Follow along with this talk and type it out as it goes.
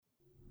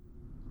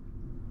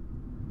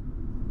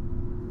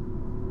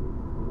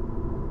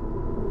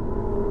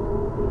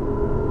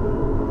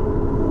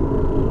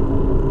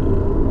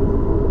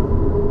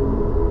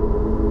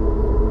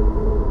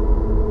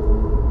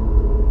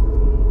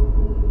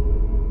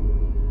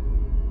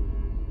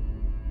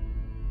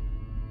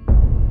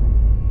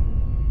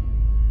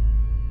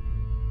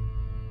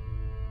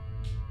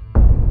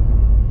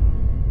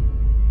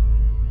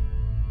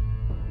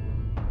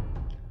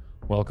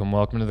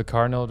Welcome to the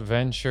Cardinal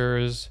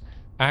Adventures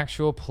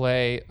actual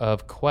play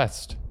of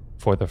Quest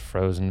for the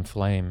Frozen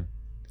Flame.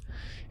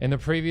 In the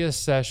previous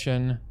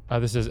session,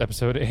 this is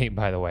episode 8,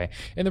 by the way.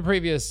 In the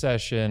previous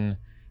session,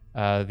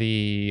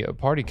 the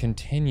party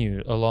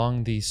continued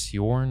along the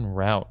Sjorn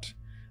route,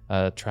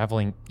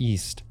 traveling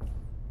east.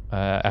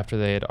 After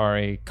they had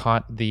already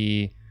caught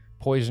the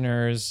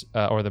poisoners,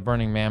 or the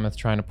burning mammoth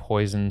trying to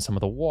poison some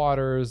of the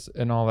waters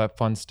and all that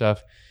fun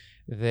stuff,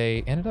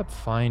 they ended up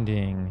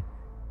finding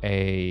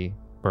a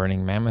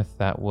burning mammoth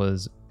that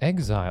was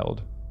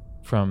exiled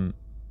from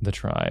the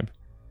tribe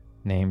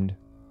named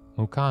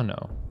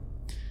Mukano.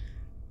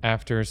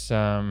 After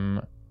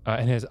some,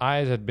 and his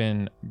eyes had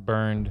been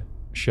burned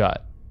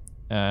shut.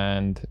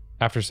 And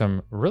after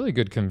some really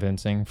good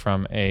convincing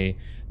from a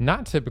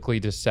not typically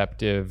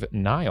deceptive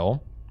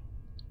Niall,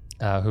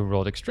 who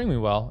rolled extremely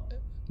well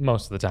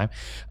most of the time,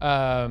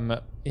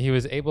 he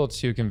was able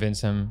to convince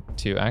him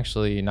to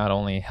actually not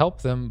only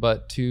help them,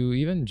 but to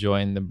even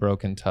join the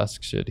Broken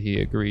Tusk should he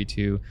agree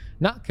to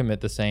not commit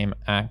the same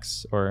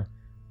acts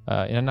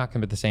not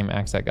commit the same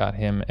acts that got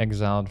him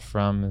exiled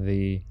from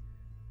the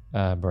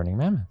Burning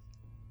Mammoth.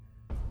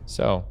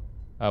 So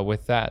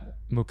with that,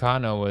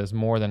 Mukano was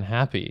more than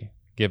happy,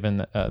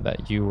 given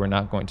that you were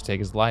not going to take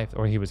his life,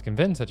 or he was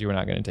convinced that you were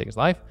not going to take his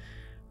life.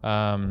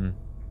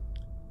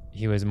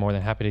 He was more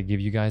than happy to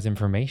give you guys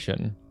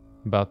information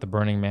about the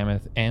Burning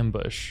Mammoth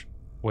ambush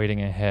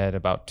waiting ahead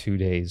about 2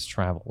 days'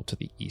 travel to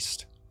the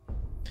east.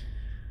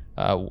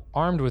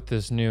 Armed with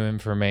this new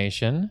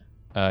information,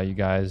 you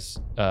guys,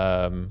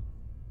 I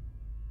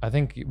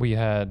think it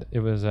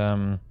was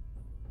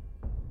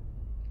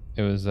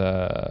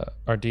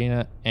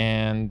Ardina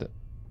and,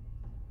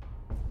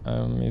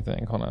 let me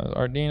think, hold on,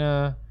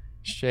 Ardina,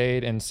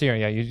 Shade, and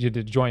Siren. Yeah, you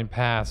did join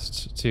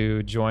past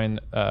to join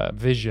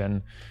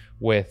Vision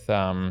with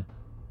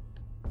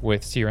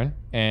Siren,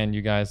 and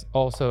you guys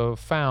also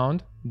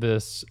found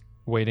this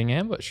waiting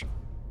ambush.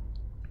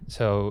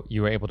 So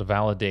you were able to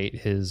validate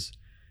his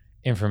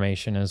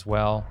information as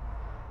well.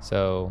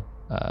 So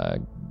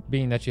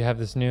being that you have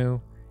this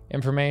new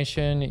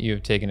information,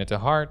 you've taken it to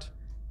heart,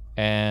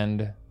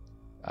 and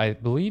I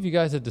believe you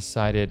guys had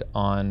decided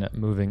on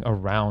moving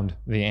around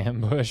the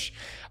ambush,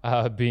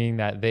 being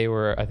that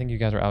I think you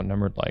guys were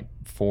outnumbered like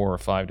 4 or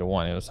 5 to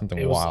 1. It was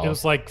something wild. It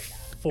was like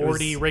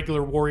 40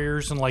 regular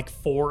warriors and like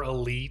 4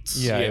 elites.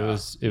 Yeah, it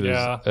was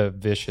a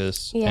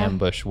vicious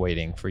ambush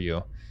waiting for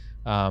you.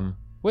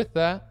 With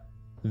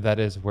that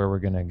is where we're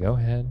going to go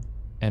ahead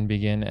and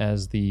begin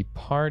as the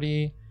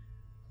party.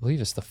 I believe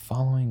it's the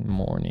following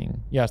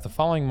morning. Yeah, it's the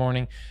following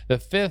morning, the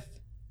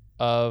 5th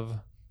of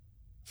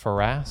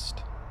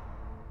Farast,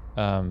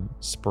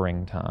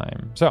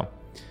 springtime. So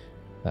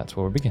that's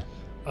where we begin.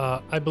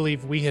 I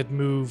believe we had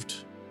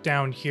moved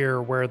down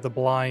here where the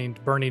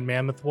blind burning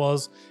mammoth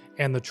was,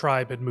 and the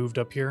tribe had moved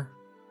up here.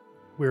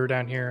 We were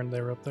down here and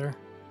they were up there.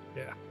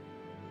 Yeah.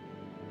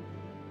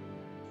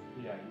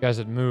 Yeah, you guys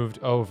had moved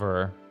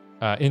over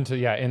in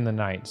the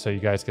night, so you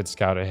guys could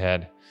scout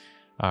ahead.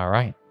 All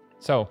right.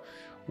 So,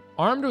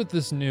 armed with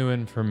this new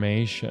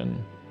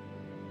information,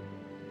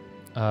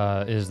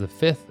 is the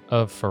 5th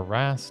of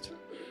Farast,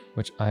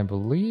 which I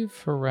believe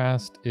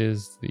Farast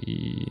is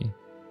it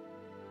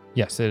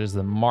is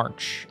the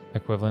March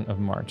equivalent of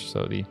March.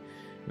 So the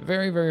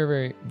very, very,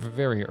 very,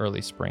 very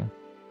early spring.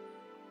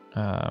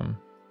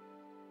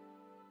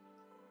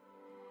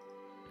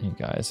 You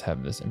guys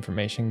have this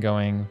information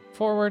going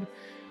forward.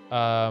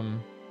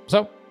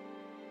 So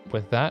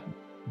with that,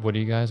 what do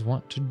you guys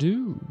want to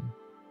do?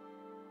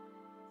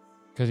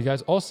 Because you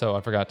guys also,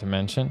 I forgot to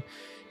mention,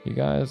 you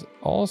guys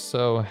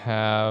also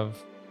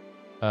have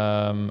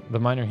the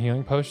minor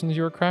healing potions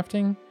you were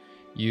crafting.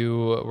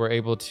 You were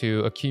able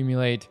to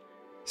accumulate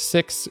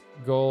 6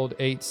 gold,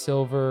 8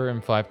 silver,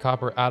 and 5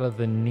 copper out of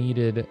the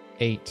needed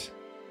 8.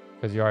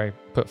 Because you already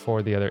put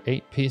forward the other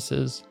 8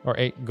 pieces, or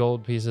 8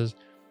 gold pieces,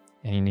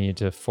 and you need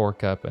to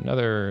fork up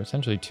another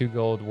essentially 2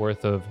 gold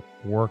worth of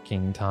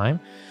working time.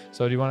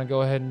 So do you want to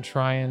go ahead and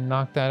try and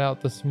knock that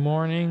out this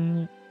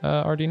morning,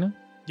 Ardina?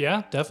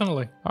 Yeah,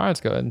 definitely. All right, let's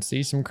go ahead and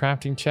see some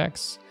crafting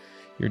checks.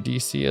 Your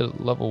DC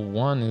at level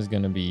 1 is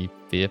going to be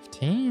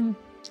 15.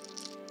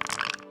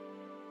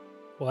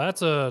 Well,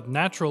 that's a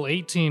natural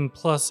 18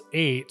 plus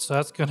 8, so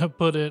that's going to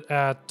put it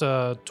at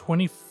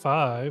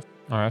 25.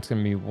 All right, that's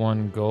going to be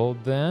 1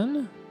 gold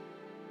then.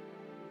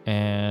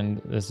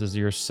 And this is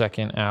your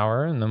second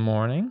hour in the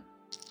morning.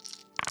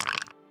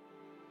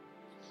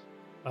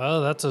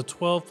 Oh, that's a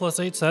 12 plus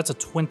 8, so that's a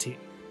 20.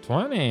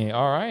 20,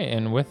 all right.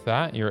 And with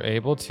that, you're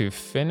able to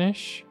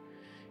finish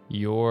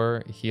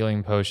your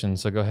healing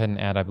potions. So go ahead and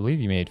add, I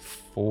believe you made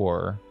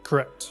 4.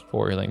 Correct.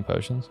 4 healing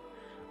potions.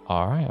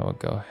 All right, I will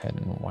go ahead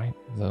and wipe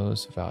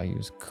those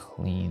values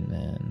clean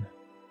then.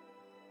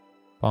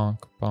 Bonk,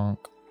 bonk,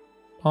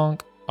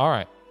 bonk. All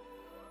right.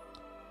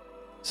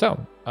 So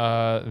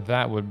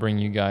that would bring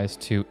you guys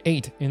to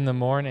 8 in the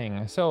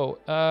morning. So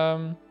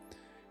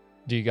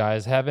do you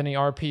guys have any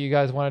RP you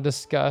guys want to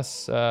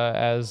discuss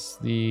as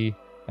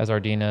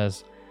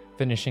Ardina's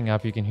finishing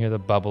up? You can hear the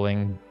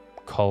bubbling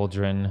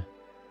cauldron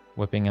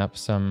whipping up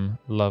some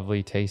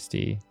lovely,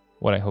 tasty,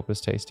 what I hope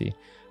is tasty,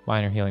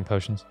 minor healing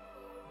potions.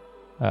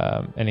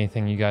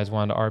 Anything you guys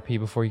wanted to RP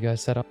before you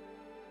guys set up?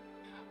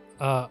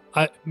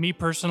 Me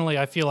personally,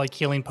 I feel like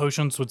healing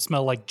potions would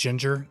smell like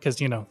ginger because,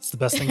 it's the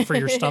best thing for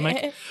your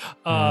stomach.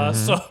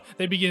 So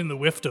they begin the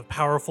whiff of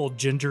powerful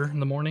ginger in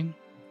the morning.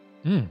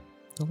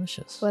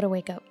 Delicious. What a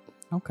wake up.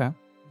 Okay.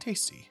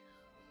 Tasty.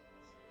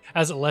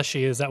 As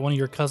Aleshi, is that one of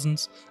your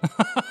cousins?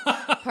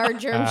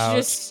 Hardgerm's Ouch.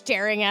 just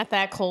staring at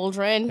that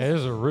cauldron. It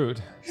is a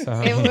root. So.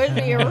 It would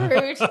be a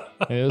root.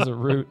 It is a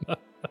root. Not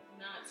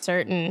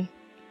certain.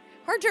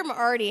 Hardgerm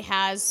already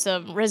has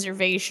some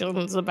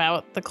reservations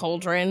about the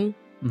cauldron.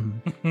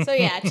 Mm-hmm. So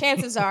yeah,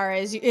 chances are,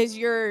 as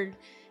you're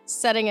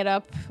setting it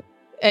up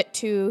at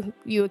 2,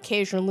 you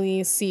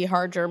occasionally see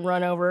Hardgerm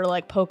run over,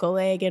 like poke a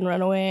leg and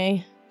run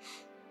away.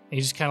 He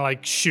just kind of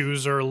like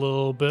shoos her a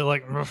little bit,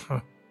 like.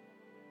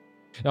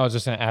 No, I was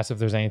just going to ask if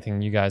there's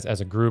anything you guys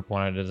as a group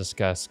wanted to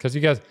discuss. Because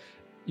you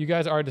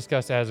guys are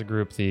discussed as a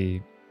group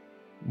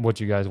what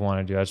you guys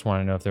want to do. I just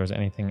want to know if there was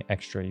anything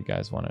extra you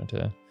guys wanted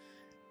to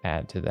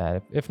add to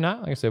that. If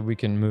not, like I said, we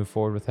can move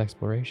forward with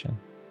exploration.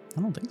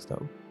 I don't think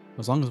so.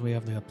 As long as we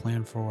have the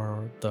plan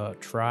for the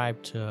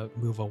tribe to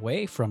move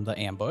away from the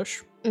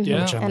ambush.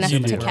 Yeah. Mhm. And us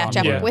assuming to we're catch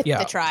on up the way. with Yeah.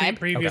 the tribe.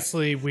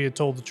 Previously, we had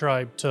told the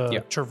tribe to Yeah.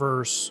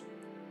 traverse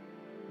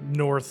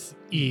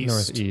northeast.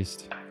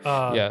 Northeast. To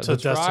the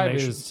tribe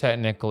destination. is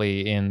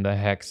technically in the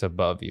hex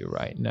above you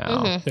right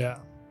now. Mhm. Yeah.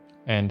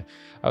 And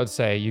I would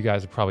say you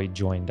guys have probably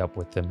joined up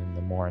with them in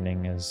the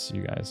morning as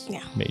you guys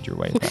Yeah. made your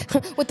way back.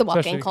 With the Especially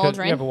walking 'cause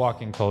cauldron. You have a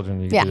walking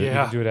cauldron. You Yeah. can do, you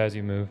Yeah. can do it as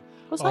you move.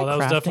 Was Oh, I that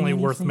was crafting definitely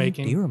worth anything?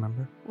 making. Do you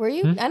remember? Were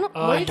you? Hmm? I don't.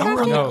 Were I you don't crafting?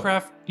 remember No.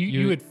 craft.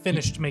 You had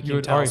finished making You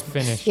had already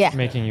talismans. finished Yeah.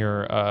 making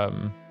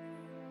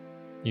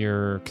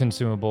your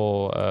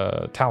consumable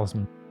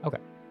talisman.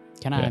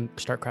 Can Yeah. I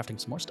start crafting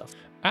some more stuff?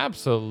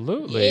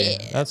 Absolutely. Yeah.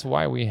 That's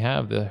why we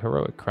have the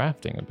heroic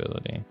crafting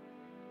ability.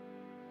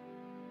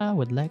 I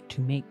would like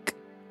to make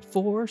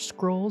 4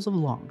 scrolls of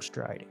long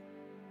striding.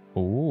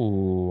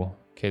 Ooh.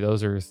 Okay,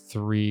 those are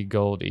 3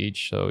 gold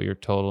each, so you're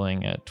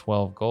totaling at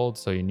 12 gold.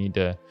 So you need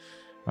to.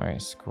 All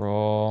right,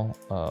 scroll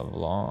of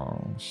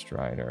long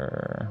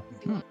strider.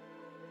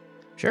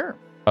 Sure.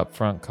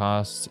 Upfront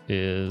cost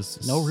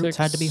is No roots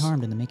had to be 6.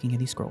 harmed in the making of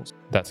these scrolls.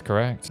 That's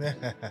correct.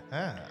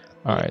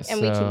 All right,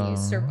 And we can use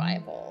so-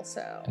 survival,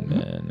 so.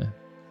 And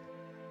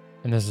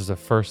this is a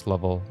first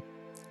level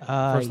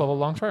First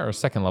long strider or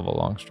second level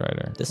long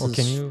strider? This Or is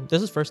can you?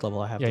 This is first level.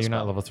 I have. Yeah, this you're not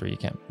spell. level 3. You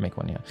can't make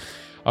one yet.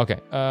 Okay.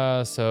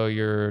 So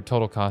your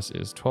total cost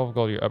is 12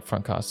 gold. Your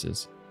upfront cost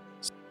is.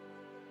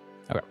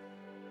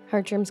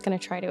 Hardgerm's gonna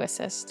try to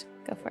assist.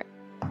 Go for it.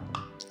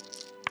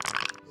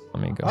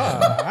 Let me go.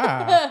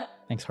 Ah.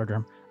 Thanks,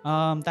 Hardrum.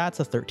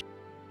 That's a 13.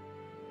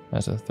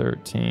 That's a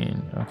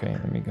 13. Okay,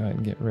 let me go ahead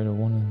and get rid of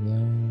one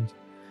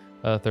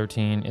of those.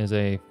 13 is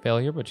a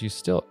failure, but you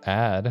still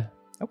add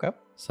Okay.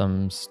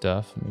 some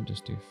stuff. Let me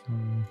just do 5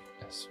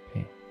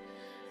 SP.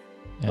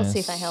 We'll And see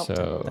if I helped.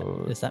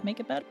 So Does that make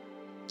it better?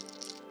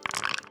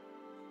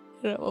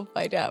 We'll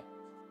find out.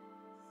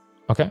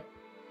 okay,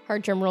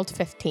 Hardgerm rolled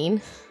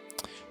 15.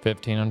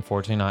 15.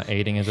 Unfortunately, not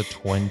aiding is a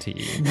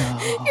 20. No.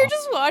 You're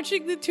just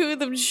watching the two of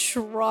them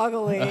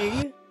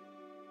struggling.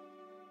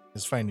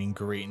 Is finding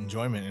great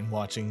enjoyment in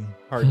watching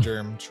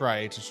Hardgerm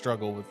try to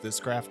struggle with this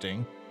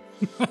crafting.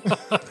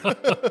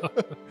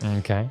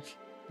 Okay.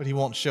 But he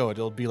won't show it.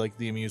 It'll be like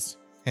the amused.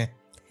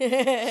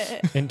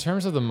 In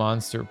terms of the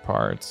monster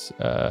parts,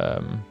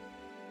 let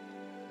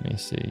me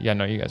see. Yeah,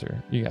 no, you guys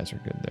are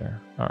good there.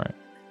 All right.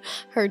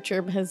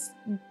 Hardgerm has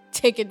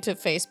taken to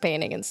face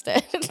painting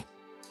instead.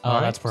 Oh, All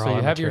right, that's where so all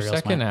you our have your materials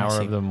second went. I hour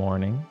see. of the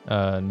morning. He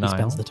spends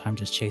Niall. the time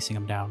just chasing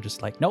him down,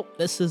 just like, nope,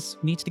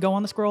 needs to go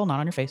on the scroll,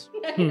 not on your face.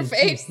 Your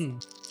face.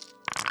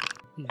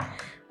 Let's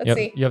Yep,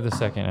 see. you have the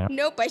second hour.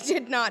 Nope, I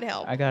did not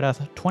help. I got a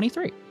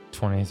 23.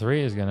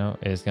 23 is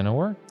gonna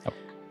work. Oh.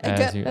 I As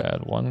got- you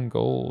add 1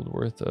 gold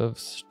worth of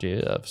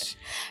stuffs.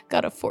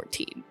 Got a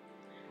 14.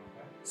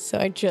 So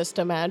I just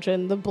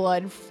imagine the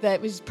blood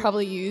that was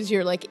probably used,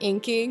 your like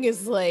inking,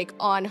 is like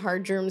on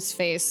Hardgerm's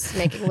face,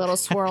 making little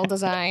swirl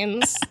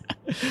designs.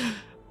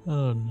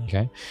 Oh, no.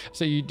 Okay.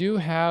 So you do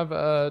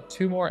have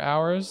 2 more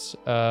hours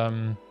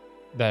that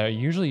are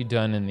usually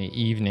done in the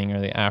evening or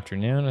the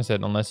afternoon. I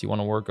said, unless you want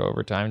to work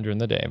overtime during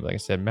the day. But like I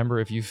said, remember,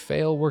 if you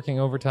fail working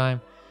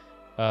overtime,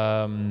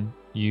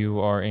 you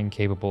are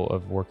incapable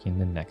of working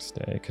the next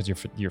day because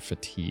you're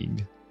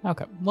fatigued.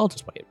 Okay, we'll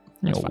just wait.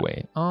 That's You'll fine.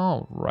 wait.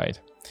 All right.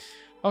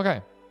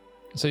 Okay.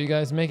 So you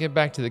guys make it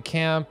back to the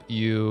camp.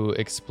 You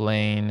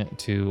explain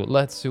to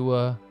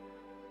Letsua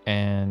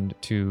and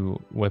to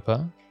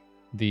Wippa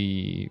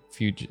the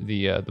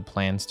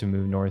plans to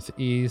move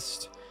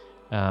northeast.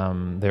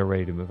 They're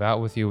ready to move out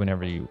with you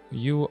whenever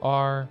you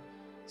are.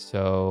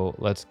 So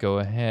let's go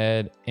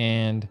ahead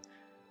and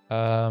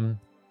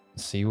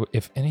see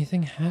if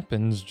anything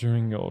happens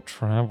during your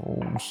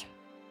travels.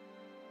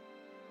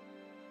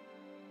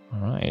 All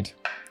right.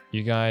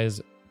 You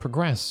guys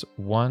progress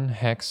 1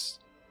 hex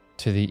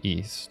to the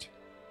east.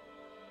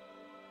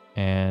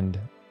 And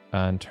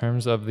In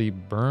terms of the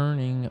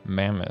Burning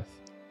Mammoth,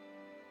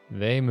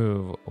 they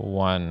move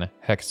 1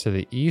 hex to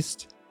the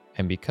east,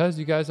 and because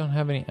you guys don't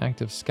have any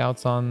active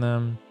scouts on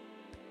them,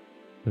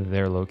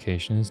 their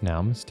location is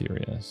now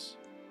mysterious.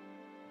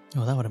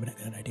 Oh, that would have been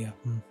a good idea.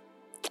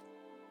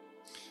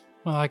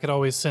 Well, I could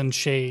always send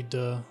Shade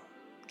to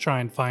try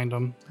and find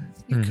them.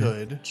 You Mhm.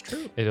 could. It's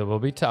true. It will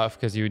be tough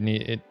because you would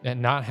need it,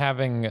 and not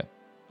having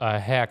a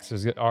hex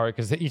is already,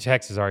 because each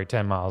hex is already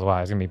 10 miles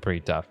wide. It's gonna be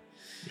pretty tough.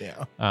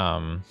 Yeah.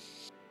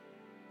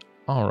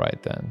 All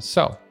right then.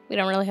 So We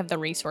don't really have the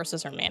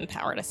resources or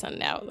manpower to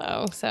send out,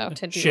 though. So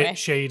to do it.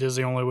 Shade is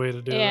the only way to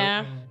do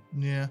Yeah. it.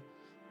 Yeah.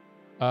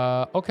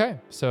 okay,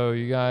 so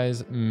you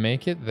guys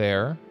make it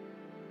there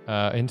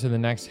into the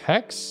next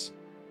hex.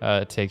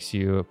 It takes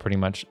you pretty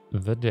much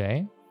the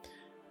day.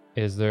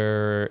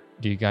 Do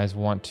you guys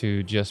want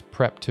to just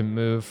prep to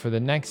move for the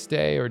next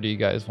day, or do you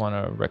guys want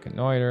to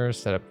reconnoiter,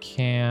 set up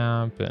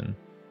camp, and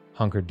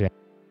hunker down?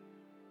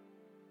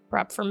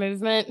 Prep for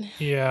movement.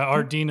 Yeah,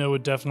 Ardina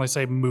would definitely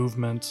say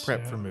movement. Prep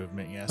yeah. for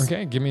movement, yes.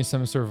 Okay, give me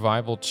some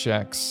survival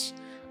checks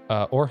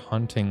or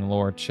hunting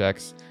lore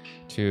checks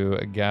to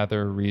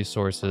gather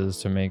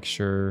resources to make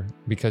sure,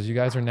 because you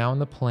guys are now in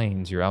the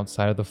plains, you're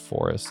outside of the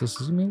forest. This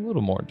is going to be a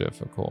little more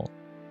difficult.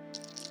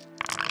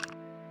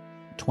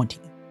 20.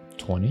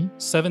 20?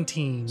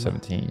 17.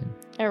 17.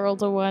 I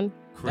rolled a 1.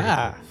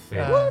 Ah.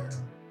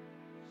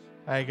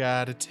 I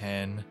got a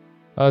 10.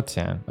 A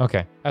 10.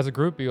 Okay. As a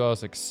group, you all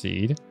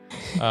succeed.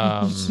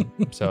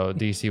 So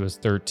DC was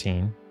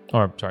 13.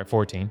 Or, sorry,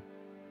 14.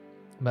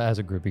 But as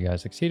a group, you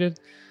guys succeeded.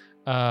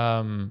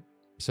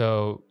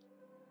 So,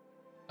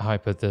 how I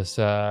put this,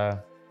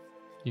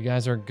 you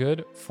guys are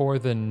good for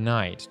the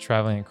night,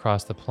 traveling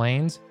across the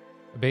plains.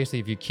 Basically,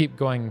 if you keep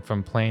going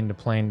from plane to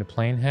plane to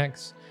plane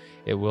hex,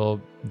 the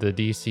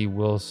DC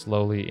will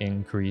slowly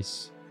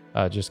increase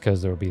just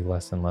because there will be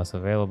less and less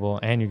available,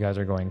 and you guys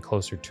are going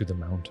closer to the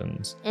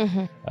mountains.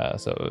 Mm-hmm.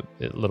 So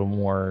a little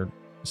more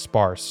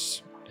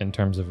sparse in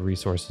terms of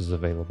resources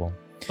available.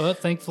 But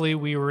thankfully,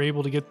 we were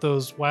able to get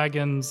those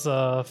wagons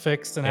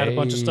fixed and had a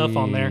bunch of stuff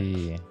on there.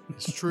 Hey.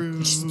 It's true.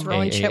 Just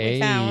throwing shit we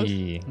found.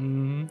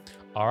 Mhm.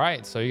 All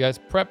right, so you guys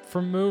prep for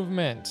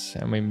movement,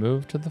 and we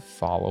move to the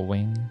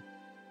following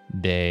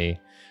day,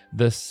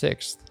 the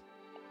 6th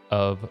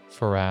of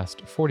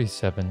Farast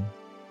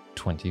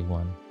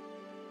 4721.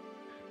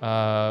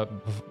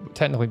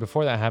 Technically,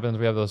 before that happens,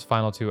 we have those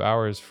final 2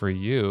 hours for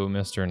you,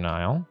 Mr.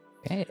 Nile.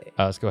 Okay.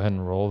 Let's go ahead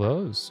and roll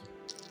those.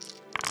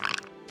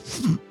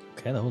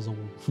 Okay, that was a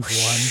 1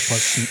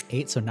 plus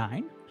 8, so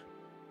 9.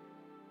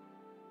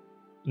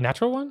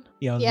 Natural one?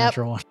 Yeah, it was a Yep.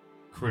 natural 1.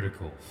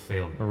 Critical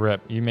failure.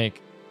 Rip.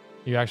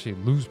 You actually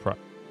lose pro.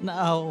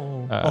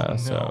 No.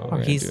 So no. we're Or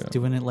gonna he's do-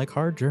 doing it like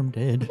Hard Germ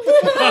did.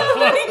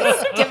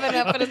 He's giving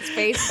up in his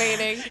face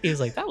painting. He was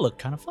like, that looked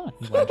kind of fun.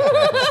 He wanted to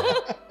try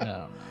this. I don't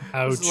know.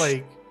 Ouch. It's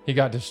like He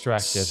got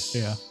distracted.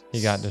 Yeah.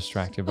 He got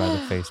distracted by the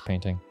face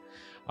painting.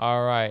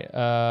 All right.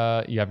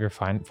 You have your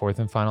 4th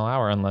and final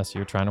hour, unless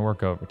you're trying to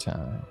work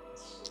overtime.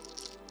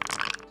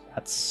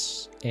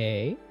 That's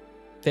a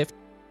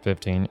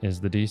 15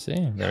 is the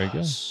DC. Very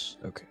good.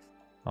 Okay.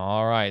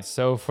 All right.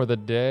 So for the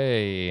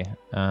day,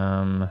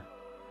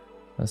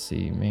 let's see.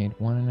 You made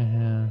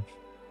 1.5.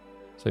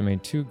 So you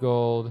made 2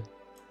 gold,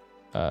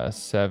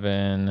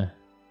 7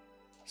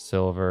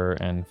 silver,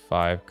 and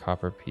 5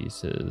 copper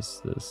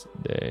pieces this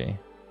day.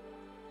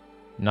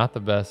 Not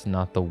the best,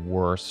 not the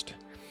worst.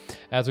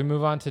 As we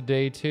move on to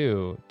day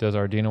 2, does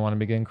Ardina want to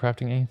begin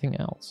crafting anything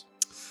else?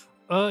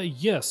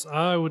 Yes,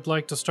 I would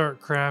like to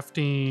start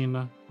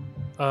crafting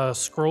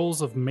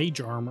scrolls of mage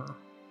armor.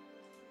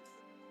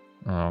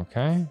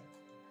 Okay.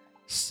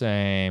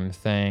 Same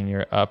thing.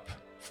 Your up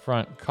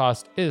front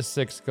cost is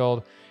 6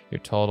 gold. Your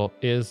total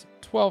is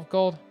 12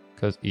 gold,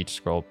 because each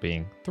scroll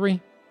being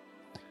 3.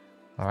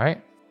 All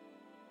right.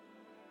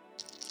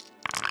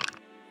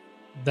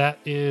 That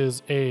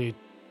is a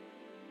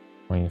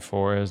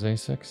 24 is a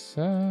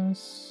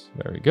success.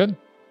 Very good.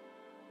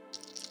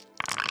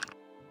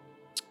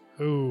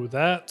 ooh.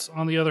 That,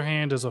 on the other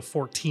hand, is a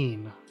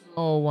 14.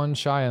 Oh, 1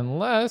 shy and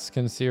less,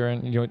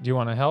 considering. Do you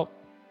want to help?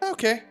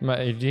 okay. My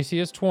DC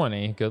is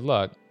 20. Good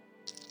luck.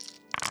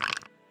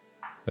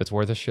 It's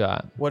worth a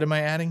shot. What am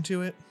I adding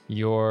to it?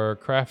 Your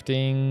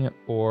crafting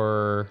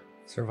or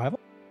Survival?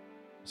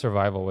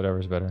 survival,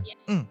 whatever's better.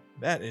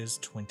 That is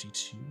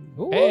 22.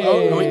 Hey!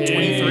 Oh, no, wait,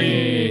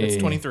 23. It's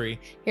 23.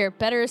 You're a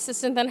better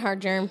assistant than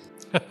Hard Germ.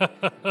 Well,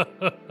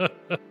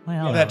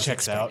 That was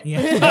checks out.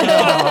 expected.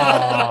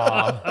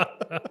 Aw.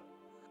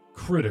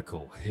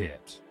 Critical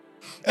hit.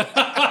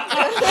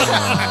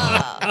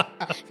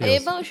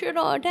 Feels-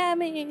 Emotional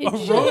damage.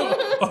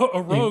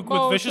 A rogue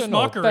with vicious Emotional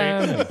mockery.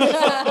 damage.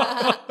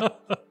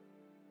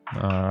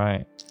 All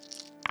right.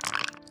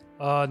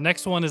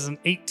 Next one is an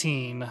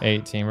 18.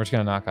 18. We're just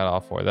going to knock out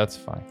all 4. That's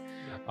fine.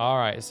 All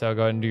right. So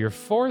go ahead and do your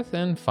 4th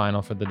and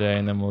final for the day,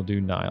 and then we'll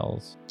do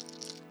Niles.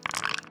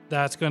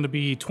 That's going to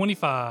be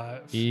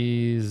 25.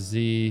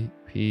 Easy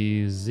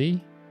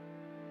peasy.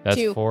 That's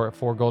 2.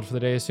 4 gold for the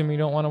day, assuming you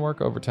don't want to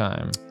work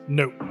overtime.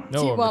 No.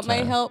 No Do you want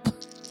my overtime. help?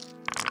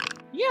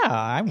 Yeah,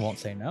 I won't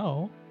say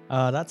no.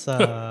 That's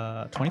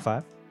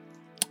 25.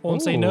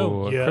 Won't say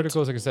no Ooh, yet.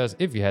 critical success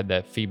if you had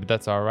that feat, but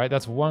that's all right.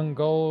 That's 1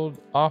 gold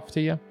off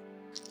to you.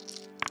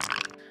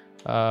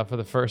 For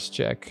the first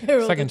check. I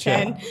rolled a Second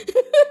check. 10.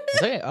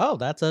 Okay, oh,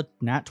 that's a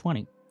nat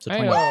 20. So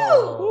 20.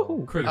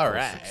 Hey-o. Critical All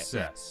right.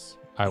 success.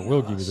 I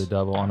will give you the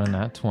double on a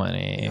nat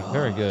 20.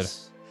 Very good.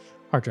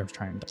 Hard Germ's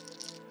trying to.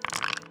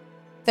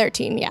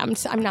 13. Yeah,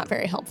 I'm not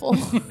very helpful.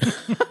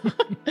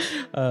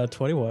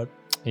 21.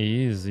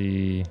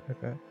 Easy.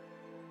 Okay.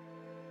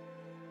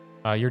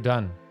 You're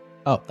done.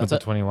 Oh, With that's the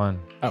it. 21.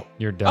 Oh.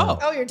 You're done.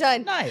 Oh, you're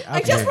done. Nice. I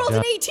Okay. just You're rolled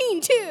an done.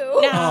 18 too.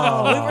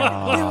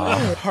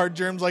 Aw. Hard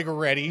Germ's like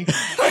ready to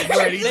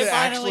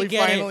actually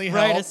finally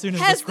help. right as soon as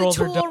the Has the scrolls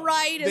are tool done.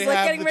 right, They is like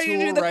have getting the ready to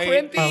do tool the right.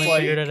 crimping. Finally Like-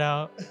 figured it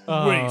out.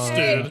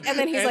 Wasted. And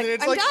then he's And like, then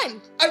it's I'm like,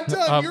 done. I'm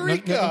done, No,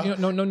 Eureka!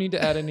 no need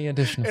to add any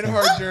additional. And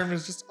things. Hard Germ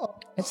is just, oh.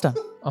 It's done.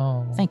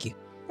 Oh. Thank you.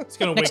 It's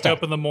gonna Next wake time.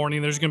 up in the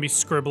morning. There's gonna be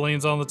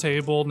scribblings on the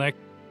table next.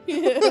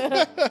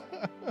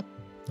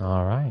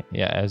 All right.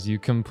 Yeah, as you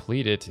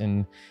complete it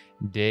in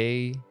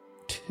day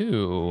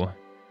 2.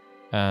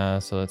 So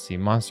let's see.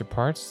 Monster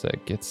parts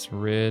that gets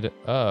rid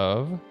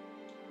of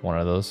one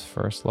of those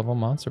first level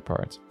monster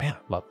parts. Man, I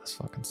love this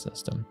fucking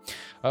system.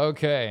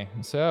 Okay,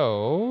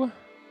 so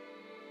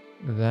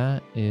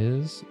that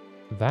is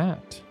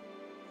that.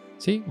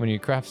 See, when you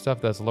craft stuff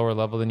that's lower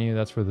level than you,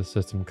 that's where the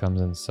system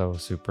comes in so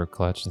super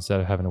clutch. Instead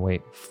of having to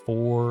wait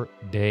 4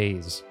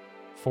 days.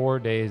 4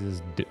 days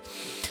is...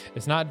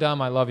 It's not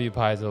dumb. I love you,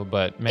 Paizo,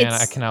 but man, I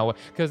It's- cannot wait.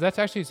 Because that's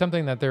actually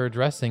something that they're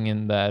addressing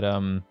in that...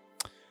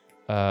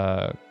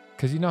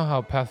 Because you know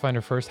how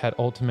Pathfinder first had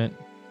ultimate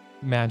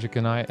magic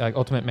and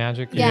ultimate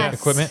magic Yes.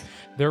 equipment?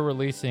 They're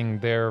releasing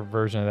their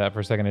version of that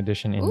for 2nd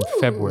edition in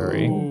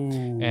February.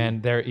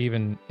 And they're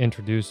even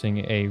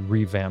introducing a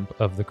revamp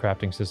of the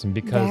crafting system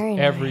because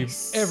Very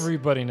nice.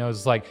 everybody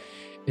knows like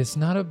it's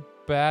not a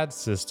bad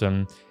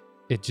system.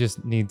 It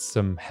just needs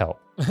some help.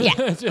 Yeah.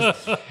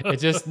 it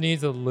just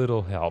needs a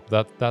little help.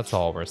 That's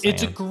all we're saying.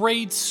 It's a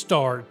great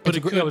start, but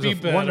it could was be a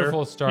better.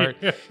 wonderful start.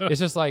 It's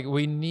just like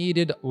we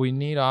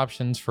need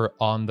options for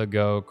on the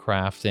go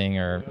crafting,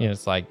 or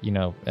it's like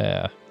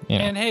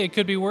And hey, it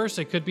could be worse.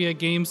 It could be a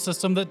game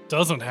system that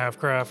doesn't have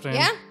crafting.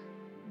 Yeah.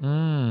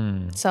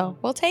 Mm. So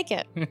we'll take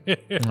it.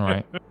 All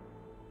right.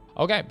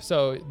 Okay,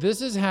 so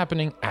this is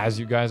happening as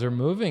you guys are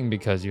moving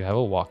because you have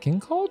a walking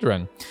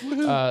cauldron.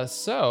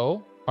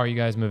 So are you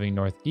guys moving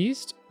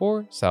northeast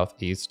or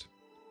southeast?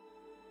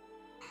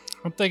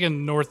 I'm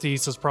thinking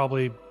northeast is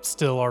probably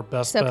still our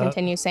best So bet.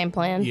 continue same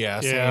plan.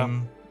 Yeah,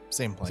 Yeah.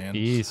 same plan.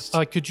 East.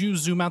 Could you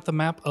zoom out the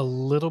map a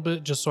little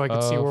bit just so I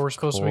can see where Of we're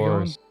supposed to be going?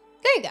 course.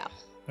 There you go.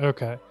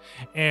 Okay.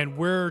 And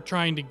we're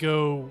trying to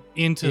go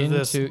into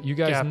this. You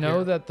guys gap know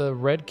here. that the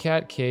Red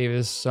Cat Cave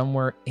is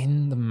somewhere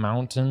in the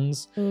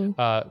mountains,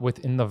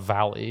 within the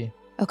valley.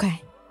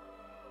 Okay.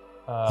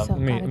 So Let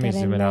me gotta get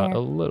zoom in it out there. a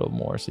little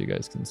more so you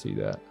guys can see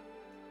that.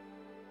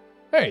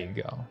 There you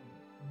go.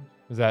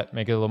 Does that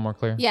make it a little more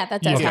clear? Yeah,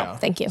 that does Yeah. help.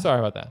 Thank you. Sorry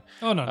about that.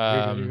 Oh, no,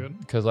 you're good, you're good.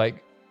 Because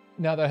like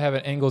now that I have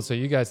it angled so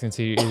you guys can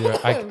see either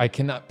I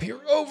cannot peer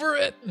over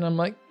it, and I'm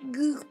like,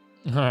 "Gugh."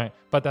 All right.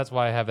 But that's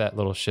why I have that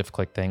little shift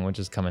click thing, which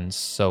is coming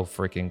so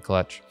freaking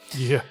clutch.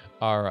 Yeah.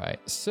 All right.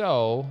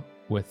 So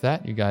with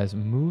that, you guys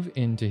move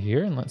into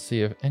here and let's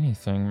see if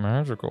anything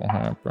magical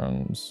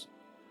happens.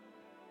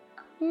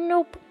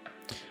 Nope.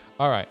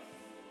 All right.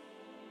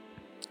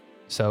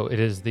 So it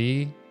is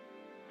the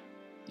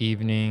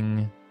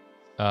evening.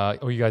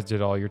 You guys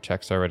did all your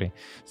checks already.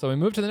 So we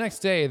move to the next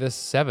day, the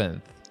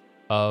 7th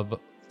of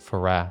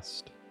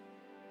Farast.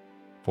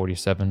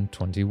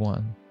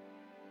 4721.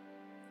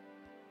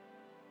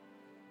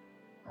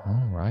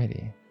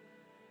 Alrighty.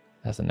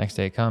 As the next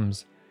day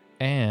comes,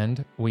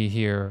 and we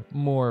hear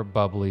more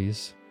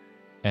bubblies.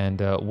 And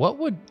what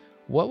would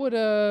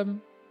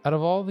out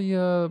of all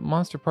the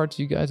monster parts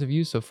you guys have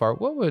used so far,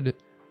 what would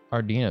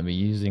Ardina be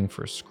using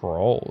for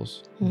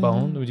scrolls?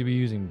 Bones? Would you be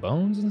using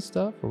bones and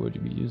stuff, or would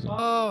you be using?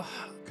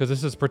 Because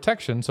this is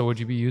protection, so would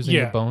you be using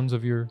the Yeah. bones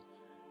of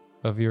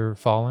your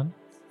fallen?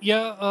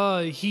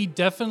 Yeah, he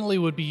definitely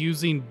would be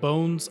using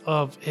bones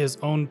of his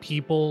own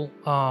people.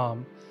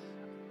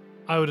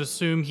 I would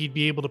assume he'd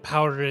be able to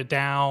powder it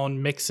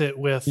down, mix it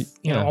with,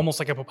 you know, Yeah. almost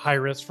like a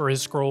papyrus for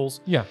his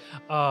scrolls. Yeah.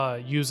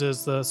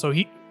 Uses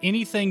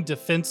anything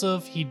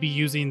defensive, he'd be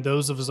using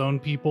those of his own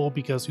people,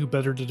 because who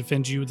better to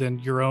defend you than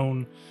your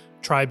own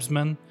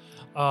tribesmen?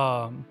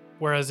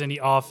 Whereas any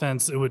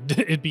offense,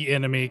 it'd be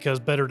enemy, because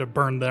better to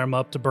burn them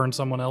up to burn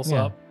someone else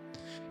Yeah. up.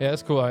 Yeah,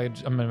 that's cool.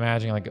 I'm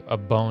imagining like a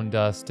bone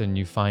dust and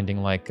you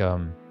finding like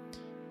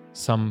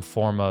some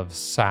form of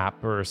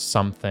sap or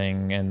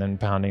something, and then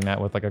pounding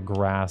that with like a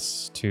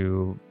grass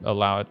to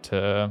allow it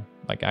to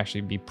like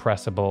actually be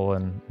pressable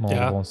and moldable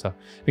Yeah. and stuff.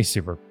 It'd be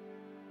super.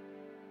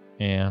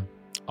 Yeah.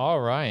 All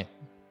right.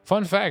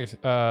 Fun fact.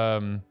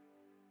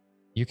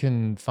 You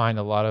can find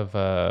a lot of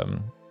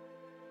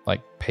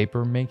like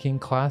paper making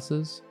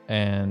classes,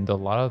 and a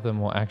lot of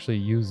them will actually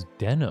use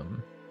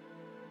denim.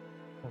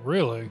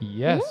 Really?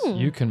 Yes,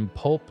 you can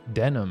pulp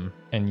denim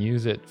and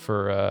use it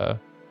for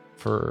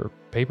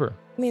paper.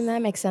 I mean,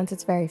 that makes sense.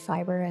 It's very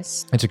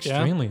fibrous. It's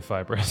extremely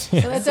fibrous. So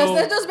that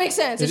does make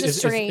sense. It's just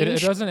strange.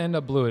 It doesn't end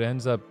up blue. It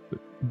ends up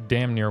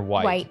damn near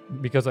white.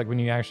 White. Because like when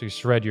you actually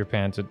shred your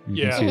pants,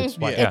 you can see it's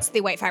white. It's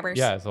the white fibers.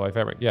 Yeah, it's the white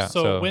fabric. Yeah.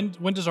 So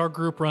when does our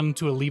group run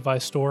into a Levi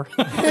store?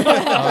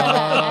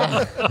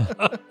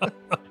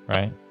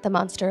 Right. The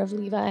monster of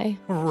Levi.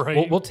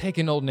 Right. We'll take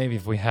an Old Navy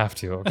if we have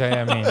to. Okay.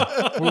 I mean,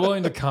 we're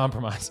willing to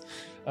compromise.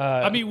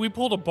 I mean, we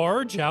pulled a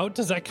barge out.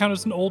 Does that count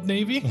as an Old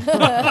Navy?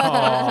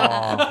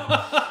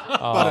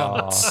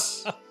 Aw.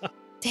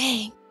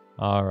 Dang.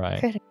 All right.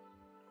 Critical.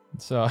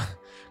 So,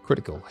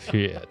 critical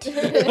hit. All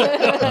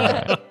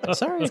right.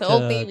 Sorry It's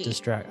Old to Navy.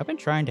 distract. I've been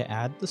trying to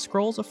add the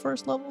scrolls of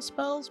first level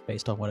spells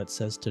based on what it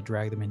says to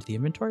drag them into the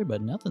inventory,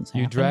 but nothing's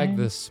You happening. drag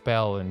the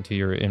spell into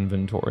your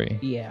inventory.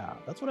 Yeah,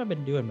 that's what I've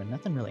been doing, but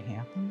nothing really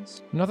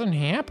happens. Nothing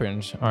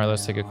happens. All right,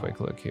 let's take a No. quick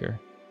look here.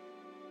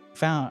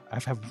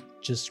 I've had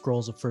just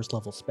scrolls of first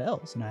level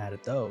spells, and I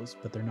added those,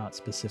 but they're not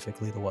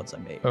specifically the ones I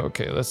made.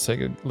 Okay, let's take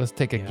a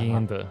Yeah.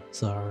 gander.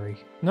 Sorry.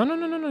 No.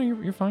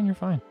 You're fine. You're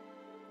fine.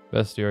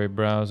 Bestiary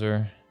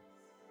browser.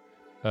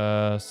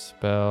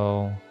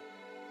 Spell.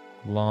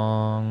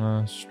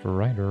 Long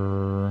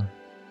Strider.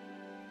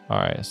 All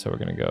right, so we're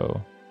gonna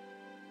go.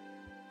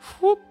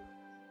 Whoop,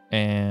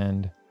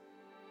 and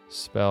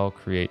spell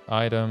create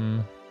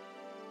item.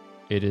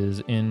 It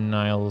is in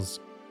Niall's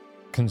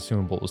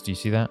consumables. Do you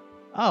see that?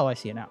 Oh, I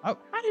see it now. Oh,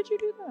 how did you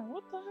do that?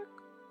 What the heck?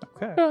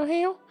 Okay. The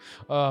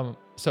hell?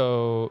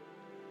 So,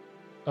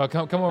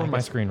 come over I my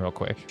guess- screen real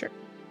quick. Sure.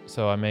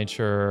 So I made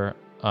sure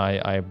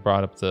I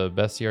brought up the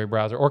Bestiary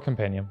browser or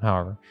Compendium,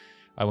 however.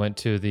 I went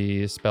to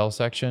the spell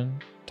section,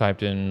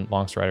 typed in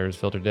Long Striders,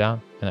 filtered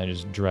down, and I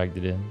just dragged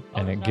it in,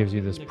 and it gives you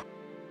this.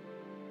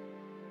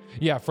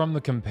 Yeah, from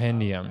the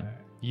Compendium. Okay.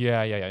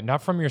 Yeah.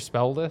 Not from your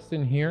spell list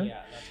in here.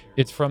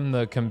 It's from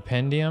the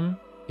Compendium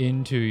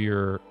into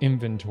your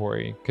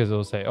inventory, because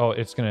it'll say, oh,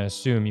 it's going to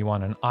assume you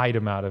want an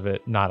item out of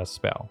it, not a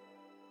spell.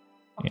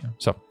 Yeah.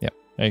 So, yeah,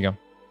 there you go.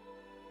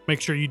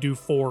 Make sure you do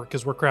 4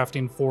 because we're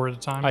crafting 4 at a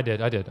time. I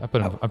did. I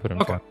put him. I put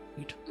him. Okay.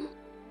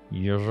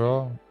 Yes,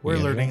 sir. We're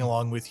Yes, learning sir.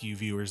 along with you,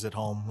 viewers at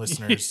home,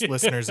 listeners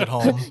at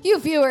home. You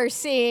viewers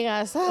seeing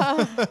us.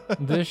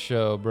 This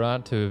show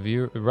brought to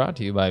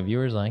you by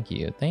viewers like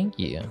you. Thank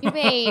you. You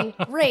mean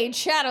Raid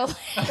Shadow?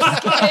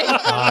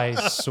 I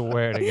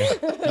swear to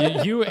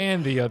God, you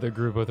and the other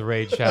group with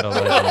Raid Shadow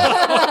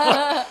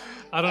Legends.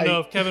 I don't know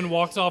if Kevin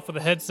walks off with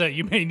a headset.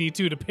 You may need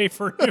to pay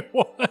for a new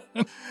one.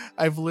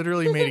 I've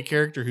literally made a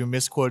character who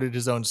misquoted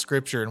his own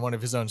scripture, and one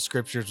of his own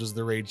scriptures was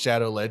the Raid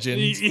Shadow Legend.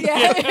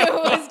 Yeah, it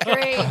was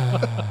great.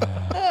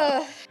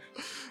 Ugh.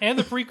 And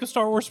the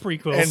Star Wars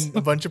prequels. And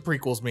a bunch of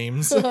prequels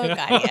memes. Oh, God,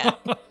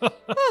 yeah.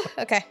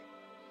 Okay.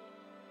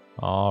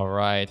 All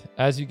right.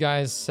 As you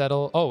guys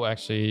settle,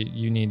 actually,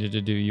 you needed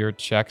to do your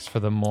checks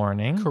for the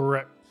morning.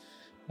 Correct.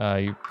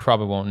 You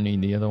probably won't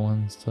need the other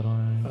ones today.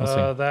 Let's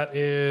see. That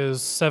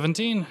is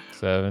 17.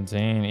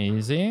 17,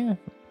 easy.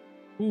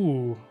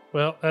 Ooh.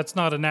 Well, that's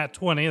not a nat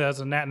 20. That's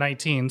a nat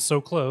 19. So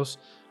close.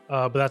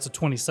 But that's a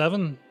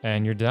 27.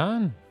 And you're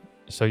done.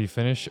 So you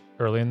finish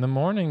early in the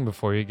morning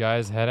before you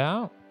guys head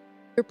out.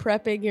 You're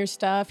prepping your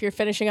stuff. You're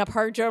finishing up.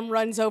 Hardrum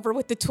runs over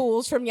with the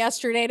tools from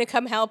yesterday to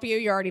come help you.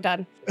 You're already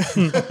done.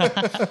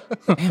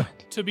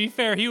 To be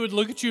fair, he would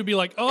look at you and be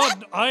like, oh,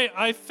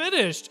 I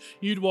finished.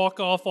 You'd walk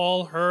off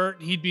all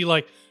hurt. He'd be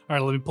like, all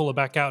right, let me pull it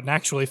back out and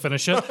actually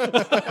finish it.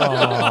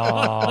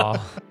 Aww.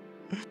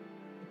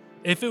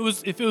 If it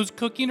was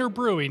cooking or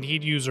brewing,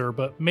 he'd use her,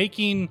 but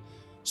making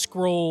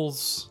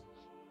scrolls,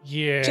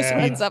 yeah. Just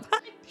runs up.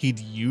 He'd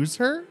use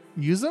them?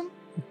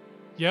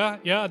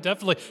 Yeah,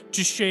 definitely.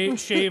 Just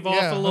shave off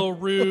Yeah. a little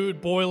root,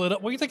 boil it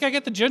up. What do you think I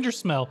get the ginger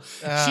smell?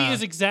 She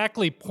is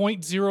exactly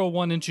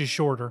 0.01 inches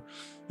shorter.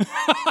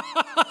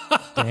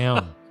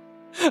 Damn.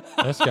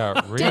 This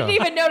got real. Didn't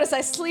even notice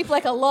I sleep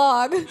like a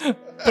log.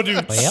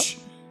 Badooch.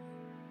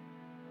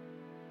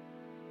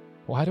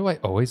 Why do I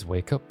always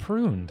wake up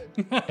pruned?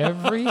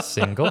 Every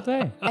single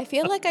day. I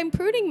feel like I'm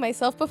pruning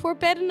myself before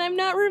bed and I'm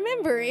not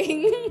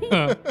remembering.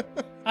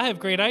 I have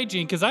great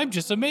hygiene because I'm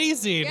just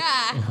amazing. Yeah.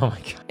 Oh my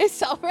God. It's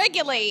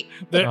self-regulate.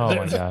 Oh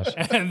my gosh.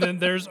 And then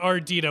there's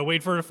Ardita,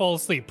 wait for her to fall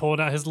asleep,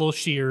 pulling out his little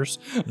shears.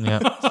 Yeah.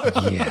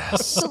 Yes.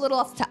 Just a little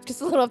off the top.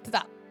 Just a little off the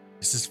top.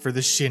 This is for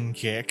the shin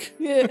kick.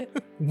 Yeah.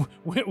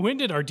 When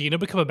did Ardina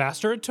become a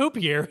master at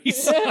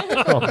topiaries?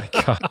 Oh my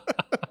God.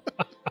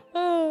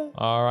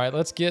 All right,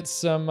 let's get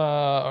some.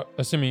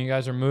 Assuming you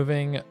guys are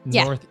moving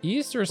Yeah.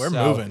 northeast or We're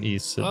moving.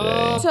 southeast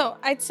today. So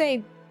I'd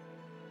say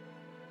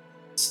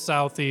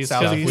Southeast.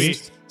 'cause if we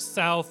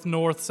south,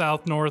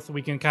 north,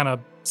 we can kind of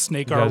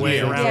snake You our guys way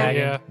are around.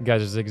 zigzagging? Yeah. You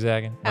guys are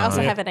zigzagging. I also All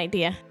right. have an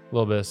idea. A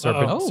little bit of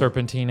Uh-oh.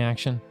 serpentine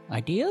action.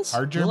 Ideas?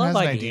 Hard You Germ love has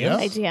an idea?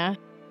 Idea.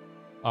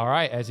 All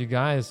right, as you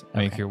guys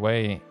make your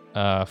way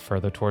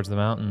further towards the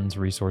mountains,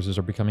 resources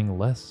are becoming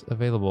less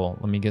available.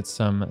 Let me get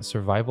some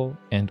survival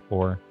and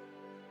or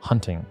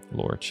hunting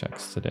lore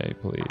checks today,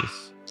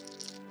 please.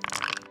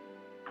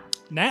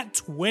 Nat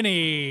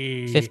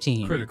 20.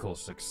 15. Critical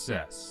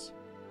success.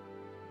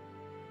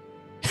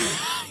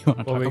 want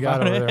to What talk we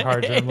got about over it? there?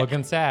 Hardgerm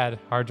looking sad.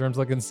 Hardgerm's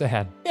looking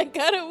sad. I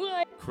got it.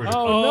 What?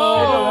 Critical. Oh,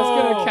 no,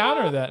 that's gonna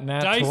counter that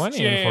nat Dice 20,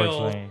 jail.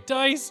 unfortunately.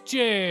 Dice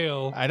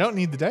jail. I don't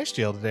need the dice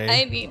jail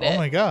today. I need Oh it.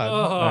 my god.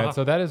 All right,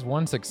 so that is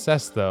one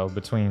success though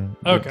between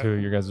the Okay. two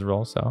of your guys'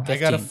 rolls. So I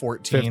got a 15.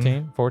 14.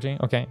 15, 14.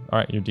 Okay. All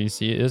right, your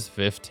DC is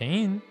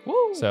 15.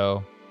 Woo.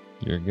 So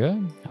you're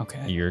good.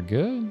 Okay. You're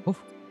good.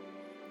 Oof.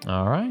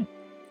 All right.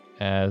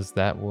 As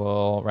that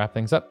will wrap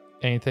things up.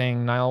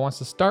 Anything Niall wants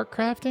to start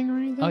crafting or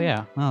anything? Oh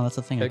yeah. Oh, that's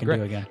the thing I Okay, can great.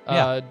 do again.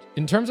 Yeah.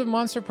 In terms of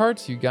monster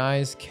parts, you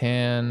guys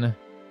can.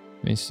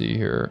 Let me see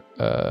here.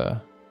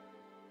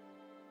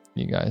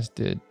 You guys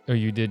did, or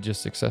you did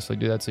just successfully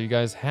do that. So you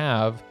guys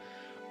have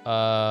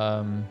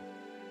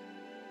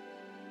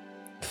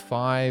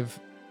 5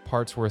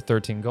 parts worth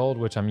 13 gold,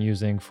 which I'm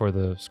using for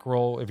the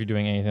scroll. If you're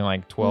doing anything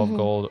like 12 Mhm.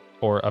 gold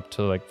or up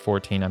to like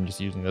 14, I'm just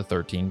using the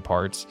 13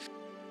 parts.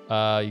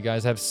 You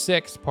guys have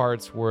 6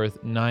 parts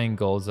worth 9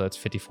 gold, so that's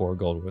 54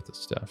 gold worth of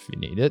stuff. You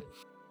need it.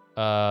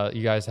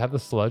 You guys have the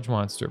sludge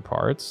monster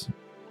parts,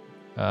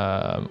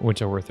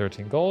 which are worth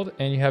 13 gold,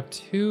 and you have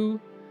 2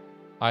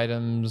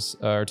 items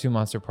or 2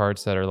 monster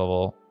parts that are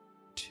level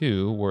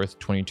 2 worth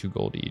 22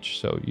 gold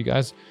each. So you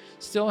guys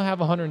still have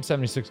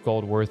 176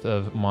 gold worth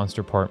of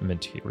monster part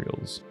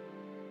materials.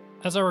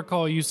 As I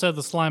recall, you said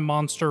the slime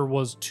monster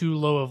was too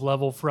low of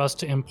level for us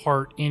to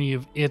impart any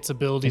of its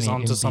abilities Any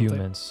onto something.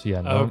 imbuements. Yeah,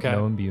 no, Okay.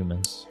 no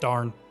imbuements.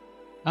 Darn.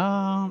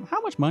 How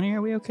much money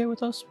are we okay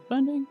with us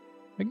spending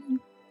again?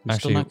 We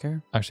Actually- still not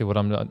care. Actually, what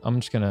I'm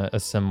just gonna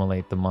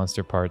assimilate the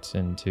monster parts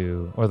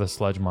into, or the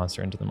sludge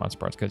monster into the monster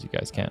parts, because you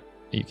guys can't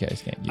use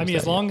I mean,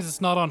 as long as it's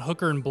not on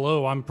hooker and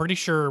blow, I'm pretty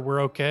sure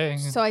we're okay.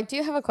 So I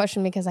do have a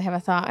question because I have a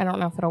thought. I don't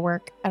know if it'll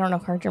work. I don't know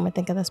if Hardgerm would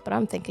think of this, but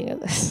I'm thinking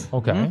of this.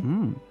 Okay.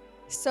 Mhm.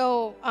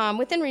 So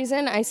within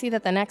reason, I see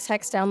that the next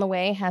hex down the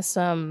way has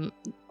some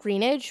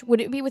greenage. Would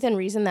it be within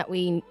reason that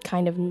we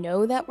kind of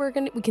know that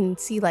we can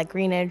see like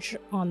greenage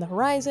on the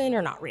horizon,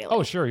 or not really?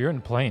 Oh, sure. You're in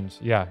the plains.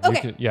 Yeah.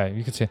 Okay.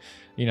 You could see.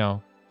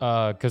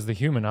 Because the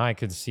human eye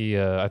could see.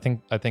 I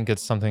think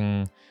it's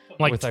something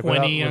Like with,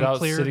 20 without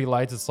unclear. city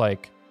lights. It's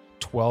like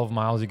 12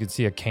 miles. You could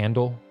see a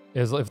candle.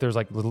 Is if there's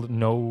like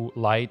no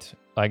light,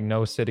 like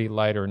no city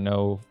light or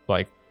no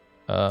like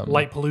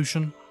Light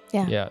pollution.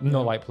 Yeah,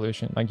 no light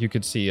pollution. Like you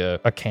could see a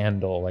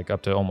candle like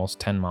up to almost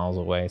 10 miles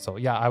away. So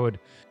yeah, I would,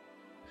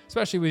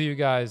 especially with you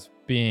guys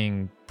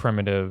being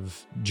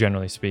primitive,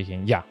 generally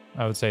speaking. Yeah,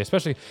 I would say,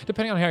 especially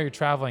depending on how you're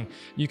traveling,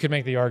 you could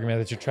make the argument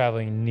that you're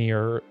traveling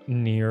near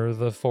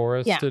the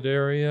forested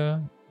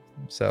area.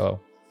 So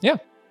yeah,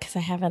 Because I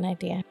have an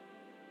idea.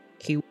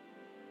 You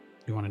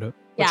want to do it?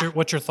 Yeah.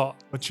 What's your thought?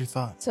 What's your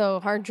thought? So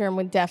Hardgerm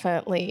would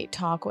definitely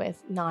talk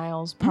with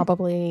Niles,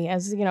 probably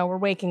as we're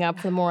waking up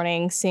in the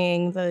morning,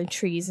 seeing the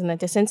trees in the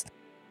distance.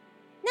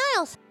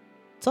 Niles,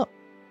 What's up?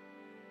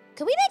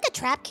 could we make a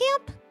trap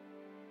camp?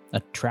 A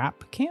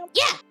trap camp?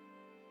 Yeah.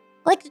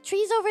 Like the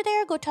trees over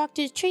there, go talk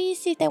to the trees,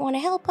 see if they want to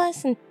help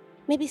us, and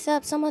maybe set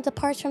up some of the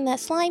parts from that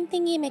slime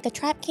thingy, make a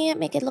trap camp,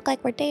 make it look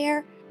like we're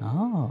there.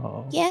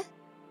 Oh. Yeah.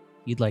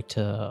 You'd like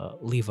to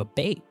leave a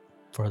bait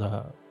for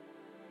the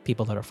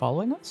people that are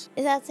following us?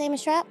 Is that the same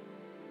as trap?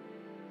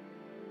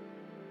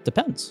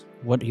 Depends.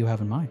 What do you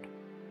have in mind?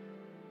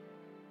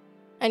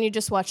 And you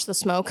just watch the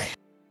smoke.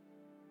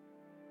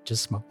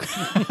 Just smoke.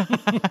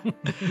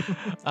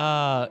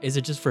 Is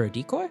it just for a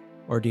decoy?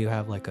 Or do you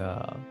have like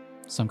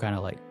some kind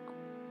of like,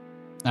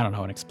 I don't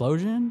know, an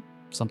explosion?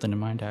 Something in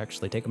mind to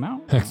actually take them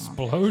out?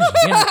 explosion.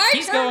 Yeah,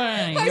 he's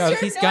going.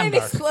 He's an Gundar.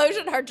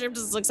 explosion. Hardgerm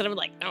just looks at him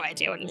like, no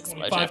idea what an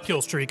explosion. 5 kill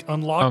streak.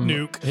 Unlock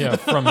nuke. Yeah,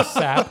 from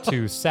sap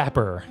to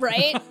sapper.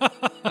 Right? I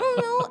don't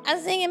know. I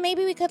was thinking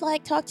maybe we could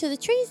like talk to the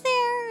trees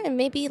there, and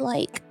maybe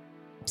like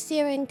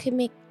Siren could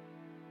make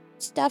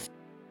stuff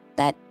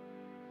that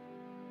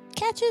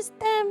catches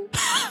them,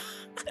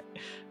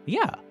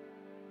 Yeah,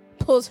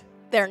 pulls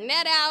their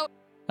net out.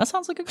 that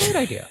sounds like a great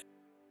idea.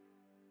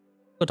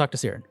 Go talk to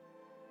Siren.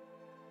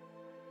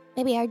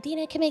 Maybe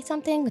Ardina can make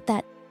something with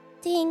that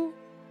thing.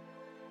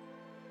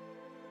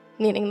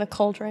 Meaning the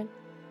cauldron.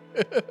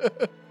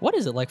 What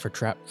is it like for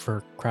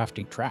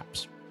crafting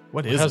traps?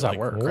 What How is does it that like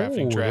work? for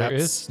crafting Ooh, traps? There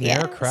is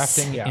snare Yes.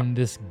 crafting Yeah. in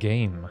this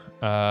game.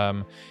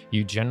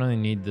 You generally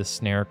need the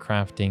snare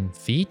crafting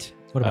feat.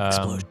 What about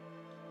explosion?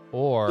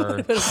 Or,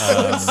 What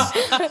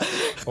about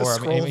or I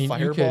Scroll mean,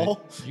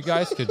 fireball? you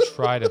guys could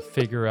try to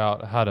figure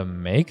out how to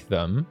make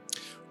them.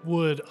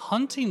 Would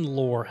hunting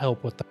lore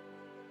help with that?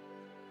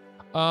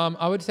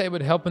 I would say it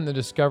would help in the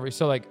discovery.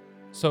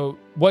 So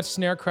what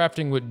snare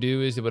crafting would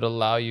do is it would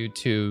allow you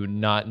to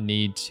not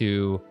need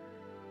to,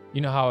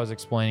 you know how I was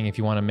explaining, if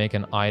you want to make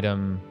an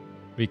item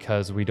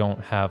because we don't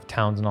have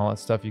towns and all that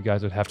stuff, you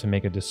guys would have to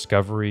make a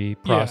discovery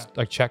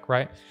check,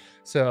 right?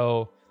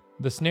 So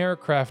the snare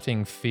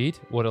crafting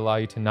feat would allow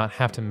you to not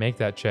have to make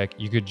that check.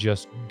 You could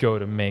just go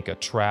to make a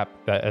trap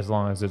that, as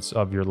long as it's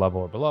of your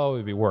level or below, it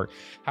would be work.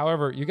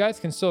 However, you guys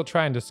can still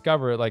try and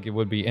discover it like it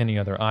would be any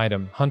other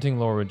item. Hunting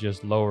lore would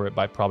just lower it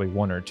by probably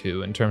 1 or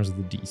 2 in terms of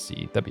the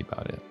DC. That'd be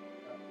about it.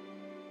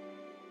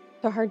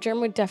 So Hardgerm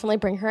would definitely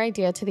bring her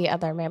idea to the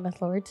other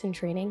mammoth lords in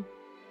training.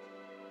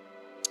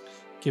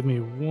 Give me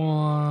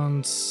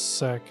 1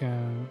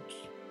 second.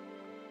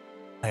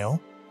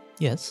 Kyle,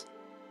 Yes.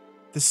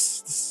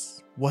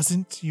 this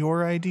wasn't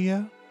your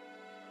idea?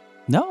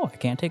 No, I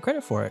can't take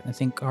credit for it. I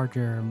think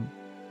Arger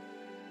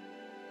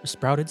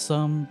sprouted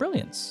some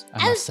brilliance,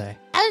 I must say.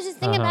 I was just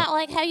thinking Uh-huh. about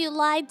like how you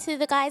lied to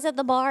the guys at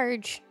the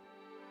barge.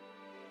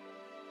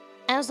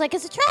 And I was like,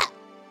 it's a trap.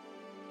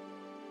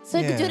 So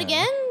you could do it Yeah.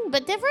 again,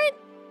 but different?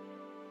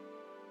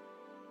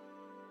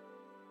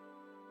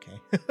 Okay.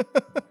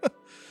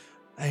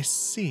 I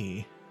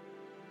see.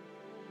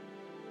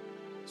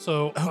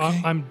 So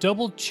Okay. I'm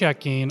double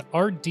checking.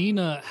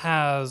 Ardina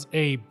has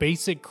a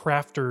basic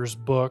crafter's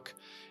book,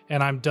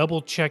 and I'm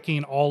double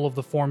checking all of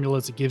the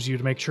formulas it gives you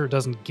to make sure it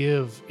doesn't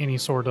give any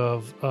sort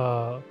of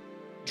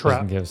trap.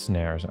 Doesn't give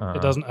snares.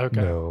 It doesn't?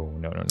 Okay. No.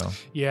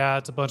 Yeah,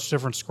 it's a bunch of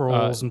different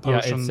scrolls and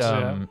potions.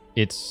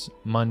 It's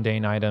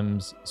mundane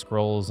items,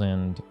 scrolls,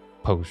 and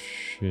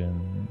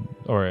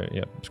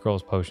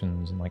scrolls,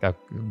 potions, and like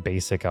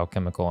basic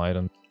alchemical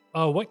items.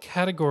 What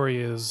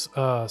category is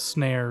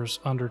snares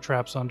under,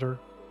 traps under?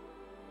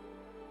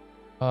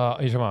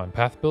 Are you talking about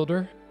Path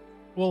Builder?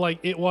 Well,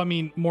 I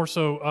mean, more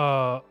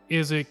so,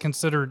 is it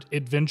considered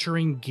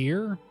adventuring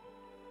gear?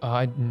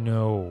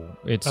 No,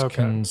 it's Okay.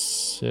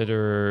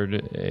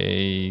 considered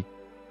a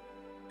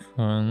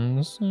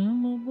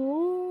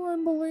consumable, I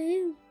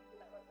believe,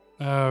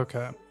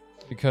 Okay.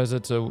 because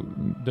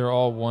they're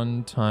all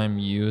one-time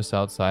use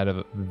outside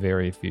of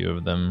very few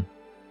of them.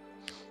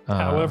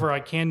 However, I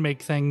can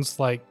make things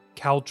like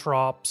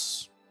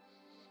caltrops.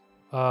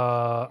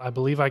 I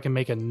believe I can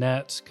make a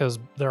net because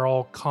they're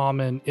all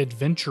common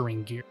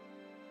adventuring gear.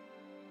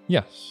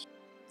 yes.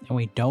 And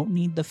we don't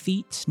need the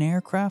feat snare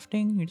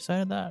crafting? You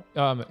decided that?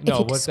 No, you what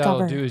that'll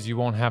discover- do is you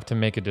won't have to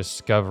make a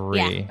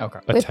discovery Okay.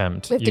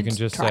 attempt. we have You to can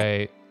just try.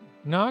 say,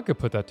 "No, I could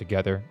put that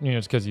together."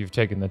 It's because you've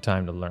taken the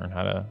time to learn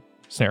how to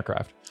snare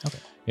craft.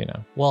 Okay.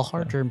 Well,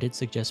 Hardgerm did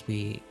suggest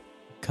we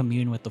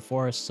commune with the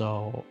forest,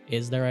 so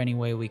is there any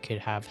way we could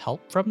have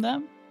help from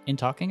them in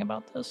talking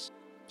about this?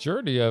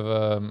 Sure. Do you have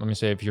let me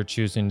say, if you're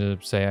choosing to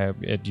say,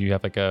 do you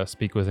have like a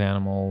speak with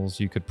animals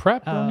you could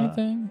prep or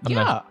anything?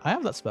 I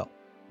have that spell.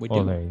 We do.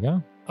 Oh, there you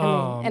go.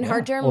 And yeah.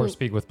 Hardgerm, Or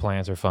speak with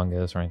plants or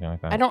fungus or anything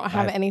like that. I don't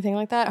have I- anything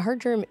like that.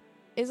 Hardgerm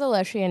is a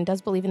Leshy and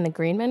does believe in the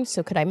Greenman,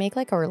 so could I make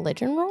like a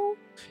religion roll?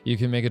 You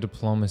can make a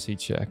diplomacy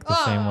check the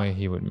same way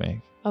he would make.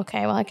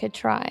 Okay, well I could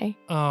try.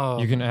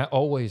 You can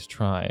always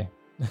try.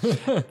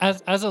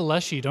 As a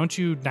Leshy, don't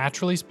you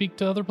naturally speak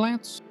to other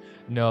plants?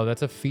 No,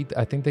 that's a feat.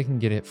 I think they can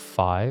get it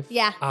 5.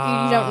 Yeah,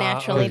 you don't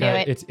naturally do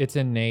Okay, it. It's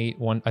innate.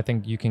 I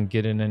think you can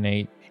get an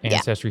innate Yeah.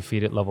 ancestry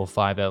feat at level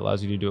 5 that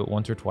allows you to do it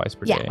once or twice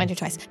per Yeah, day. once or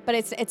twice. But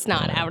it's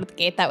not Yeah. out of the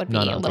gate. That would be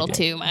Not a out of the little gate.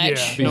 too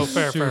much. Yeah. No,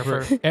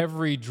 fair.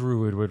 Every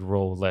druid would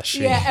roll Leshy.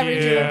 Yeah, every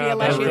druid would be a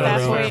Leshy at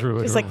that every point.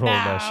 druid It's would like, roll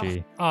no.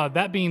 Leshy.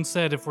 That being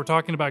said, if we're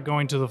talking about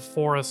going to the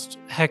forest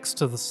hex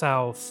to the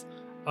south,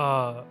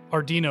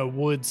 Ardina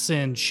would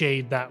send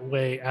Shade that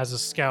way as a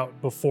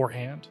scout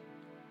beforehand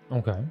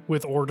Okay.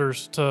 with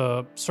orders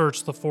to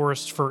search the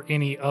forest for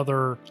any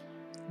other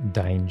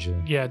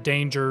Danger.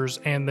 dangers,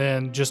 and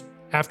then just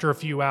after a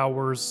few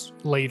hours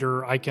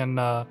later I can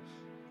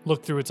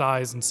look through its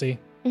eyes and see.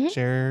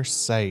 Share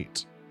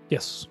sight.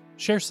 Yes,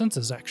 share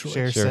senses actually.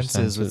 Share Share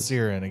senses with senses.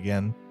 Siren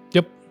again.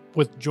 Yep,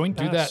 with joint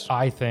Do pass. that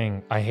eye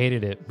thing. I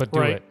hated it, but do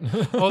Right.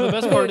 it. Oh, the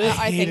best part is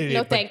I think Hated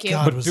no, it, but thank you.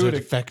 God, But was do it it-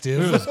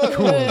 effective? It was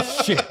cool as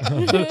shit.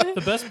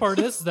 the best part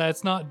is that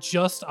it's not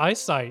just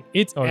eyesight;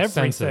 it's Oh, it's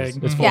everything. senses.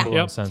 It's Mhm. full Yeah. blown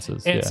Yep.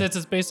 senses. And yeah. since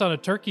it's based on a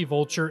turkey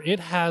vulture, it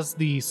has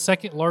the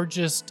second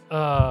largest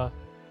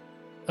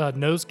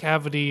nose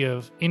cavity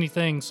of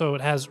anything, so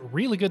it has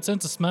really good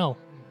sense of smell.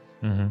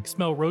 Mhm. You can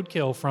smell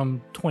roadkill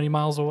from 20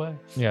 miles away.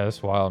 Yeah,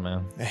 that's wild,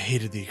 man. I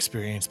hated the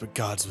experience, but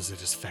God's was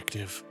it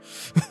effective.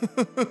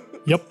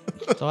 Yep.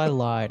 So I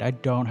lied. I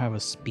don't have a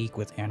speak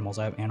with animals.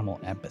 I have animal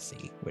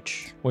empathy,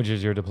 which, Which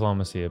is your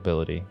diplomacy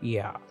ability.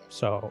 yeah.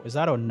 So is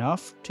that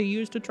enough to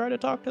use to try to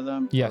talk to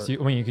them? Yes,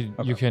 Or- you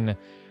Okay. can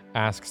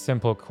ask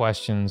simple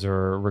questions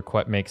or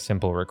make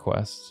simple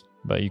requests,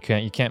 but you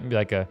can't be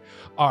like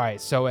all right.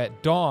 So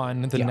at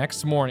dawn the Yeah.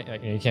 next morning,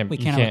 like, you can't. we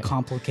you can't have a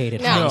complicated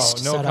No.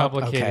 heist no set up?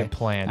 complicated Okay.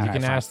 plan. All You right,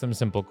 can fine. ask them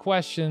simple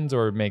questions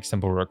or make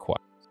simple requests.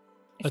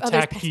 If others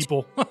Attack passed-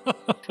 people.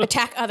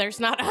 Attack others,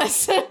 not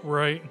us.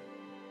 Right.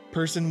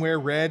 Person wear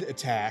red,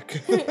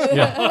 attack.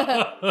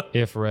 Yeah.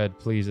 If red,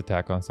 please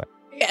attack on sight.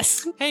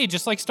 yes. Hey,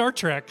 just like Star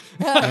Trek.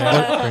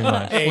 Yeah, pretty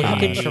much. Hey. Well,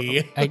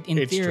 he could in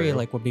It's theory, true.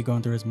 like what'd be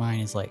going through his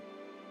mind is like,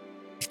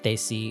 if they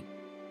see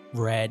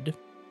red,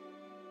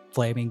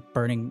 flaming,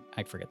 burning,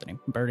 I forget the name,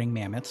 burning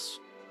mammoths,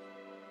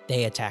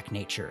 they attack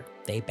nature.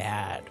 They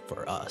bad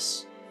for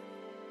us.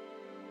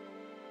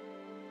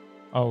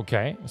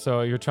 Okay,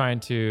 so you're trying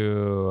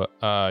to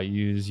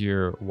use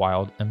your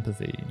wild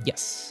empathy.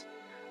 Yes.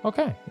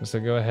 Okay, so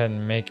go ahead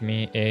and make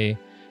me a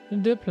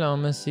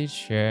diplomacy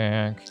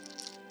check.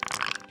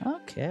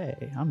 Okay,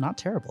 I'm not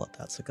terrible at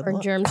that, so good Or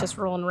luck. germs just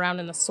rolling around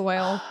in the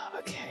soil.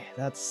 Okay,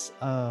 that's,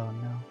 oh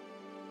no.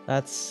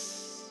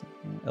 That's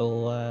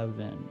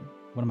 11.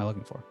 What am I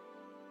looking for?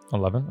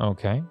 11.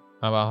 Okay.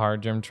 How about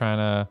Hardgerm trying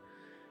to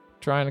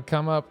trying to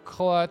come up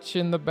clutch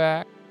in the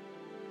back.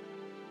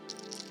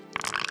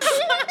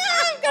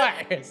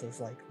 This is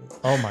like this.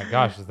 Oh my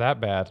gosh, is that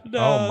bad? No,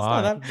 oh it's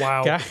my. not that-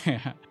 Wow. Okay.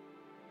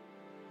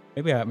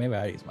 maybe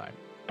I use mine.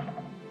 Okay,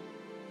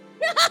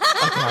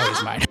 I'll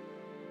use mine.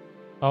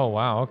 Oh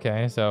wow,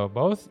 okay. So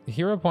both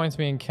hero points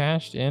being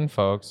cashed in,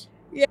 folks.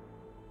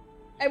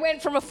 I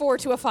went from a 4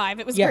 to a 5.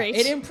 It was Yeah, great.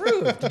 it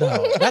improved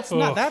though. That's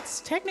Ugh.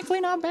 that's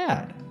technically not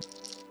bad.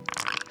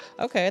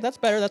 Okay, that's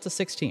better. That's a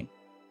 16.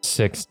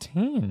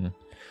 16.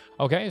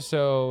 Okay,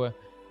 so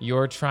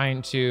you're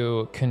trying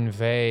to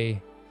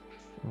convey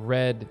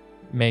red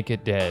make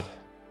it dead.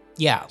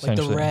 Yeah, like the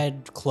Essentially.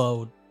 red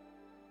clothed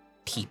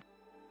people,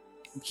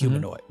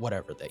 humanoid,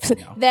 whatever they, you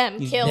know. them,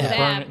 You- kill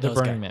yeah. them. The Those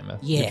burning guys. mammoth.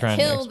 Yeah. You're trying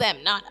to Kill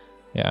them, not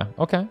Yeah.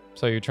 Okay.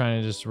 So you're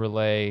trying to just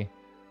relay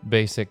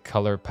basic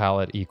color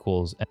palette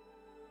equals.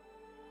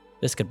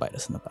 This could bite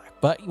us in the back,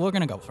 but we're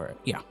gonna go for it.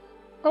 Yeah,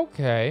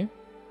 Okay.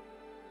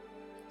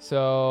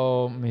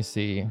 So let me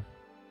see.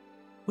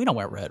 we don't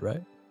wear red,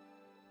 right?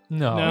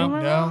 No.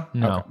 No.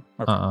 No.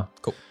 Okay. Uh-uh.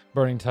 Cool.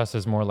 Burning Tusk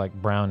is more like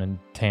brown and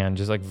tan,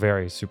 just like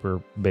very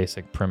super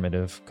basic,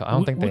 primitive. I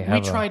don't think they we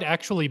have. tried to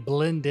actually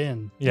blend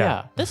in.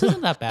 Yeah. This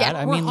isn't that bad.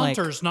 Yeah, I We're mean, like,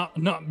 hunters, not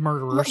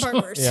murderers.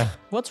 murderers. Yeah.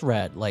 what's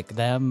red? Like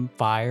them,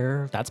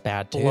 fire. That's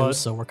bad too. Blood.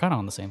 So we're kind of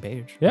on the same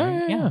page. Yeah,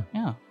 right? yeah,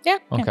 yeah. Yeah.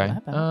 Can't be Okay.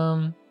 that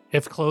bad.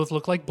 If clothes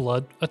look like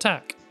blood,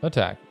 attack.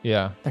 Attack.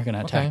 Yeah. They're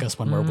gonna attack okay. us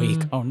when we're weak.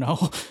 Oh no,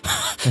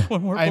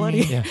 when we're I bloody.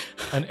 mean- Yeah.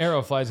 An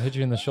arrow flies, hit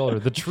you in the shoulder.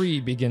 The tree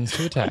begins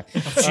to attack.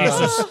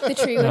 Jesus. the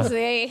tree was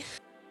a. He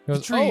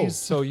goes, trees. "Oh,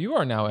 so you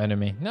are now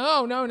enemy."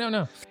 No.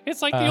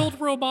 It's like the old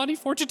robot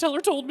fortune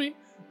teller told me.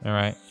 All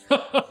right.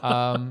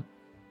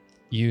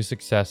 You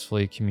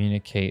successfully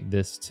communicate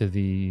this to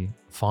the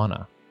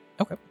fauna.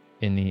 Okay.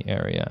 In the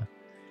area.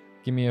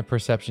 Give me a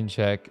perception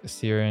check,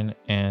 Siren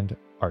and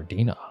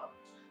Ardina.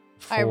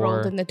 I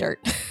rolled in the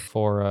dirt.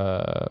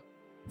 for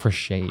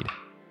shade.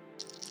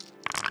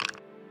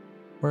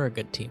 We're a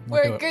good team.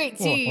 We're a great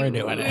team. We're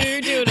doing it.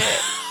 We're doing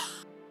it.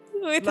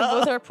 With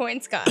both our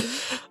points gone.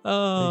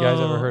 Oh, You guys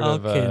ever heard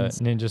of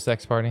Elkins. Oh Ninja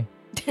Sex Party?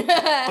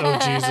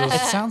 Jesus.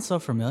 It sounds so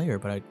familiar,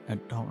 but I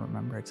don't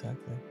remember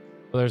exactly.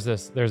 Well, there's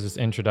this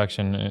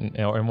introduction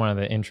in one of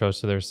the intros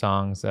to their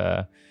songs.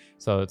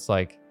 So it's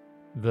like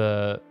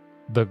the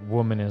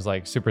woman is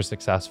like super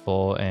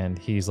successful and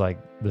he's like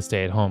the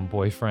stay-at-home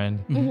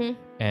boyfriend, Mhm.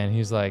 and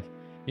he's like,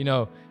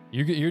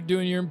 you're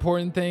doing your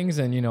important things,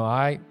 and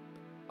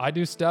I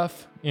do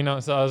stuff, So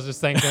I was just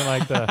thinking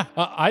like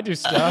I do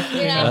stuff.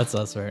 Yeah. That's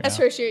us right That's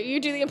now. for sure. You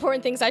do the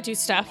important things. I do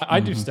stuff. I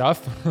do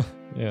stuff.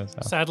 Yeah. So.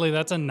 Sadly,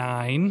 that's a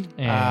 9.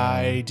 And-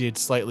 I did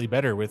slightly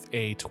better with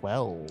a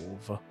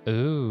 12.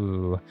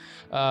 Ooh.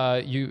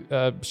 You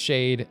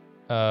Shade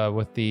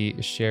with the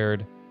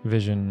shared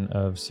vision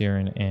of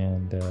Siren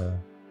and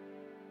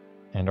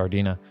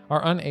Ardina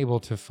are unable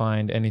to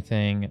find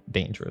anything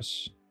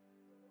dangerous.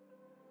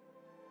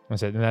 I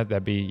said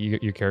that'd be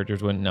your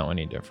characters wouldn't know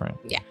any different.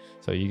 Yeah.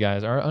 So you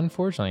guys are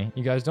unfortunately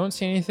you guys don't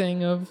see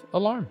anything of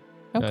alarm.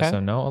 Okay. So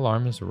no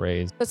alarm is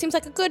raised. So it seems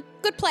like a good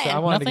plan. So I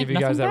wanted to Nothing- give you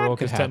guys nothing that bad roll could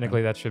because happen.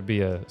 technically that should be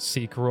a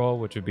seek roll,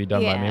 which would be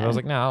done by me. But I was Yeah.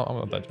 like,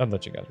 no, I'll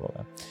let you guys roll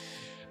that.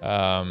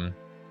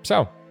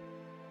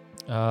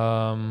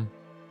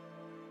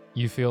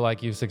 You feel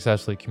like you've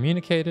successfully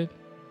communicated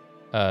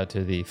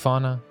to the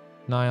fauna,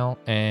 Nile,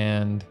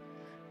 and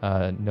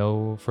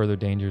no further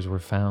dangers were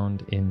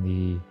found in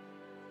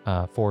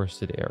the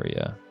forested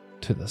area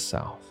to the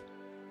south.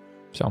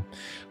 So,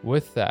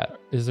 with that,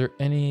 is there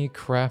any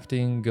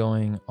crafting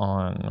going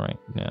on right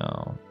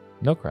now?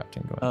 No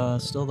crafting going on.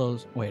 Still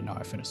those. Wait, no,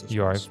 I finished this.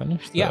 You are first.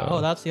 finished? Yeah. So-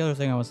 Oh, that's the other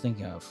thing I was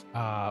thinking of.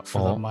 For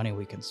Oh. the money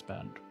we can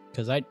spend,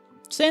 because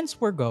since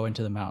we're going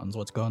to the mountains,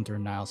 what's going through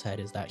Niall's head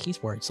is that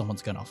he's worried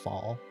someone's gonna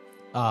fall.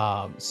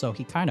 So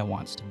he kind of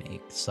wants to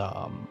make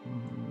some,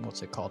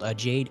 what's it called? A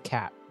jade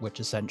cap, which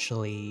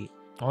essentially,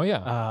 Oh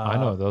yeah, I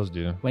know what those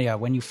do.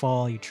 when you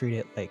fall, you treat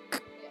it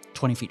like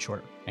 20 feet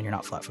shorter, and you're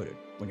not flat-footed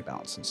when you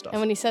balance and stuff. And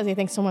when he says he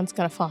thinks someone's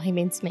gonna fall, he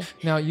means me.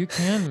 Now you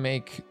can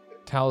make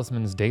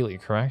talismans daily,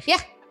 correct? Yeah.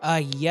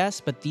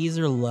 Yes, but these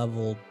are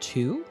level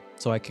 2,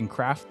 so I can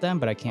craft them,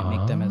 but I can't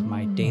make them as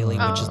my daily,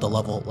 which is the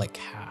level like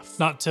half.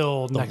 Not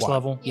till the next one.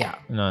 level. Yeah.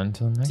 Not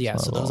until next. Yeah,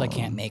 so those I level.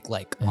 can't make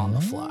like on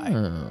the fly.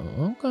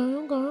 Oh,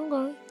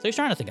 okay. So he's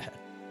trying to think ahead.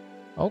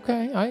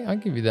 Okay, I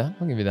give you that.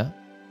 I'll give you that.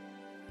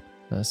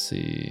 Let's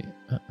see.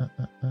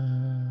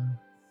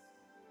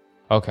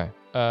 Okay.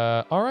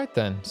 All right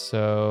then.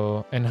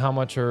 So, and how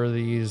much are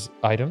these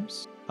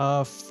items?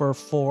 For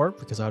 4,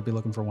 because I would be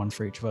looking for one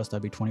for each of us,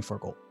 that'd be 24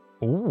 gold.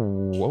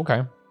 Ooh,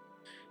 okay.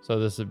 So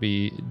this would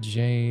be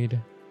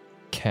Jade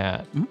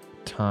Cat Mhm.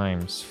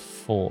 times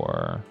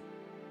 4.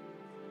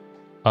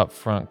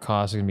 Upfront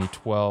cost is gonna be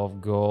 12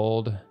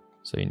 gold.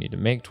 So you need to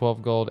make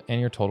 12 gold, and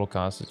your total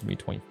cost is gonna be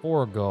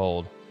 24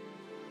 gold.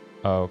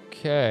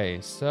 Okay,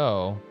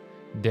 so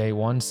day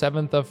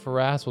 1/7 of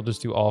Faraz. We'll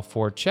just do all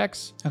 4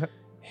 checks. Okay.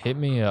 Hit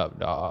me up,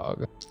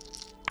 dog.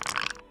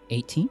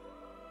 18,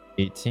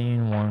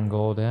 18, 1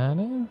 gold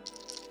added.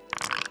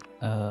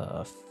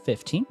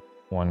 15,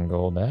 1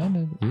 gold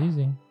added.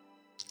 Easy.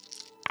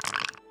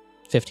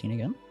 15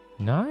 again.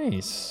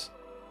 Nice.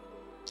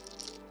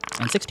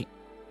 And 16.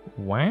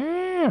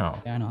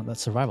 Wow. Yeah, I know. That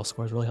survival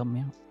score is really helping me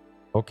out.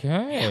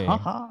 Okay.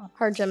 Haha.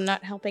 Hardgem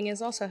not helping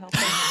is also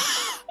helping.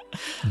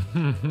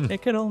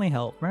 It could only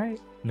help, right?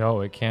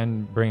 No, it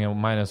can bring a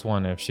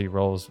 -1 if she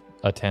rolls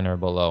a 10 or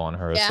below on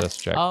her Yeah.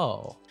 assist check.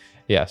 Oh,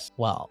 Yes.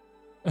 well,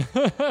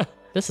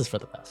 this is for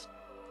the best.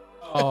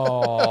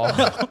 Oh.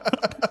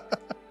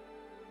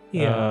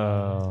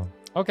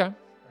 Okay.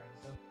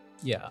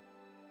 Yeah.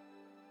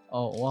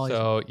 Oh, well,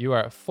 So you are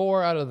at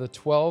 4 out of the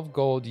 12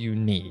 gold you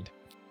need,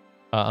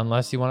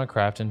 unless you want to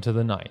craft into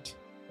the night.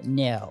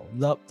 no.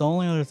 The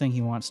only other thing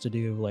he wants to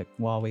do, like,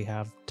 while we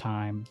have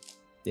time,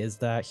 is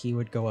that he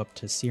would go up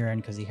to Siren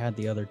because he had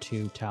the other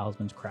 2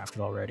 talismans crafted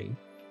already.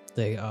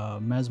 The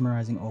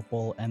Mesmerizing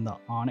Opal and the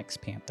Onyx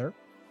Panther.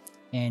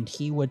 And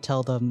he would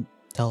tell him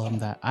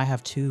that I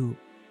have 2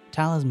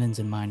 talismans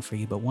in mind for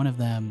you, but one of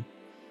them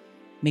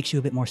makes you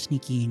a bit more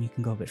sneaky and you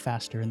can go a bit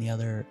faster, and the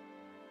other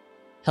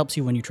helps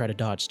you when you try to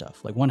dodge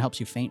stuff. Like, one helps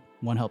you feint,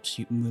 one helps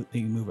you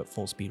move at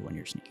full speed when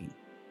you're sneaking.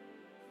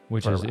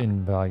 Which For is a round.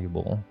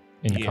 invaluable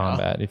in Yeah.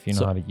 combat if you know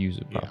So- how to use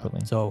it Yeah.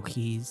 properly. So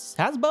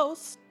has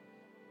both.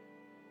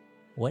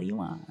 What do you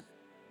want?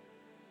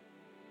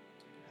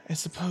 I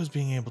suppose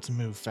being able to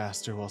move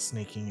faster while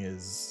sneaking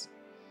is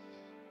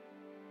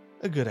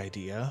a good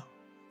idea.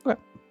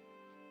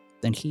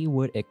 Then he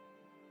would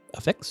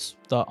affix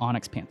the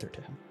Onyx Panther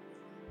to him.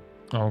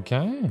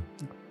 Okay.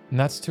 And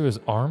that's to his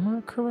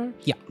armor,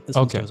 correct? Yeah, this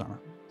one's to Okay. his armor.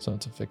 So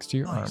it's affixed to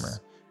your Nice. armor.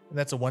 And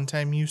that's a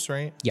one-time use,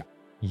 right?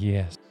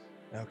 Yes.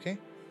 Okay.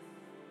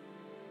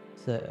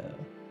 So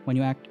when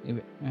you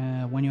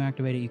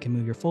activate it, you can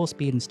move your full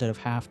speed instead of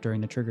half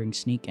during the triggering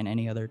sneak and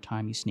any other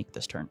time you sneak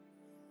this turn.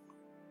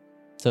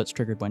 So it's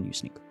triggered when you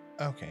sneak.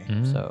 Okay.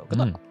 So good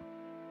luck.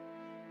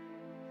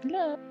 Good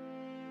luck.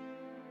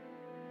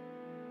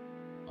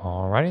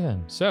 Alrighty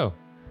then. So,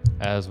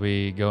 as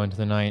we go into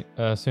the night,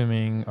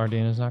 assuming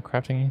Ardina's not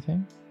crafting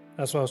anything.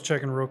 That's what I was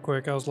checking real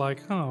quick. I was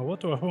like, what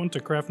do I want to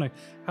craft next?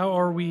 How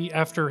are we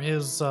after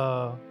his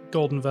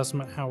gold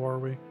investment? How are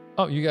we?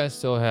 Oh, you guys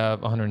still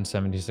have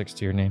 176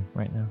 to your name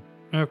right now.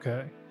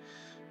 Okay.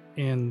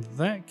 In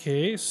that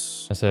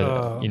case, I said,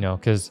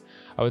 because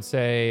I would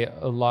say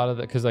a lot of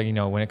the, because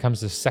when it comes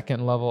to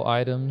second level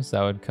items,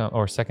 that would come,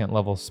 or second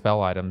level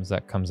spell items,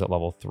 that comes at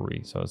level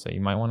 3. So I'd say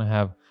you might want to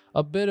have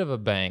a bit of a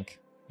bank,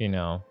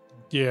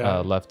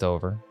 left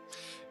over.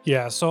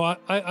 Yeah, so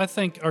I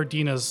think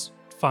Ardina's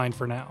fine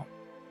for now.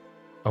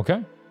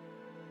 Okay.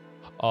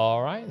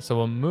 All right. So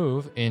we'll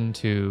move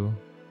into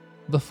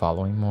the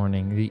following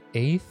morning, the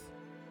 8th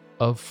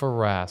of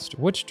Farast.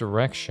 Which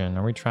direction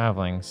are we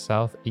traveling?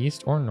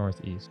 Southeast or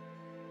northeast?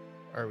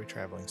 Or are we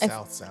traveling I-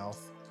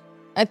 south-south?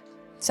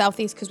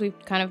 Southeast, because we've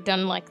kind of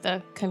done like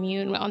the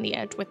commune on the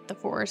edge with the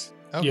forest.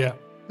 Okay. Yeah.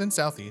 Then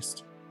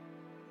southeast.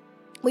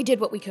 We did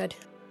what we could.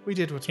 We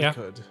did what Yeah. we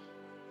could.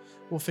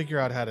 We'll figure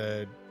out how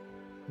to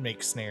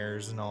make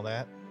snares and all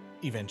that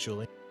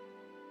eventually.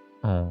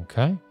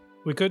 Okay.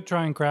 We could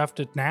try and craft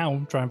it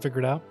now, try and figure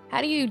it out.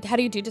 How do you do How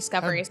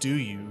discoveries? do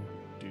you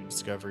do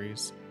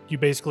discoveries? You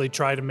basically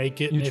try to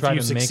make it, You and try if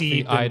you to make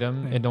succeed, the then-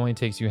 item. yeah. It only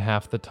takes you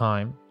half the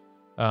time.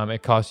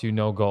 It costs you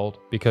no gold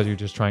because you're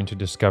just trying to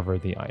discover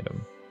the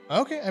item.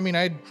 Okay, I mean,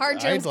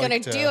 Hardgerm's gonna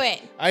do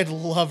it. I'd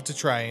love to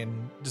try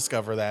and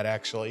discover that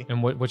actually.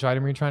 And which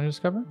item are you trying to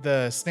discover?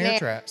 The snare Snare.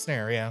 trap,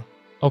 snare, yeah.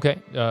 Okay.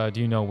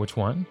 Do you know which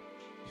one?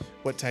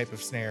 What type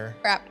of snare?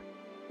 Crap.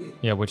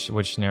 Yeah, which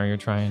snare you're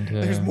trying to.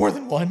 There's more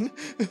than one.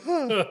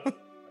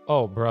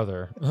 Oh,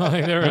 brother.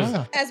 There is.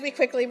 As we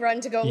quickly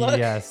run to go look.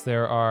 Yes,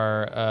 there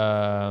are.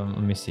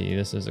 Let me see.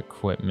 This is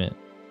equipment.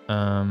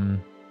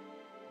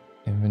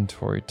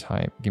 Inventory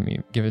type.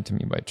 Give it to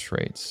me by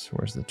traits.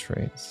 Where's the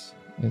traits?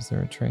 Is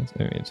there a trait?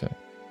 Maybe it's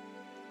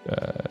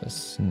a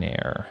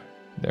snare.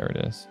 There it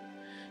is.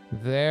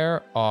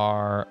 There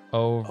are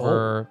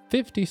over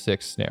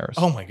 56 snares.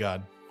 Oh my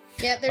god.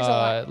 Yeah, there's a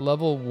lot.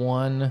 Level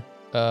 1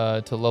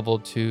 to level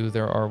 2,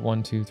 there are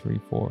 1, 2, 3,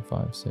 4,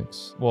 5,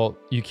 6. Well,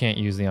 you can't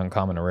use the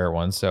uncommon or rare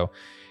ones, so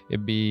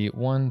it'd be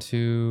 1,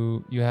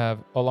 2. You have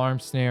alarm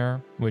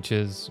snare, which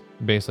is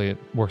basically it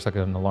works like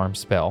an alarm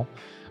spell.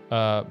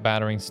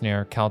 Battering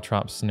snare,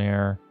 caltrop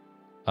snare,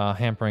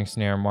 hampering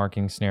snare,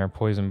 marking snare,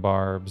 poison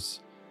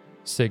barbs,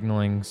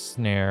 signaling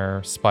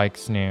snare, spike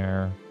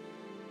snare,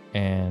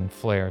 and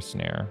flare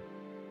snare,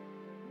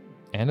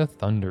 and a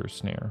thunder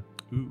snare.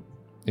 Ooh.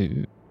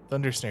 Ooh.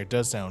 Thunder snare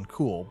does sound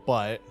cool,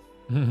 but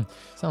Sounds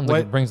like What-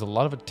 it brings a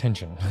lot of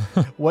attention.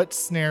 what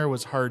snare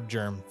was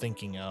Hardgerm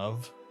thinking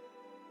of?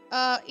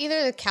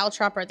 Either the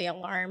caltrop or the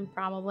alarm,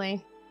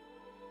 probably.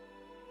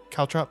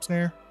 Caltrop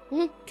snare?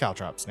 Mhm.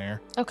 Caltrop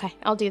snare. Okay,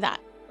 I'll do that.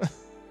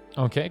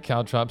 Okay,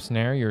 caltrop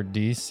snare, your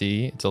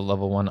DC, it's a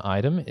level 1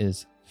 item,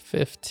 is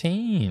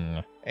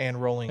 15. And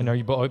rolling. And are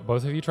you both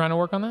of you trying to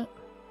work on that?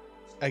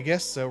 I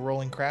guess so.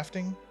 Rolling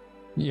crafting.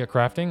 Yeah,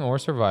 crafting or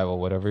survival,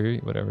 whatever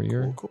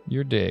your Cool.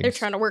 your digs. They're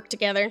trying to work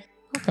together.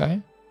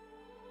 Okay.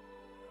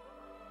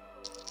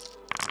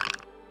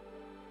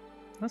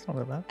 That's not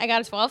that bad. I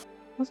got a 12.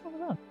 That's not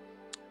that bad.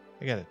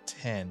 I got a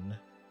 10.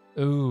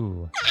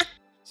 Ooh.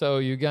 So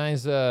you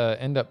guys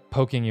end up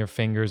poking your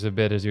fingers a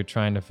bit as you're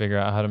trying to figure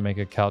out how to make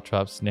a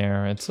caltrop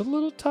snare. It's a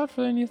little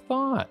tougher than you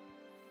thought.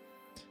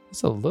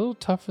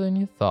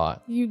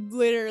 You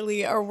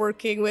literally are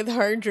working with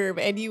Hardgerm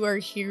and you are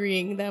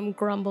hearing them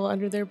grumble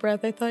under their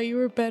breath. I thought you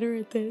were better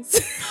at this.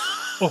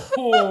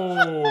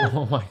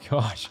 Oh my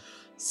gosh.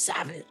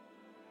 Savage.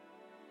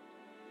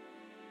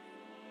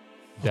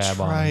 We'll Dab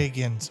try on.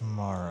 again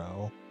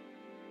tomorrow.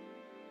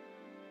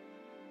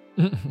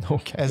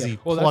 Okay. As he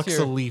Well, plucks that's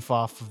a your, leaf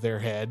off of their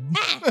head.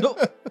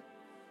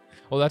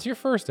 well, that's your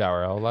first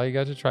hour. I'll allow you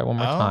guys to try one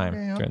more Oh, time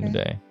okay, during the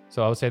okay. day.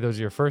 So I would say those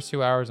are your first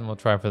 2 hours, and we'll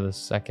try for the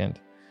second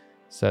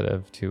set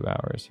of 2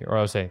 hours here. Or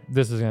I would say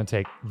this is going to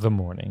take the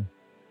morning.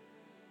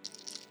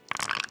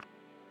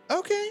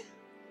 Okay.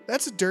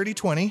 That's a dirty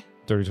 20.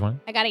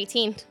 30-20. I got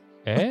 18.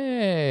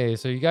 Hey,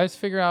 so you guys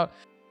figure out.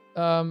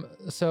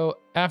 So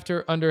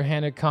after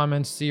underhanded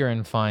comments,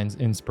 Siren finds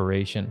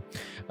inspiration,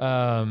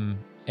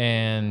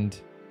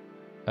 and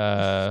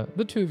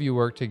the two of you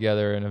work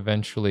together and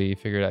eventually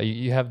figure it out.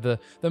 You have the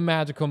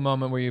magical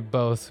moment where you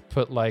both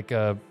put like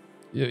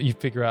you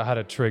figure out how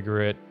to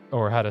trigger it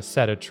or how to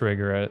set a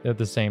trigger at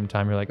the same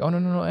time. You're like, oh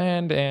no,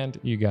 and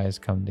you guys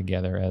come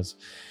together as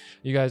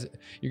you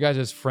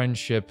guys'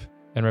 friendship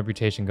and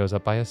reputation goes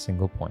up by a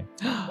single point.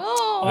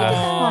 Oh,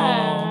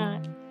 Uh,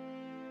 God.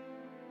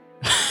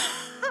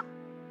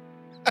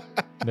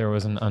 There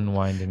was an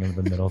unwinding of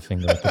the middle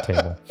finger at the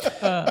table.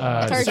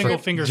 Hard Single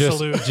trip. finger just,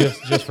 salute.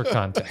 just for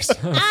context.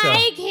 So,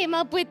 I came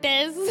up with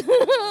this.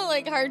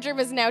 Like Hardgerm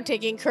is now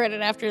taking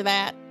credit after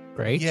that.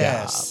 Great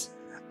Yes.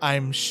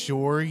 I'm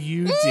sure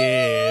you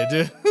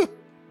did.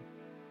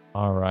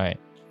 all right.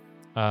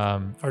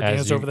 As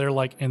Ardina's you- over there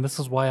like, and this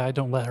is why I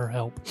don't let her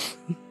help.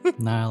 job.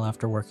 Niall,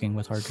 after working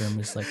with Hardgerm,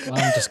 is like, well,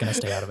 I'm just going to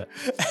stay out of it.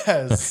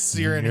 As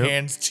Siren Yep.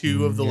 hands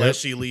 2 of the Yep.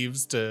 leshy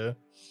leaves to.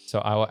 So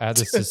I will add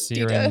this to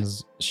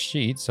Siren's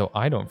sheet so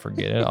I don't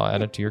forget it. I'll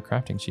add it to your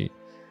crafting sheet.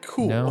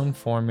 Cool. Known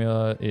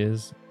formula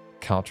is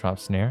caltrop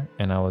snare,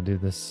 and I will do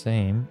the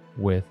same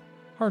with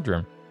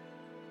Hardgerm.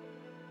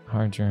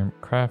 Hardgerm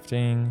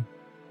crafting,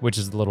 which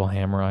is the little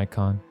hammer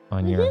icon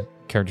on your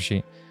character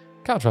sheet.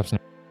 Caltrop snare.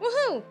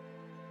 Woohoo!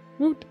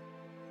 Woot.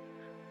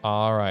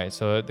 All right.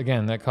 So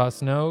again, that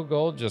costs no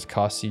gold, just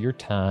costs you your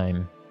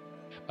time.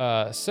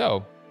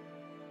 So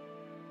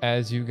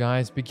as you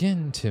guys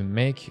begin to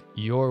make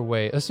your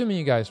way, assuming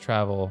you guys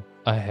travel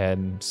ahead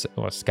and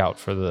scout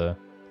for the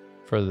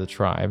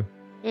tribe,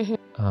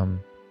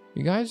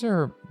 you guys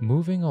are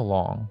moving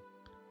along,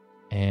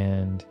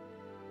 and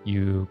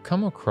you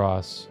come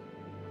across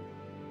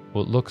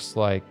what looks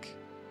like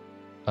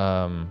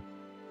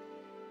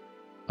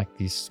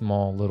these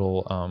small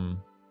little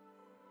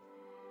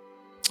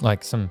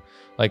like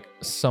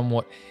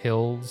somewhat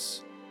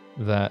hills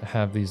that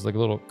have these like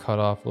little cut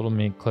off little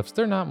mini cliffs.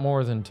 They're not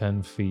more than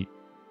 10 feet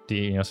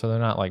deep, so they're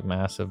not like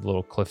massive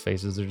little cliff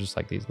faces. They're just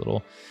like these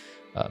little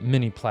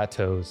mini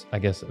plateaus, I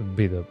guess would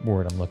be the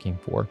word I'm looking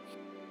for.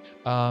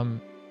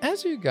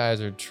 As you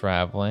guys are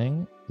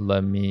traveling,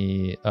 let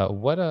me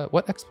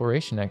what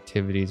exploration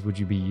activities would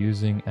you be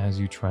using as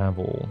you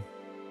travel?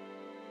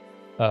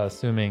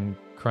 Assuming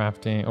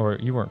crafting, or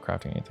you weren't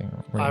crafting anything.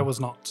 were you? I was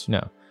not.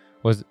 No.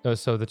 Was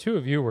so the two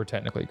of you were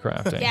technically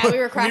crafting. Yeah, we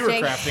were crafting.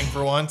 We were crafting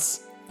for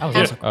once. I was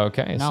Yeah. also,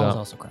 Okay, Niall so was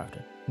also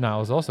crafted. Niall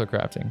was also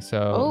crafting.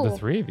 So the Oh.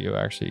 three of you are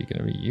actually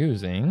going to be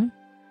using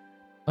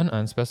an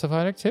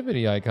unspecified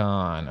activity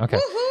icon. Okay.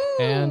 Woohoo!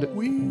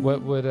 And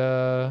what would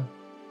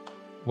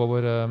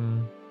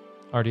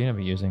Ardina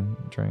be using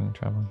during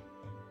traveling?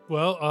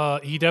 Well,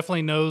 he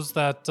definitely knows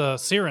that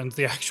Siren's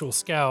the actual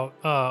scout,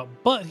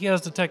 but he has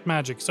Detect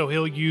Magic, so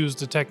he'll use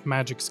Detect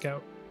Magic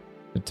Scout.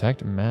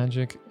 Detect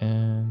magic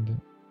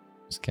and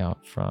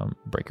scout from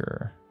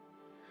Breaker.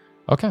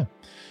 Okay.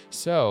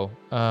 So,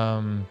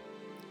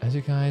 as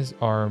you guys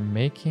are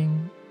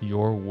making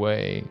your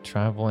way,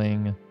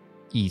 traveling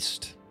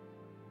east,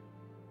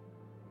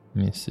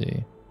 let me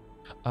see.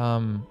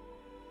 I'll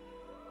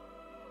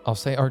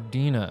say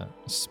Ardina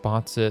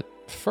spots it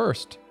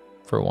first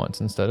for once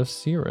instead of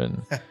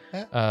Siren.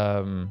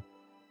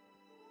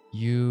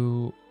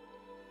 You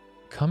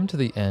come to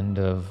the end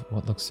of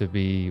what looks to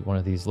be one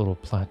of these little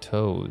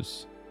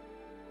plateaus.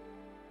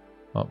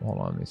 Oh, hold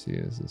on. Let me see.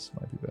 This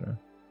might be better.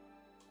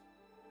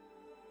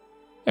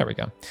 There we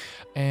go.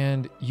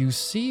 And you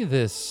see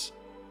this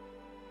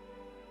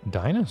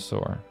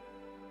dinosaur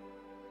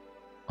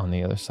on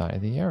the other side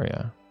of the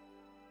area.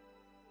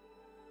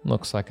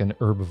 Looks like an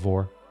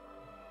herbivore.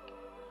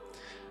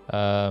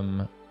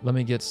 Let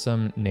me get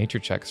some nature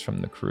checks from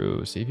the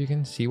crew. See if you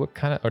can see what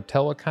kind of, or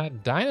tell what kind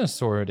of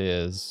dinosaur it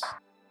is.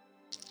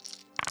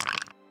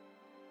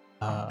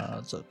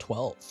 It's a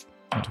 12.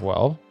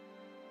 12.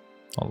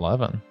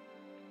 11.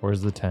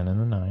 Where's the 10 and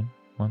the 9?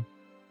 One.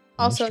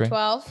 Also Straight.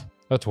 12.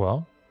 A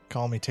 12.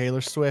 Call me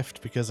Taylor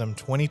Swift because I'm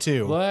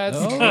 22. Let's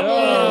Oh.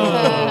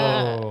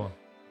 go.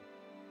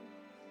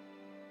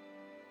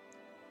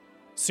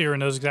 Siren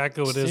knows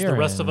exactly what it is. The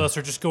rest of Siren. us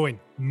are just going,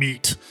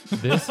 meat.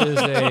 This is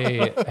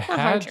a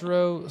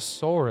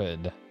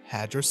hadrosaurid.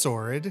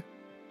 Hadrosaurid.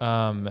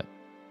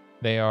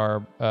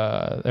 they're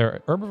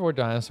herbivore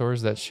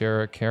dinosaurs that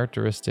share a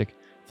characteristic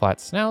flat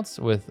snouts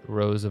with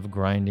rows of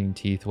grinding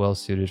teeth well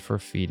suited for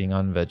feeding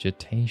on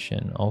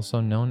vegetation, also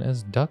known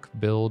as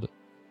duck-billed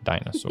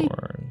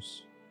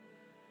dinosaurs.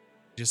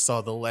 Just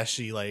saw the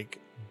Leshy like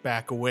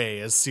back away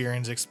as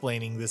Siren's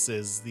explaining this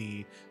is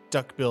the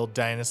duck-billed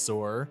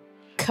dinosaur.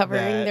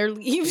 Covering that their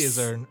leaves. Is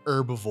an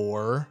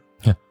herbivore.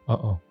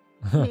 Uh-oh.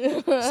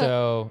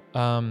 So,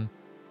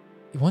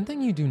 one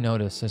thing you do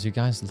notice as you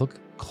guys look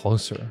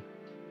closer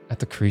at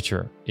the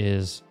creature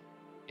is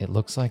it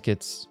looks like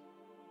it's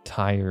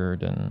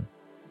tired and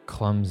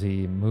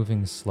clumsy,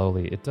 moving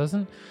slowly. It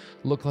doesn't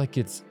look like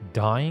it's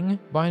dying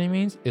by any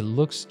means. It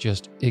looks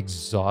just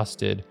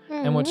exhausted.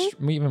 And what's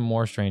even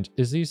more strange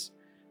is these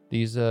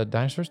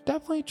dinosaurs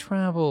definitely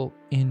travel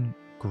in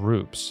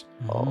groups.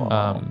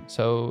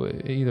 So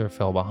it either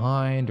fell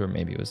behind or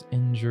maybe it was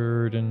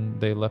injured and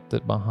they left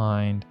it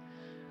behind.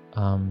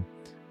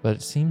 But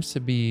it seems to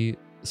be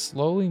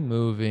slowly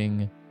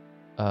moving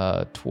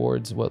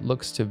towards what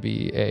looks to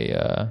be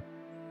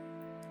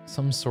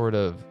some sort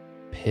of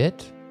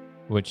pit,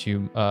 which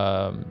you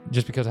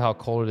just because of how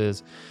cold it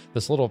is,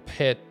 this little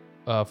pit,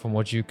 from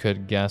what you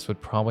could guess,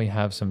 would probably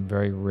have some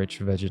very rich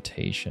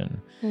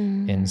vegetation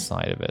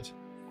inside of it.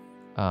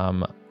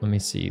 Let me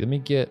see. Let me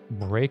get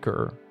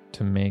Breaker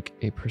to make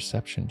a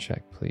perception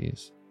check,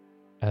 please,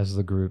 as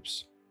the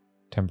group's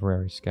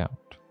temporary scout.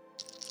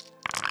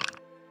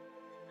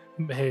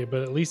 Hey,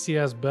 but at least he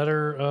has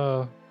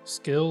better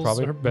skills.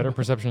 Probably or- better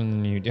perception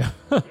than you do.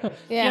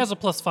 He Yeah. has a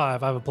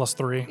 +5. I have a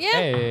 +3. Yeah.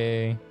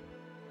 Hey.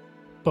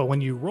 But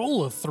when you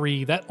roll a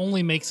 3, that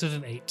only makes it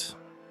an 8.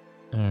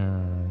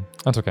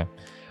 That's okay.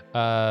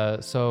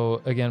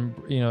 So again,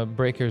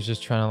 Breaker's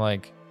just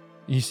trying to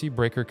you see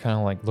Breaker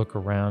kind of look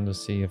around to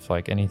see if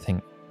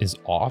anything is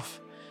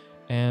off,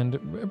 and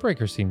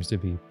Breaker seems to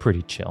be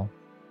pretty chill.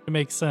 It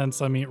makes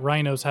sense. I mean,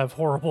 rhinos have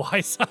horrible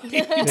eyesight.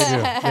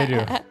 They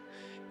do.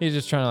 He's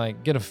just trying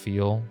to get a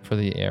feel for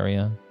the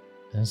area.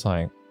 And it's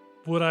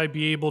Would I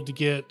be able to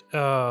get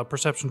a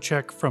perception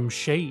check from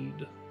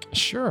Shade?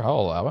 sure,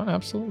 I'll allow it.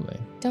 Absolutely.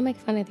 Don't make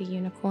fun of the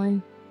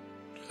unicorn.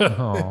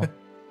 Oh.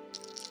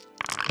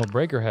 Well,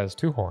 Breaker has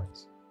 2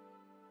 horns.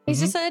 He's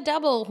just a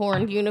double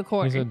horned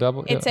unicorn. He's a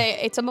double. It's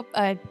a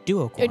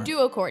Duocorn.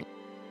 duocorn.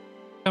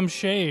 I'm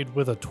Shade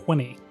with a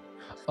 20.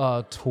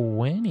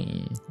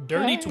 20.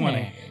 Dirty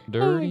 20.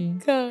 Dirty Oh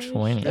my gosh.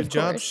 20. Good Of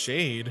job, course.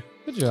 Shade.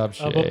 Good job,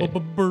 Shay.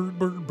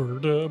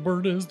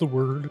 Bird is the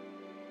word.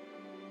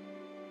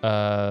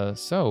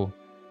 So,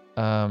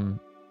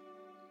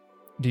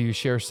 do you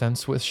share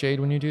sense with Shade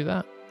when you do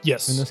that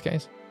Yes. in this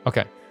case?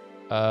 Okay.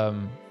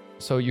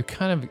 So you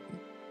kind of,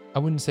 I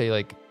wouldn't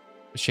say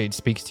Shade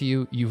speaks to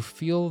you. You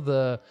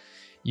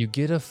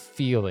get a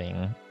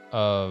feeling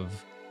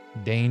of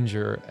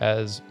danger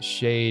as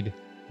Shade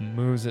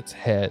moves its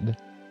head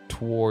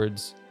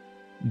towards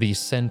the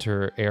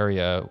center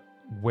area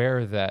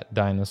where that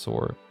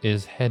dinosaur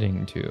is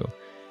heading to,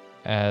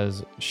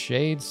 as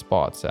Shade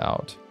spots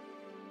out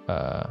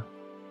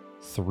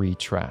 3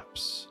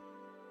 traps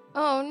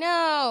Oh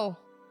no.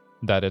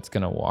 that it's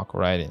going to walk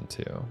right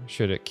into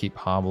should it keep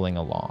hobbling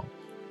along.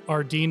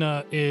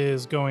 Ardina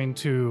is going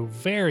to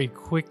very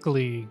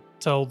quickly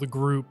tell the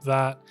group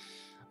that,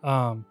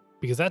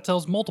 because that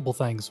tells multiple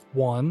things.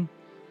 1,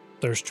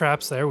 there's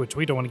traps there, which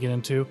we don't want to get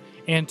into.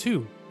 And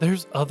 2,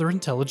 there's other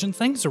intelligent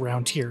things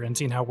around here. And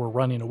seeing how we're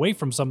running away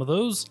from some of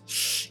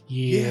those,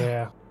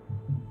 yeah.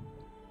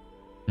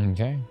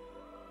 Okay.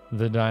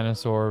 The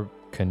dinosaur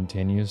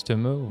continues to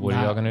move. What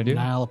are y'all going to do?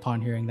 Niall,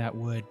 upon hearing that,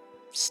 would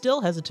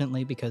still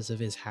hesitantly, because of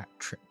his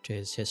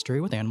his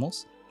history with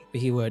animals, but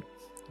he would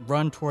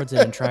run towards it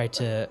and try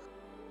to,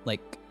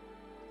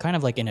 kind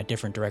of in a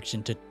different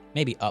direction to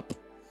maybe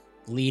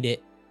lead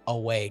it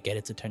away, get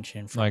its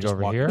attention from Like just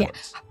over walking here?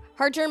 towards.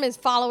 Hardgerm is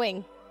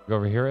following. Go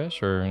over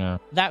here-ish or no?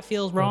 That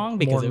feels wrong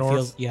because more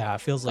north? it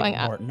feels like Going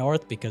up. more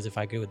north, because if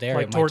I go there,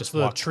 Like it might towards just the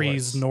walk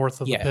trees towards-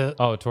 north of Yeah. the pit.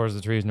 Oh, towards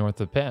the trees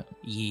north of the pit.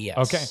 Yes.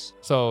 Okay.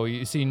 So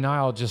you see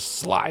Niall just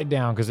slide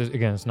down because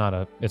it's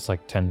not it's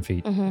 10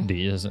 feet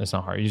deep. It's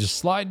not hard. You just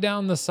slide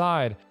down the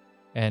side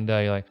and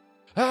you're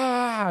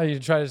you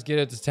try to get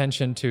its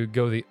attention to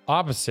go the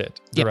opposite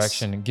Yes.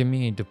 direction. Give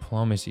me a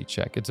diplomacy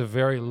check. It's a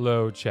very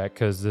low check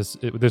because this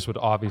would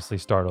obviously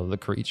startle the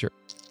creature.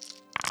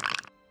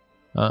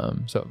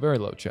 So very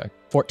low check.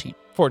 14.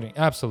 14,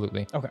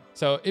 absolutely. Okay.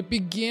 So it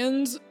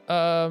begins,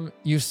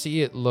 you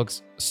see it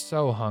looks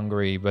so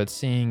hungry, but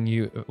seeing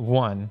you,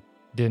 1,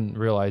 didn't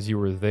realize you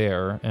were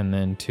there, and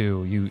then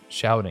 2, you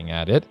shouting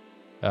at it,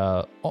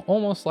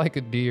 almost like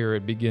a deer,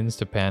 it begins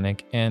to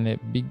panic, and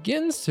it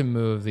begins to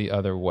move the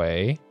other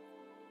way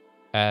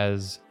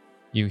as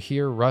you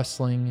hear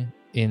rustling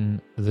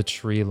in the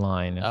tree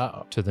line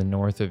Uh-oh. to the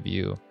north of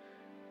you,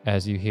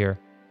 as you hear,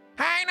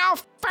 "Hey, no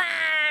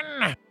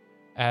fun!"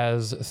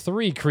 as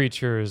 3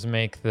 creatures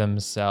make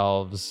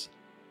themselves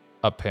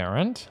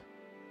apparent.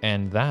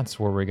 And that's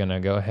where we're going to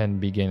go ahead and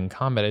begin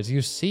combat. As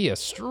you see a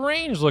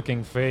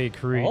strange-looking fey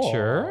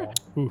creature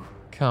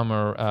come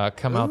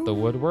out the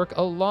woodwork,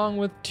 along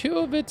with 2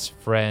 of its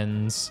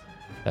friends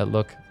that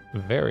look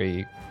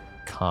very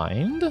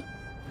kind. Oh,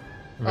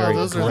 Very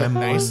those are the gremlin-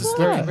 nicest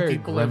very, looking very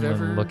people I've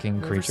ever, gremlin-looking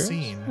ever creatures.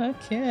 seen.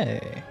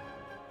 Okay.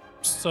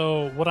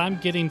 So what I'm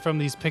getting from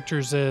these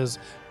pictures is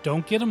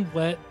don't get them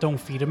wet, don't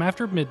feed them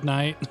after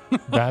midnight.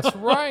 That's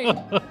right.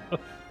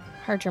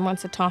 Hardgerm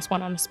wants to toss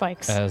one on the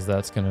spikes. As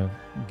that's gonna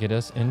get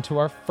us into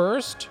our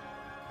first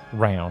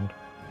round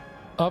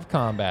of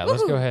combat.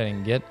 Let's go Woohoo. ahead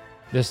and get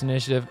this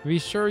initiative. Be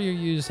sure you're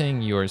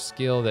using your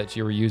skill that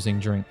you were using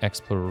during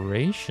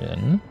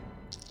exploration.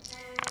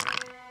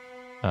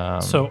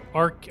 So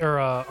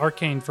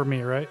arcane for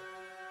me, right?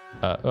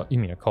 You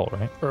mean a cult,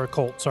 right? Or a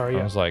cult, sorry. I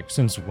Yeah. was like,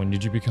 since when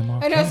did you become I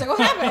arcane? know, I was like, what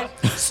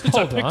happened? Since I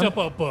Hold picked on. up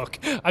a book.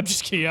 I'm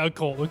just kidding. A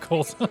cult.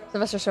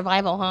 Sylvester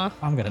survival, huh?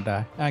 I'm gonna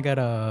die. I got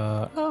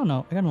oh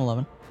no, I got an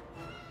 11.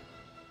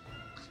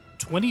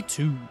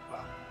 22.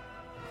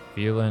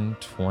 Feeling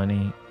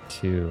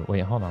 22. Wait,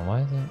 hold on. Why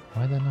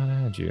did that not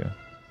add you?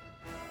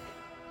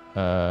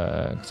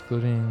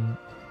 Excluding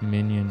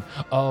minion.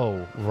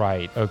 Oh,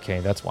 right. Okay,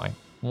 that's why.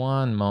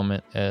 One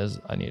moment as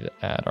I need to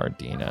add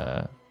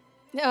Ardina.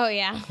 Oh,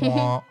 yeah.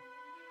 Wah.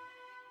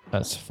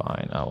 That's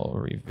fine. I will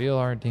reveal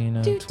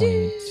Ardina. Doo-doo.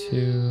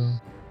 22.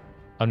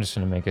 I'm just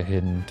gonna make a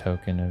hidden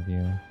token of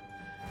you.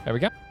 There we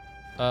go.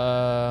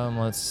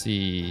 Let's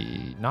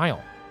see.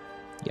 Niall.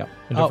 Yep.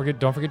 And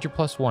don't forget your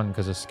 +1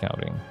 because of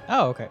scouting.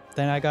 Oh, okay.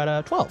 Then I got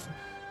a 12.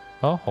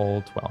 A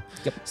whole 12.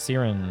 Yep.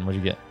 Siren,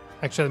 what'd you get?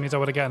 Actually, that means I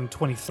would have gotten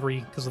 23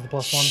 because of the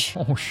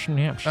 +1. Oh,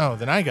 snap. Oh,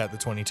 then I got the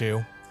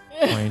 22.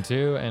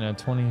 22 and a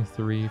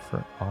 23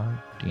 for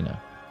Ardina.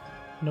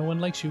 No one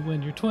likes you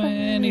when you're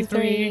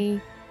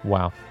 23.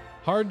 Wow.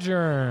 Hard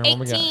germ. What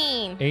we got?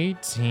 18.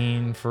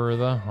 18 for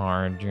the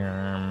hard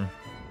germ.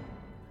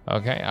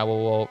 Okay, I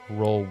will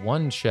roll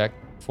one check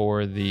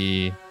for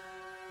the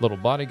little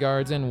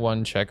bodyguards and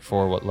one check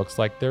for what looks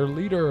like their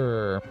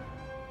leader.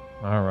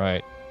 All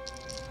right.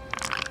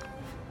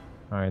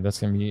 All right, that's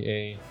going to be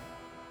a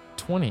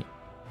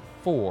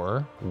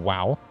 24.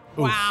 Wow.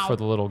 Wow. For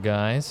the little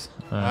guys.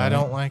 I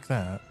don't like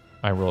that.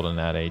 I rolled a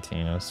nat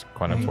 18. It was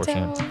quite Don't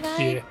unfortunate.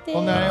 Yeah.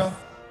 Well, Niall,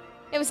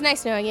 It was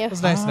nice knowing you. it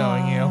was nice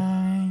knowing you.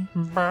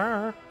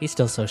 He's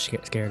still so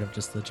scared of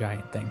just the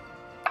giant thing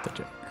that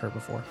you heard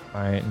before.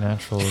 All right,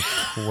 natural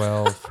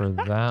 12 for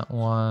that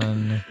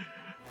one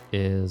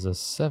is a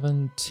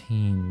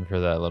 17 for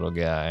that little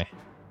guy.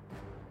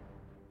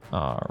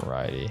 All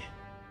righty.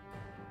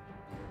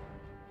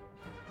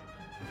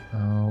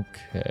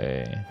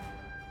 Okay.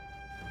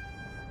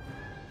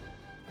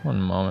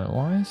 One moment.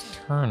 Why is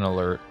turn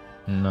alert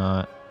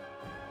not?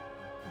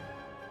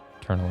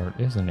 Turn alert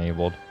is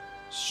enabled.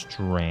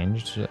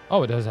 Strange.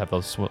 Oh, it does have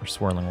those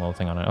swirling little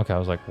thing on it. Okay, I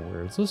was like,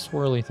 where's the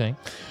swirly thing?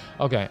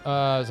 Okay,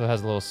 so it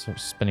has a little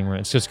spinning room.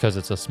 It's just because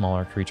it's a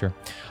smaller creature.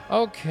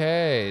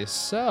 Okay,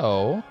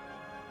 so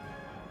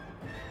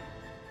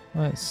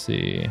let's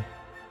see.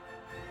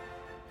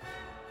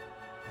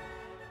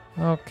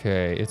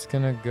 Okay, it's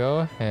gonna go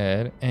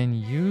ahead and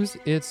use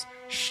its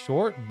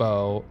short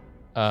bow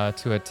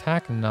to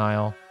attack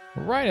Niall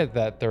right at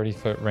that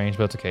 30-foot range,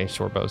 but it's okay.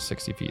 Short bow is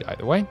 60 feet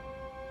either way.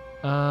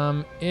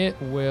 It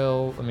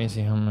will, let me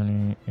see how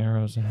many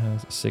arrows it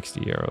has.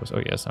 60 arrows. Oh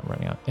yeah, it's not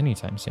running out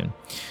anytime soon.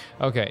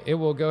 Okay, it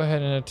will go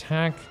ahead and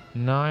attack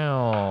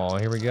Niall.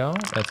 Here we go.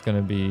 That's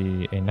gonna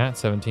be a nat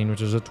 17,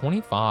 which is a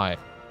 25.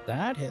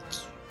 That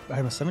hits. I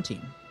have a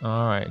 17.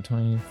 All right,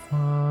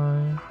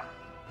 25.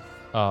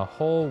 A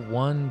whole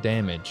 1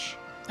 damage.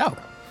 Oh,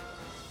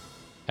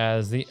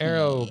 As the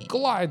arrow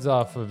glides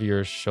off of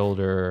your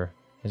shoulder,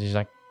 as he's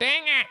like,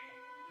 dang it!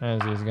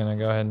 As he's gonna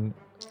go ahead and,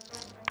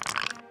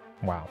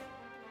 wow.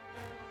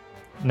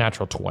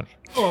 Natural 20.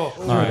 Oh,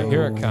 All right,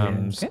 here it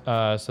comes. So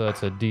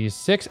that's a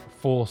D6,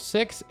 full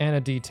 6, and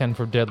a D10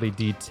 for deadly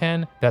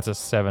D10. That's a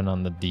 7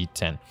 on the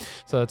D10.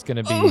 So that's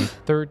gonna be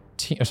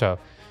 13, so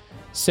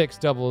 6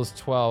 doubles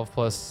 12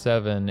 plus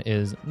 7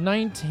 is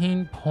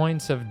 19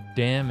 points of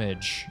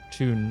damage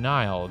to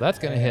Niall. That's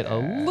gonna hit a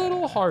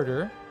little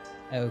harder.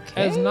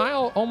 okay. As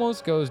Niall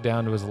almost goes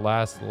down to his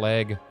last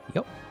leg.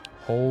 Yep.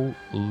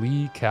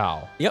 Holy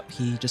cow. Yep,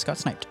 he just got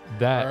sniped.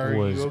 That Are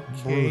was you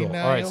okay, brutal.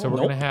 All right, so we're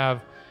Niall? going to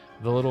have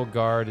the little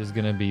guard is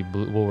going to be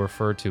blue. We'll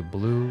refer to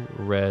blue.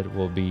 Red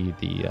will be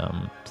the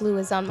Blue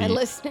is on my The-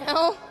 list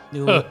now.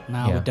 Now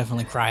Yeah. would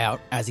definitely cry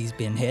out as he's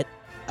been hit.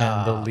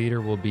 and the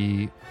leader will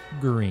be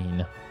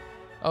green.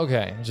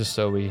 Okay, just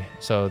so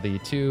the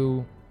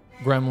two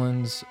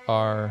gremlins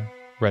are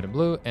red and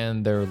blue,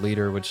 and their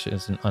leader, which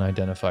is an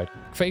unidentified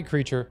fake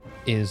creature,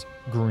 is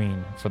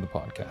green for the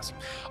podcast.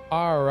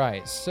 All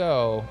right,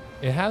 so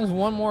it has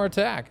one more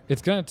attack.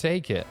 It's gonna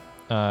take it,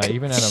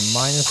 even at a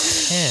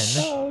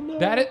 -10. Oh no.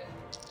 That it.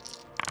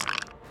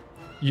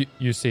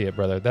 You see it,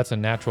 brother. That's a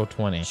natural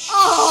 20.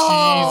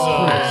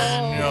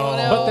 Oh,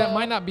 no. But that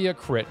might not be a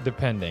crit,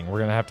 depending. We're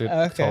gonna have to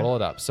Okay. total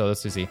it up. So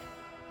let's see.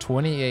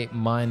 28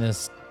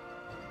 minus.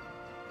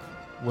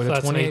 Would So a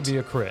that's 28 8. be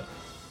a crit?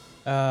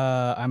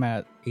 I'm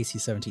at AC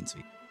 17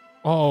 speed.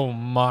 Oh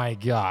my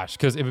gosh!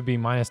 Because it would be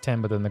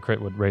 -10, but then the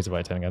crit would raise it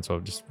by 10 again, so it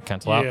would just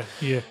cancel out.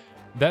 yeah.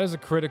 That is a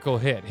critical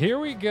hit. Here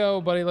we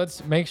go, buddy.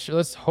 Let's make sure.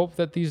 Let's hope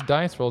that these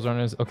dice rolls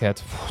aren't as okay.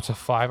 It's a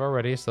 5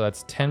 already, so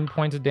that's 10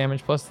 points of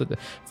damage plus the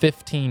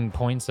 15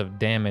 points of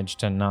damage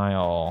to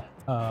Nile.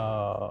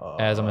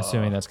 As I'm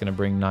assuming that's gonna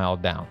bring Nile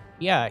down.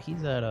 Yeah,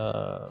 he's at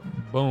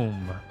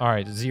Boom. All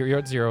right, you're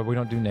at 0. We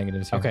don't do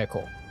negatives here. Okay,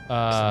 cool.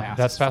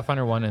 That's is fun.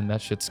 Pathfinder 1, and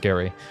that shit's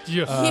scary.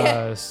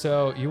 Yeah.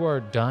 So you are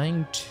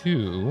dying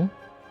 2.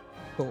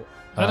 Cool.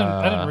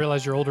 I didn't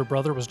realize your older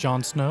brother was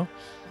Jon Snow.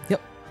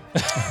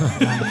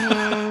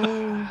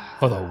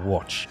 For the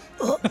watch.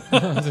 Oh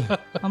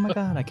my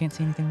god, I can't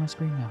see anything on my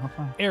screen now. How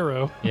fun.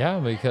 Arrow. Yeah,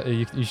 because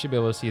you should be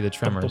able to see the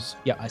tremors.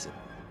 Yeah, I see.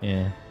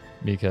 Yeah,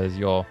 because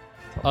you're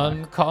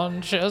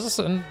unconscious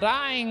and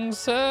dying,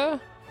 sir.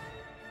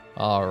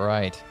 All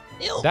right.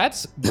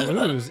 That's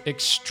Blue's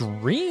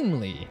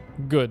extremely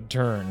good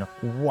turn.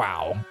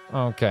 Wow.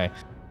 Okay.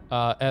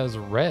 As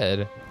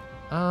Red,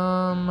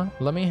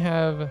 let me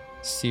have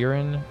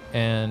Siren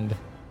and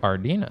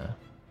Ardina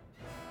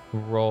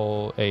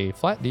roll a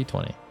flat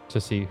d20 to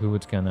see who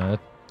it's gonna.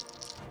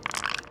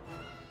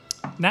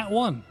 Nat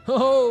 1.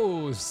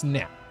 Oh,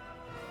 snap.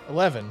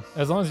 11.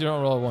 As long as you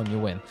don't roll a 1, you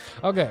win.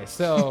 Okay,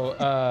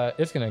 so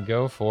it's gonna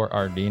go for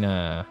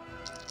Ardina.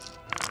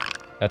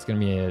 That's gonna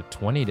be a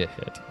 20 to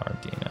hit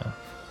Ardina.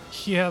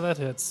 Yeah, that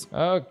hits.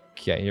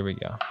 Okay, here we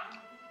go.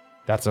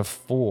 That's a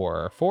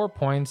 4. 4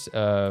 points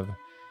of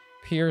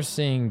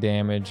piercing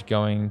damage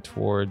going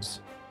towards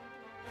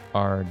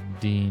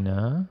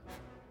Ardina.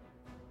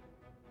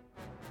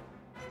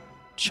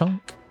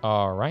 Chunk.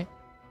 All right.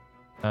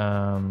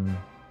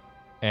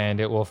 And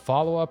it will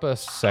follow up a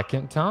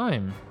second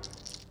time.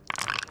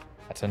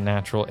 That's a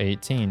natural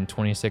 18.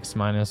 26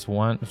 minus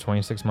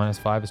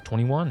 5 is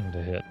 21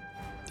 to hit.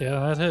 Yeah,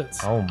 that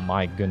hits. Oh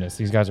my goodness,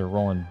 these guys are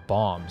rolling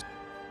bombs.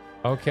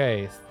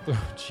 Okay,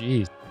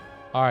 jeez.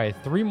 All right,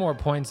 3 more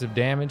points of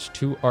damage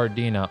to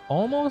Ardina.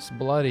 Almost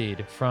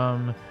bloodied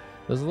from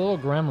those little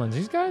gremlins.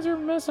 These guys are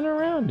messing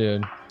around,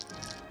 dude.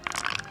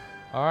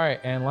 All right,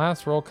 and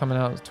last roll coming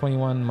out,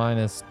 21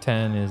 minus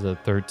 10 is a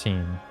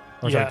 13.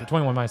 Or Yeah. sorry,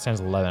 21 minus 10 is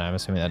 11. I'm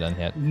assuming that doesn't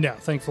hit. No,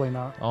 thankfully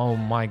not. Oh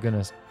my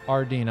goodness.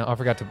 Ardina, I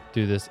forgot to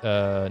do this.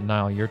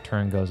 Niall, your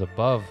turn goes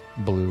above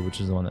Blue, which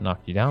is the one that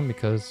knocked you down,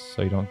 because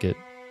so you don't get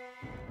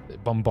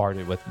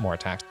bombarded with more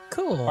attacks.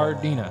 Cool.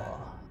 Ardina.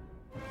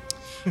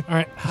 All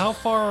right, how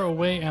far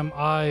away am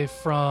I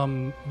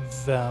from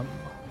them?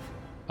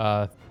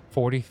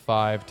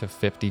 45 to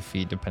 50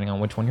 feet, depending on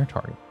which one you're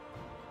targeting.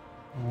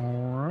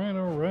 All right,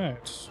 all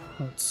right.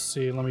 Let's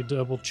see. Let me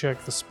double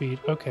check the speed.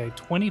 Okay,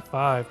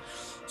 25.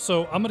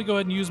 So I'm going to go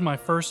ahead and use my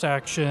first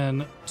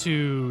action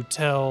to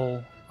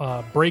tell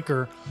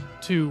Breaker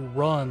to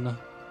run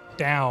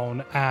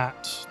down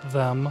at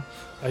them.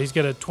 He's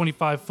got a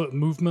 25-foot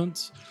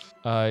movement.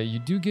 You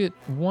do get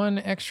 1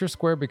 extra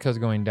square because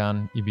going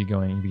down, you'd be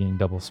getting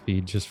double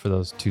speed just for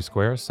those 2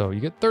 squares. So you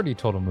get 30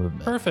 total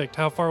movement. Perfect.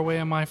 How far away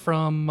am I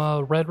from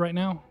Red right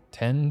now?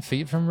 10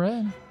 feet from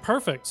Red.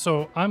 Perfect.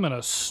 So I'm going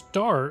to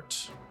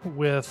start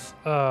with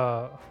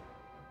an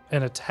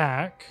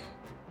attack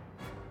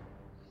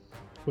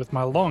with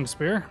my long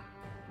spear.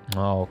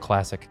 Oh,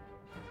 classic.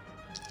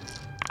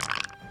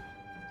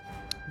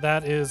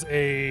 That is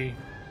a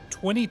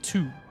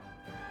 22.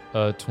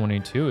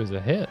 22 is a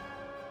hit.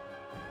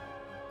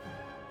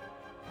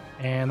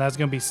 And that's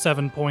going to be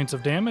 7 points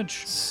of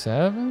damage.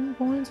 7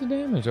 points of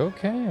damage.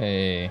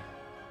 Okay.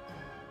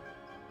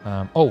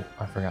 Oh,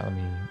 I forgot. Let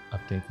me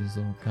update these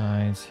little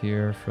guys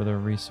here for the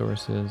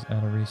resources.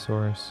 Add a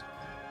resource.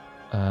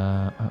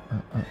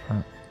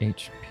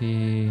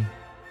 HP.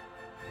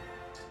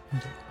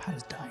 How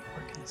does dying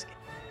work in this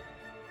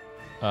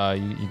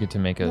game? You get to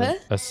make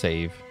What? a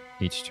save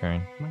each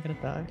turn. Am I gonna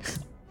die?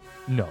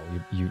 No,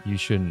 you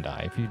shouldn't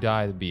die. If you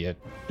die, it'd be a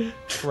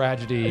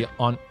tragedy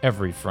on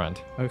every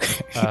front.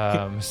 Okay. So.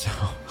 I'm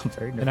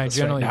very nervous And I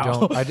generally right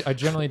now. don't. I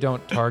generally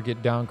don't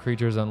target down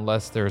creatures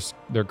unless they're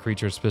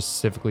creatures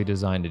specifically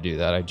designed to do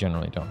that. I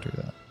generally don't do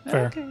that.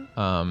 Fair. Okay.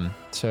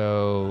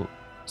 So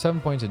 7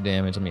 points of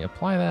damage. Let me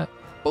apply that.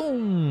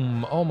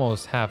 Boom!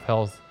 Almost half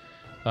health.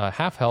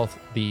 Half health.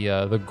 The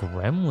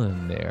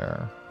gremlin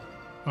there.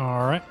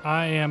 All right.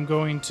 I am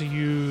going to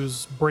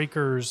use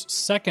Breaker's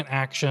second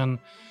action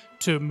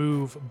to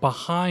move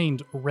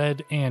behind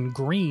Red and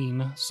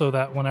Green so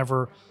that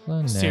whenever Oh,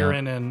 no.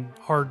 Siren and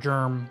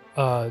Hardgerm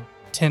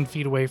 10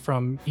 feet away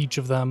from each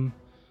of them,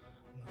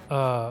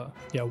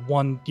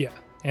 one,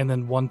 and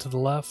then one to the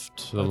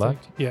left. To the I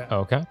left? think. Yeah.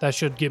 Okay. That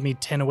should give me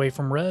 10 away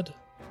from Red.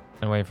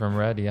 Away from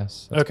red.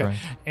 Yes. That's Okay. correct.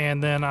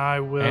 And then I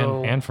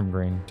will. And from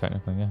green,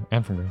 technically. Yeah.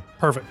 And from green.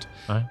 Perfect.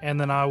 All right. And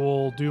then I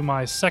will do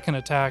my second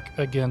attack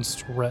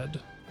against Red.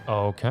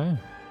 Okay.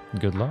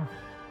 Good luck.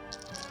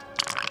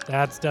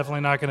 That's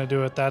definitely not going to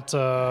do it. That's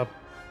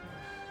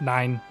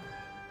 9.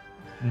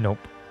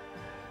 Nope.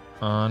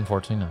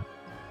 Unfortunately not.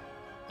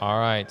 All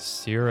right,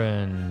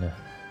 Siren.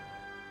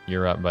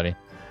 You're up, buddy.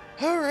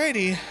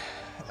 Alrighty.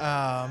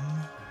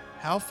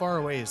 How far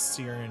away is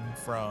Siren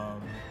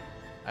from?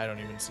 I don't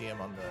even see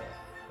him on the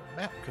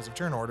map because of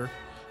turn order.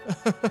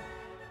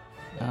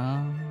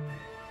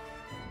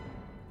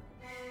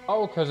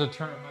 Oh, because of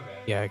turn. My bad.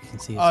 Yeah, I can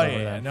see. It's Oh over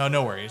yeah, there.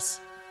 no worries.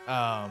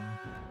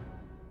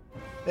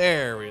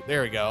 There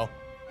we go.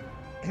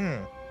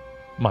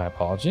 My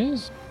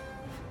apologies.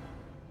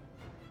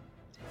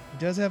 He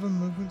does have a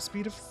movement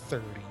speed of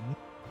 30,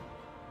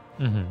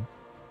 Mm-hmm.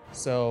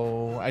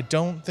 so I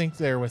don't think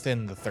they're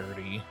within the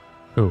 30.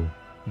 Who?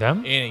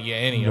 Them?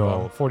 Any no,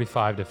 of them.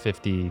 45 to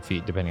 50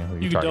 feet, depending on who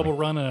You you're could targeting. double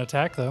run and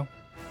attack though,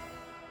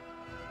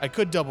 I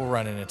could double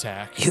run and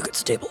attack. You could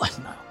stabilize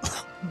now.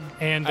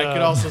 and I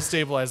could also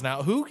stabilize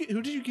now. Who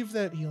did you give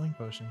that healing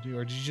potion to,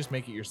 or did you just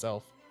make it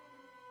yourself?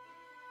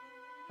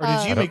 Or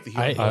did you Uh, make the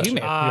healing I- potion? you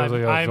made-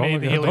 I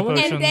made the healing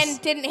potions. And then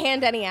didn't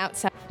hand any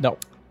outside. No.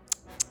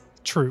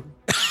 True.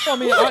 Well,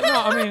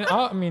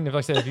 I mean, if I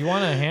said if you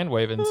want a hand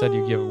wave, instead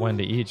you give one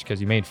to each because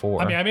you made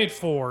 4. I mean, I made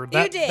 4.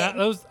 You did.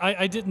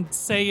 I didn't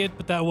say it,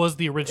 but that was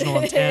the original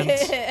intent.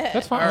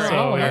 That's fine. All right, So,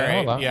 I'll all allow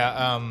right, that.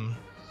 yeah.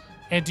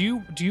 And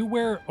do you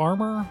wear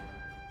armor?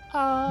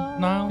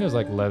 No. It was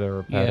like leather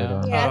or padded Yeah.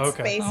 armor. Yeah, Oh, it's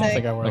okay. I don't think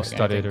basic. I wear Like like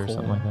studded anything or cool.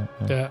 something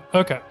like that. Yeah.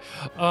 Okay.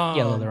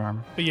 Yeah, leather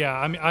armor. But yeah,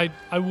 I mean,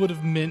 I would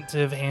have meant to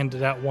have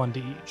handed out 1 to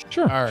each.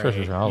 Sure, All right,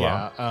 sure. I'll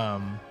allow. yeah.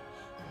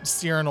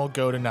 Siren will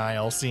go to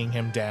Niall, seeing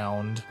him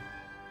downed,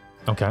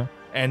 Okay.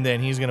 and then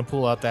he's gonna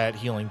pull out that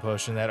healing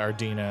potion that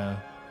Ardina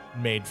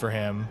made for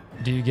him.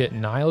 Do you get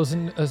Niles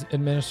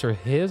administer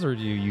his, or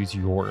do you use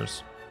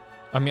yours?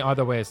 I mean,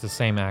 either way, it's the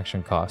same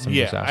action cost. I'm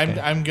just yeah, asking.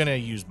 I'm gonna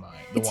use mine.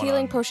 The It's one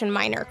healing on- potion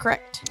minor,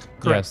 correct?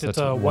 Correct. Yes, It's that's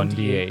a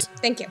 1d8.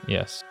 Thank you.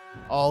 Yes.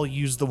 I'll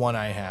use the one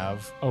I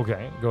have.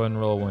 Okay, go ahead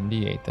and roll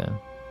 1d8 then.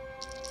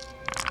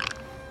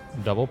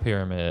 Double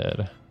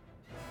pyramid.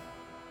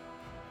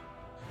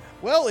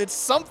 Well, it's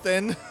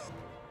something.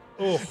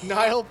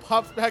 Niall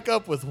pops back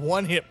up with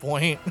 1 hit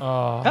point.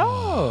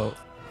 Oh.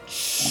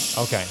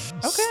 Okay.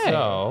 Okay.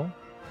 So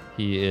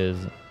he is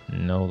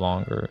no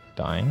longer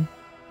dying.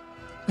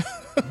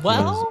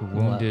 Well,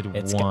 wounded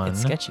it's one.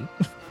 It's sketchy.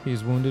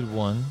 He's wounded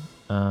 1,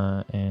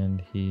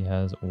 and he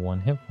has 1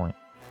 hit point.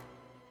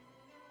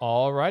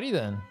 Alrighty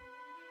then.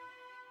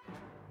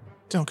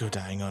 Don't go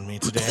dying on me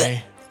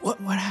today. What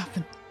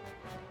happened?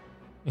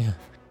 Yeah.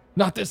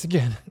 Not this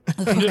again.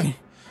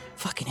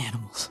 Fucking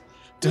animals.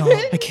 Don't.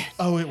 I can't.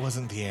 Oh, it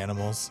wasn't the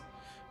animals.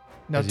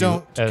 No, As you-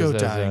 don't as- go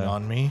as, dying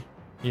on me.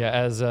 Yeah,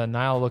 as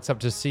Niall looks up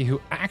to see who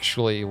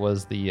actually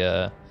was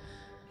the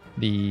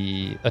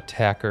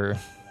attacker,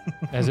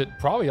 as it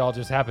probably all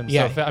just happened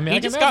Yeah, so fast. I mean, he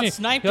I can just got imagine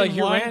sniped like in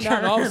he one ran down,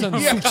 and all of a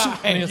sudden, turn. swoosh,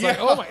 and he's like,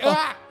 "Oh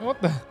my,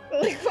 what the?"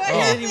 Like, what I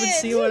didn't even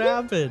see what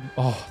happened? happened.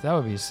 Oh, that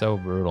would be so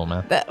brutal,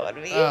 man. That would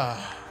be. Yeah,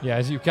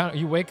 as you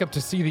wake up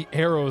to see the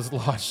arrows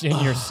lodged in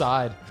your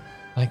side,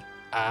 like,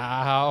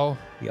 ow.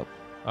 Yep.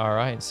 All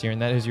right, Siren,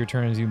 that is your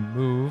turn as you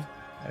move.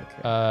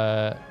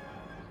 Okay.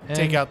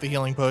 Take and- out the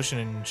healing potion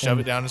and shove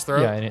and- it down his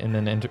throat. Yeah, and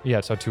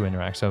then so 2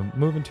 interact. So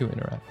move and 2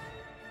 interact.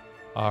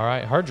 All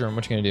right, Hardgerm,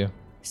 what you gonna do?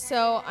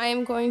 So I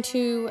am going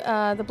to.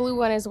 The blue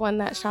one is one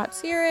that shot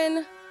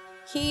Siren.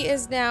 He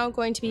is now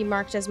going to be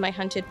marked as my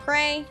hunted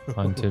prey.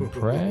 Hunted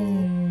prey.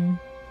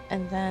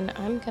 And then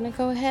I'm going to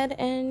go ahead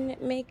and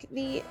make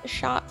the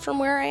shot from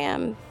where I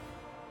am.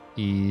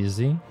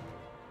 Easy.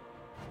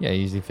 Yeah,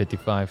 easy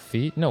 55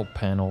 feet. No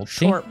penalty.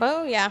 Short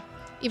bow, yeah.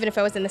 Even if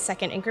I was in the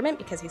second increment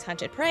because he's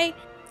hunted prey,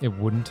 It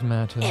wouldn't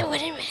matter. it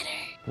wouldn't matter.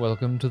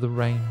 Welcome to the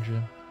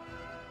Ranger.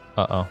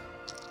 Uh-oh.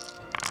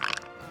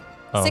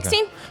 Oh, okay.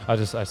 16?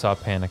 I saw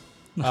panic.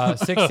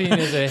 16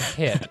 is a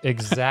hit.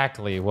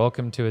 Exactly.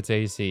 Welcome to its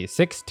AC.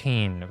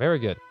 16. Very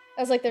good.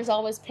 I was like, there's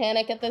always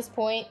panic at this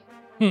point.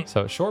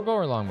 So short bow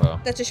or long bow?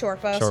 That's a short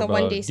bow, Short so bow.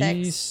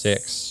 1d6.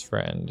 D6,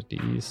 friend.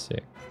 D6.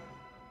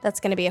 That's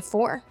going to be a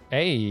 4.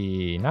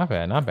 Hey, not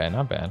bad, not bad,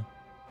 not bad.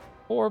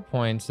 4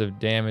 points of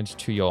damage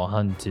to your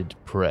hunted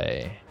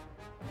prey.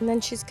 And then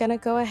she's going to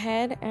go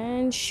ahead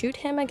and shoot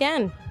him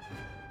again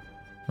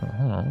Oh,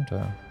 hold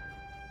on.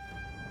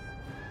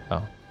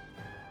 Oh,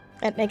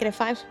 at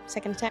 -5,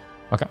 second attack.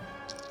 okay.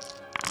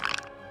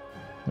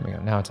 There we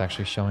go. Now it's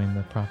actually showing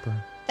the proper.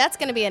 That's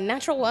going to be a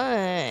natural 1.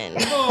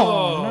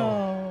 Oh,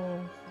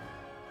 no.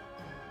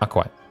 Not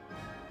quite.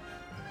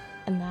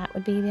 And that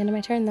would be the end of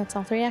my turn. That's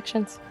all 3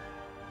 actions.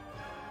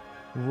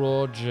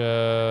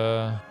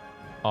 Roger.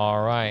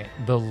 All right.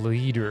 The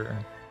leader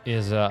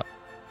is up.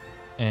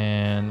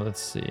 And let's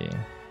see.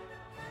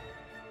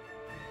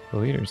 The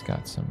leader's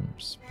got some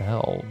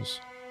spells.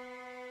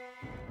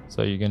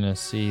 So you're going to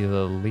see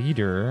the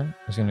leader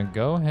is going to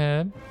go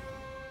ahead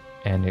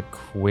and it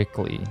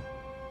quickly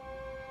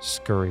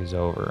scurries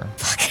over.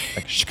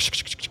 Like,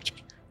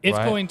 it's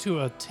right? going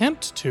to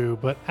attempt to,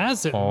 but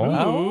as it Oh.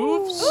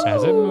 moves,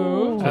 As it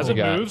moves, as what it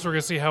you got? moves, we're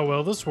gonna see how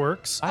well this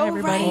works. Hi,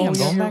 everybody. right. I'm Oh,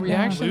 going your back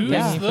reaction. down. Lose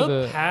Yeah. the, For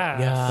the- path.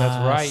 Yeah.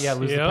 That's right. Yeah,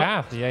 lose the Yep.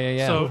 path.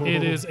 Yeah. So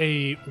it is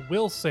a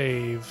will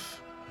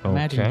save.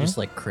 Imagine okay. just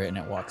like crit and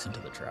it walks into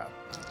the trap.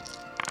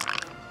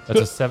 That's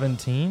a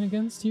 17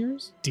 against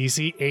yours?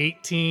 DC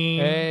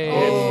 18. Hey.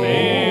 It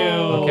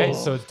fails. Okay,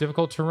 so it's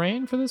difficult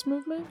terrain for this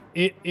movement?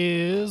 It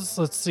is,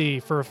 let's see,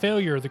 for a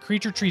failure, the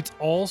creature treats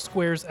all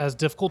squares as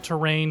difficult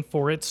terrain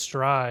for its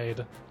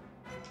stride.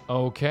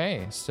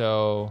 Okay,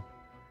 so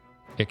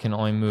it can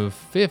only move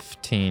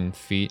 15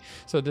 feet.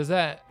 So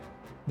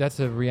that's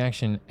a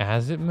reaction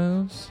as it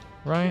moves,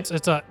 right?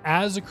 It's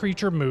as a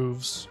creature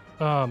moves,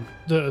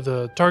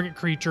 the target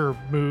creature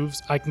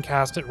moves, I can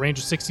cast it, range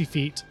of 60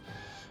 feet.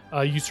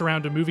 You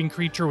surround a moving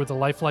creature with a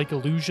lifelike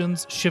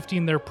illusions,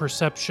 shifting their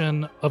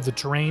perception of the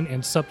terrain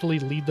and subtly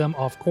lead them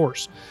off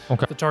course.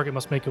 Okay. The target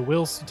must make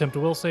attempt a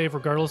will save.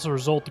 Regardless of the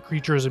result, the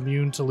creature is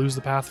immune to lose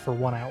the path for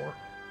 1 hour.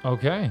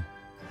 Okay.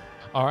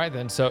 All right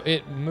then. So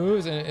it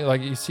moves and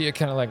like you see it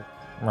kind of like,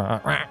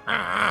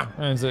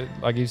 as it,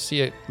 like you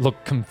see it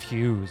look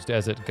confused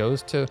as it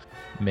goes to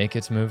make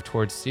its move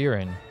towards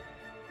Siren.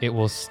 It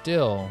will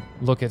still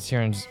look at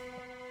Siren's,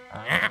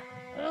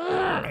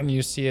 and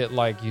you see it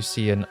like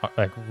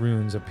like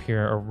runes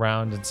appear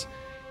around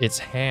its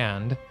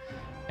hand,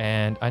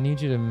 and I need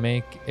you to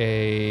make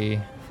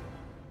a.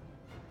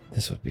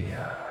 This would be.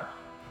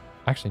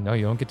 Actually, no,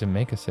 you don't get to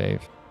make a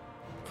save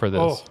for this.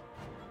 Oh.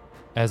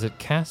 As it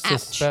casts a Ouch.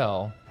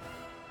 spell,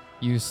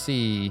 you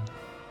see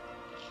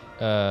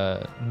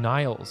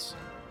Niall's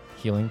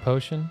healing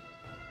potion.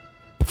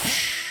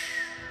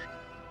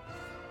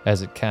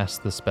 As it casts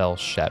the spell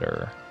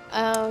Shatter.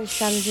 Oh,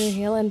 shattered your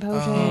healing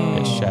potion.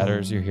 It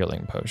shatters your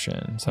healing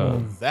potion.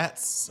 So That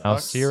now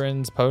sucks.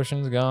 Siren's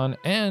potion's gone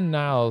and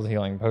Niall's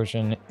healing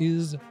potion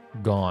is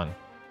gone.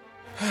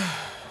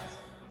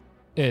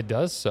 It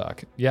does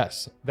suck.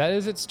 Yes. That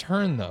is its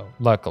turn though,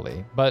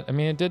 luckily. But I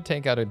mean it did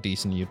take out a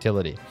decent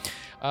utility.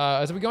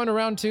 As we go into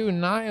round 2,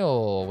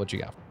 Niall, what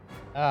you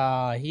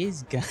got?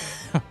 He's gonna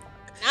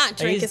Not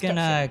drink he's his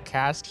gonna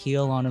cast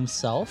heal on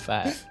himself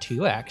at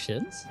 2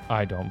 actions.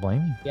 I don't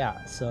blame you.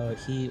 Yeah, so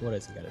what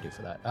does he gotta do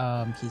for that?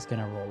 He's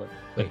gonna roll it.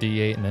 A Wait,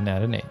 D8 and then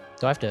add an 8.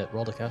 do I have to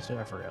roll to cast it?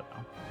 I forgot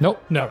now.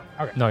 Nope. No,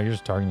 Okay. No, you're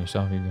just targeting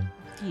yourself. You're good.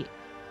 D8.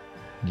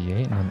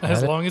 D8 and then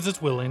as add, long as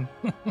it's willing.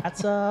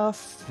 That's a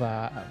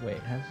wait,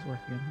 how does this work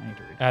again? I need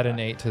to read add an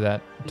that. 8 to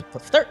that.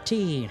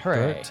 13.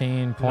 Hooray.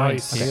 13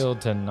 points Nice.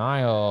 healed to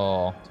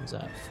Niall. So he's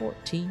at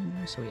 14,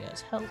 so he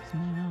has health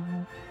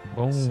now.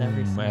 Boom.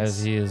 Everything's-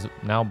 As he is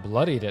now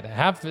bloodied at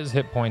half his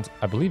hit points.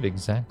 I believe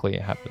exactly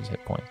at half his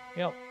hit points.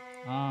 Yep.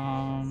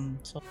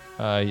 So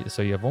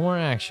So you have one more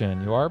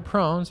action. You are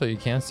prone, so you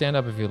can stand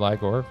up if you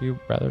like, or if you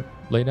rather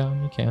lay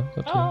down, you can. It's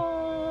up to you.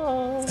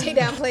 oh, Stay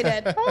down, play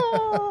dead.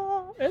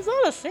 oh, is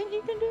that a thing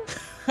you can do?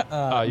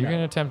 You no. can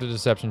attempt a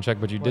deception check,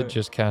 but you did What-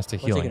 just cast a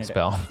what's he healing gonna do?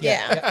 spell.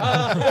 Yeah.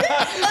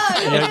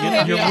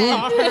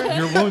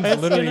 Your wounds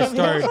It's literally gonna be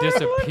started a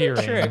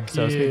disappearing, trick.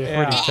 so it's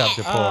Yeah. pretty tough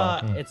to pull.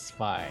 Yeah. It's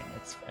fine.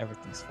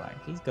 Everything's fine.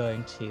 He's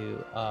going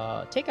to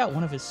take out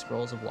one of his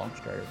scrolls of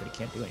Longstrider, but he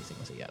can't do anything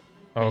with it yet.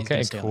 But he's Okay,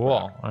 gonna stay on the cool.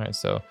 ground. All right,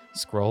 so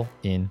scroll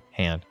in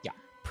hand. Yeah.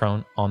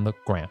 Prone on the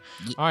ground.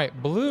 Yeah. All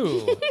right,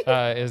 Blue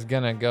is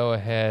going to go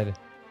ahead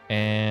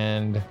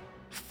and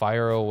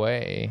fire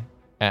away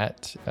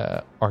at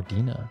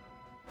Ardina.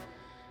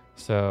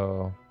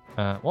 So,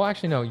 well,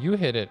 actually, no, you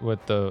hit it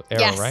with the arrow,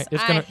 Yes, right? I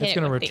It's hit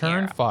gonna with the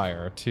return arrow.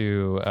 fire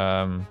to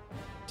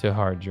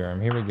Hard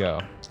Germ. Here we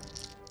go.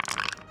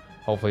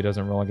 Hopefully, it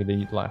doesn't roll like it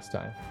did last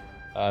time.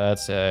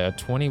 That's a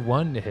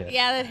 21 to hit.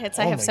 Yeah, that hits.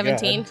 I Oh have my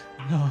 17.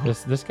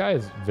 This guy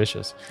is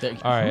vicious. There you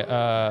All right,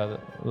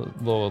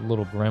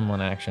 little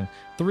gremlin action.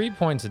 3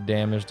 points of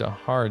damage to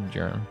Hard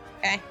Germ.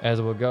 Okay. As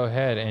it will go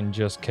ahead and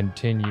just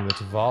continue its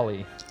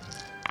volley.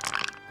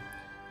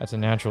 That's a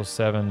natural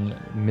 7,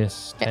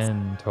 miss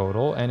 10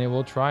 total, and it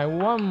will try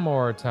one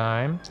more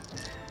time.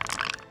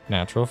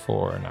 Natural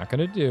 4, not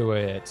gonna do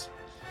it.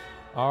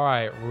 All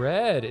right,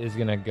 Red is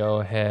gonna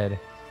go ahead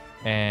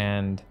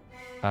and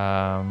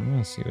let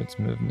me see what its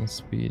movement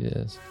speed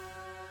is.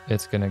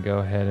 It's gonna go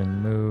ahead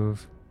and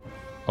move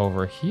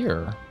over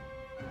here,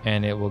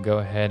 and it will go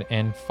ahead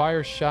and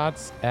fire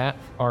shots at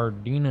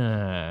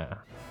Ardina.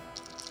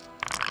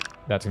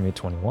 That's gonna be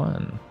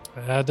 21.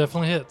 That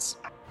definitely hits.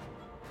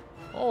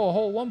 Oh, a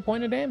whole 1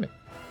 point of damage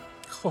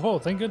Oh,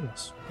 thank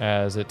goodness.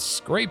 as it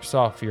scrapes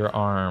off your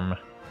arm.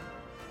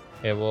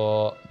 It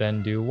will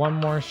then do one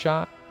more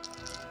shot.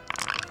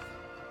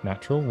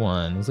 Natural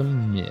 1 is a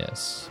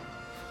miss.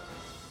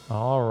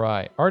 All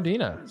right,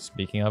 Ardina,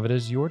 speaking of it,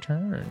 is your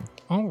turn.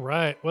 All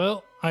right.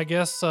 Well, I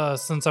guess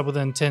since I'm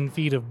within 10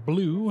 feet of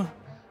Blue,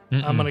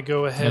 I'm going to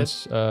go ahead.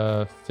 It's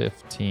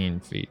 15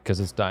 feet because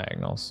it's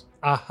diagonals.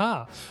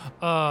 Aha.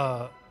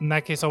 In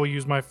that case, I will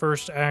use my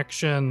first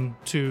action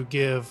to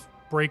give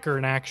Breaker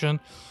an action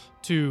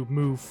to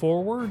move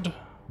forward. Do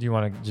you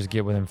want to just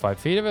get within 5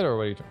 feet of it, or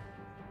what are you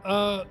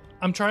doing?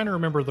 I'm trying to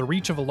remember the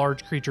reach of a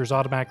large creature is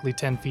automatically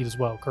 10 feet as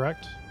well,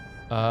 correct?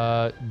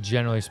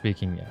 Generally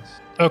speaking, yes.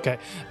 Okay.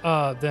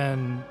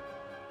 Then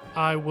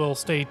I will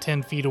stay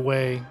 10 feet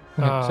away.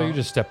 Okay, so you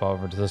just step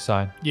over to the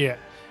side. Yeah.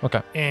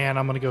 Okay. And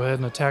I'm going to go ahead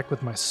and attack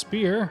with my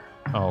spear.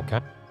 Oh,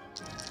 okay.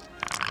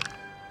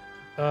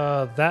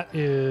 That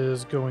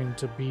is going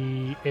to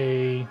be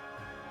a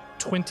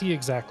 20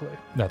 exactly.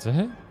 That's a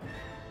hit.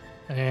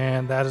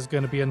 And that is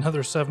going to be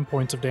another 7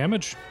 points of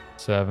damage.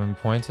 7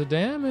 points of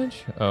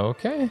damage.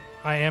 Okay.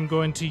 I am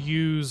going to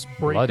use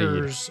Bloodied.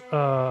 Breaker's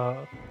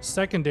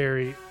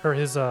secondary, or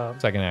his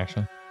Second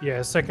action.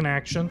 second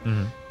action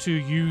Mhm. to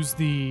use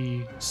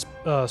the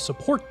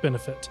support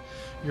benefit.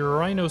 Your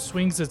rhino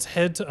swings its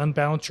head to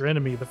unbalance your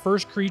enemy. The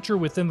first creature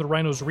within the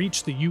rhino's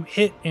reach that you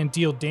hit and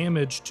deal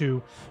damage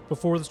to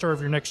before the start of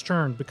your next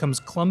turn becomes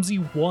clumsy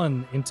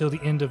 1 until the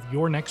end of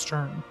your next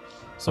turn.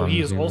 So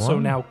he is Clumsy also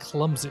 1. now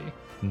clumsy.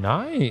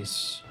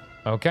 Nice.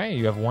 Okay,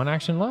 you have one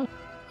action left.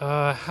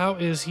 How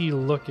is he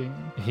looking?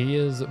 He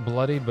is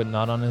bloodied, but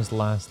not on his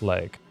last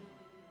leg.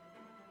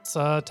 Let's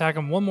attack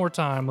him one more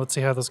time. Let's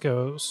see how this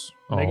goes.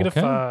 Okay.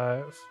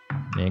 -5.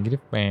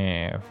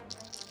 -5.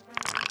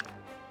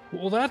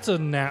 Well, that's a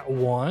nat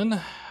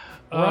 1.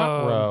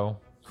 Row.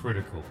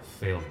 Critical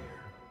failure.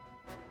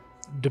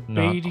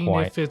 Debating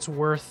quite. if it's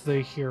worth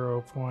the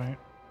hero point.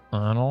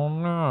 I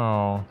don't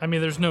know. I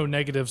mean, there's no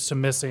negatives to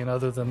missing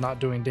other than not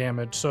doing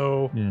damage,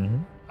 so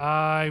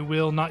I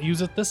will not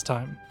use it this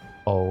time.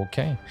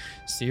 Okay.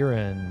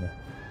 Siren,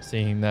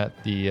 seeing that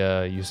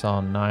you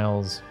saw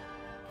Niles'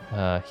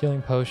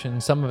 healing potion,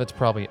 some of it's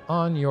probably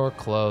on your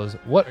clothes.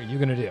 What are you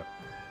going to do?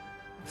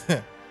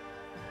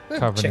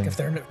 Covered Check in- if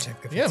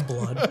it's Yeah.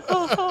 blood.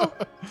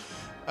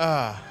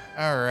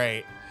 All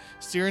right.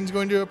 Siren's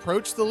going to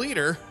approach the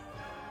leader.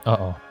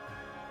 Uh-oh.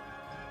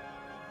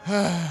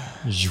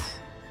 Zhoo.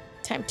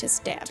 Time to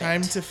stab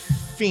Time it. to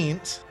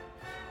feint.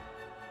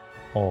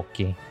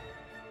 Okay.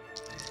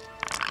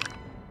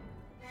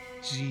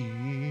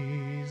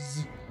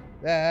 Jeez.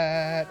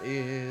 That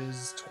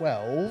is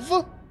 12.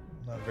 Not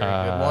a very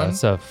good one.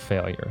 That's a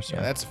failure, sir.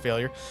 Yeah, that's a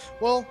failure.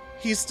 Well,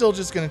 he's still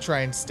just going to try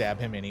and stab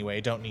him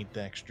anyway. Don't need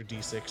the extra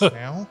d6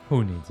 now.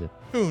 Who needs it?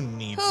 Who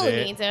needs Who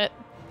it? needs it?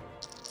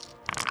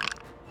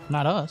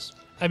 Not us.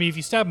 I mean, if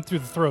you stab him through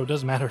the throat, it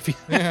doesn't matter if you.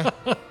 Yeah.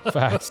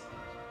 Facts.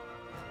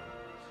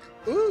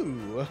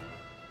 Ooh.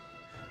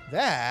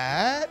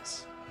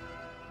 That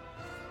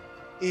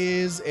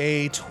is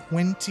a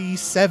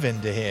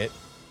 27 to hit.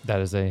 That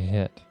is a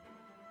hit.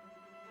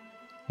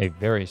 A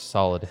very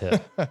solid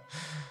hit.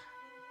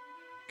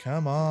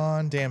 Come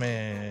on,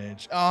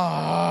 damage.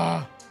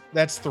 Ah,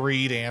 that's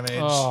 3 damage.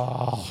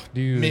 Oh,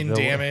 dude. Min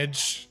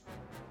damage.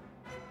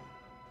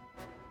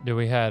 Dude,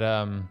 we had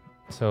one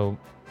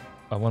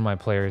of my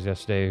players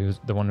yesterday, who's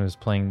the one who was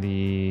playing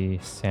the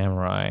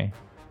samurai.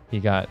 He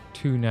got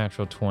 2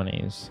 natural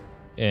 20s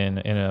in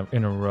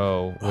a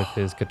row with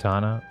his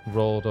katana.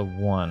 Rolled a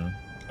 1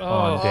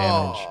 on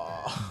damage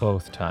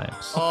both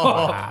times.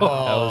 Oh. That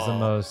was the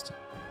most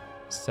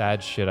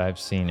sad shit I've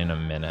seen in a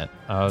minute.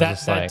 I was that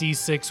just that like,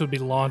 D6 would be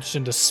launched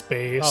into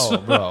space. oh,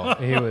 bro,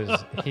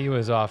 he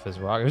was off his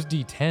rock. It was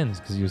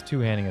D10s because he was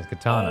two-handing his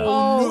katana.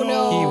 Oh,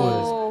 no. He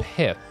was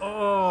pissed.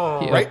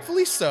 Oh. He-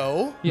 Rightfully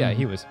so. Yeah,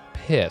 he was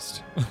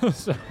pissed.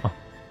 So,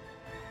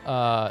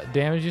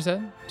 damage you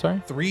said?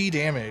 Sorry. 3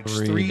 damage.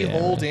 3 3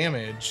 whole damage.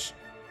 damage.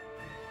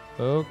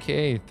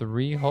 Okay,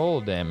 3 whole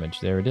damage.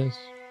 There it is.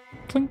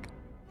 Clink.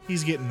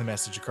 He's getting the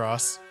message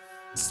across.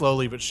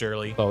 Slowly but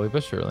surely. Slowly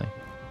but surely.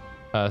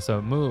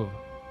 So move,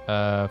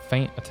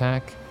 feint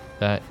attack.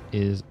 That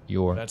is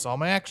your That's all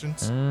my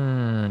actions.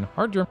 turn.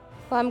 Hard drum.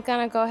 Well, I'm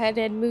gonna go ahead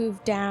and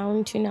move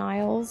down to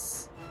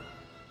Niles.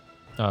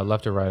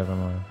 Left or right of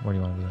him, or where do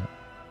you want to do that?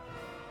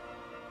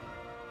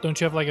 Don't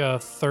you have like a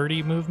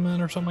 30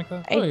 movement or something like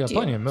that? Oh, you got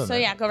plenty of So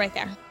movement. yeah, go right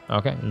there.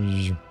 Okay.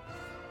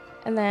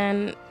 And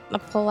then I'll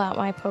pull out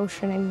my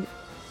potion and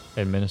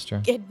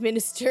Administer.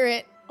 administer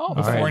it. Oh,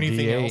 Before All right,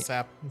 anything D8. else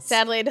happens.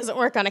 Sadly, it doesn't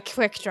work on a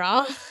quick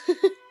draw.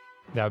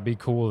 That would be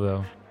cool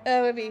though.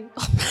 That would be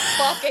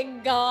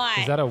fucking god.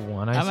 Is that a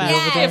 1 I I'm see at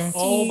over there? 50.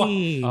 Oh my- Oh,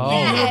 The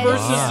Yes. universe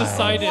my. has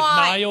decided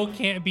Why? Niall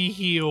can't be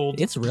healed.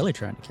 It's really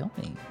trying to kill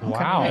me. Okay.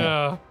 Wow.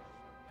 Yeah.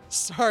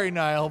 Sorry,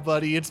 Niall,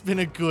 buddy. It's been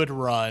a good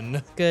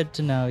run. Good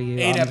to know you.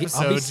 8 I'll be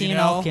episodes, seeing you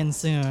know? Alkin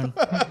soon.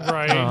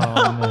 Right.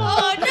 Oh, no.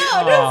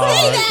 Oh no!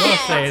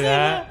 Don't say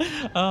that. Don't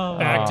say that. Oh,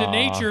 Back to Aw.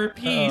 nature.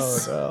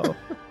 Peace. no.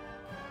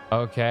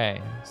 Okay,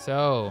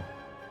 so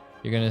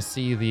you're gonna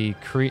see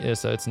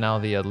so it's now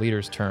the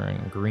leader's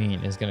turn.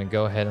 Green is gonna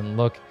go ahead and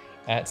look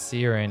at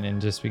Siren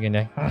and just begin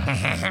to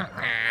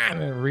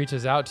and it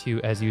reaches out to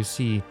you as you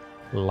see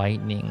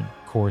lightning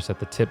course at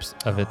the tips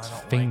of Oh, its I don't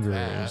like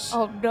fingers,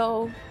 Oh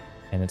no!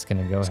 and it's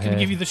gonna go It's ahead. gonna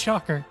give you the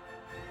shocker.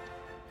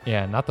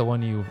 Yeah, not the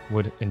one you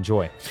would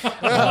enjoy.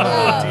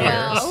 Oh,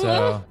 dear.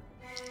 So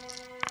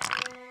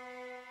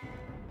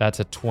that's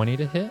a 20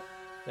 to hit.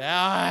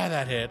 Ah,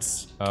 that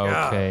hits.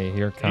 Okay,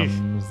 here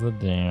comes the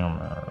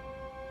damage.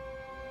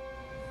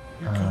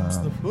 Here comes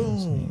the Let's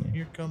boom. see.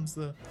 Here comes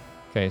the.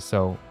 Okay,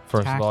 so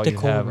first of all, you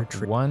Tactical have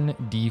retreat.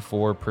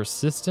 1d4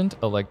 persistent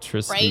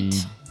electricity.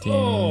 Right.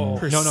 Oh.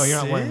 No, you're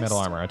not wearing metal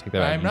Persist? armor. I take that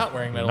back. I'm not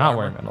wearing You're metal not armor.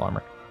 wearing metal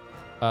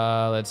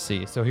armor. Let's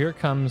see. So here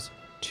comes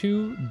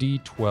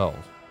 2d12.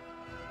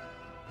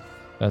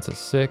 That's a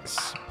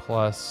 6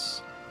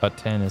 plus a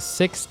 10 is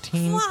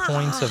 16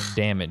 points of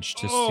damage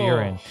to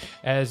Siren.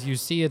 As you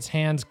see its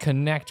hands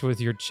connect with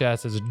your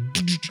chest, as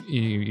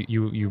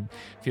you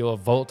feel a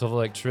volt of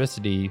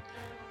electricity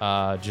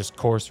just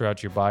course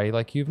throughout your body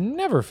like you've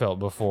never felt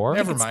before.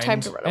 Never It's mind.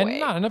 time to run And away.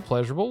 not in a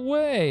pleasurable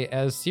way,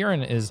 as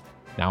Siren is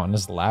now on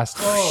his last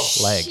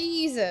leg.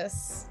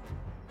 Jesus.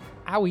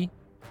 Owie.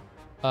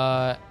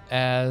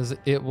 as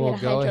it will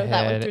gonna go hydro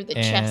that one through ahead the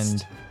and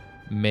chest.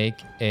 make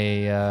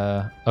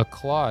a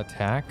claw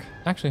attack.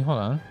 Actually, hold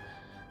on.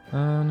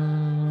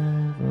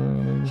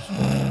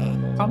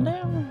 Calm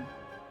down.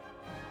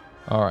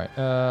 All right.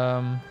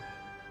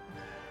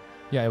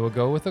 Yeah, it will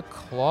go with a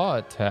claw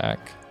attack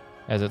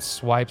as it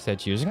swipes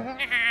at you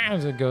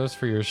as it goes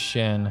for your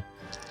shin.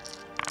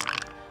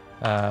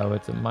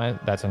 That's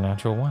a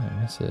natural one. It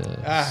misses.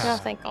 Oh,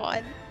 thank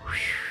God.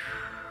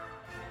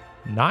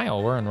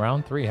 Niall, we're in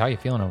round 3. How you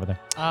feeling over there?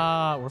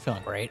 We're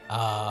feeling great.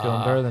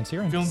 Feeling better than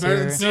Siren? Feeling better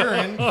than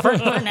Siren. For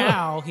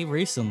now, he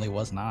recently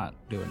was not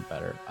doing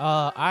better.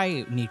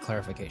 I need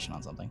clarification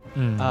on something.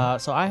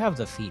 So I have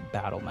the feat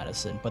battle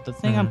medicine, but the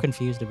thing I'm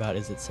confused about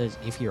is it says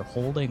if you're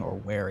holding or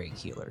wearing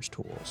healer's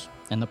tools.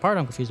 And the part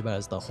I'm confused about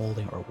is the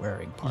holding or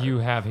wearing part. You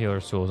have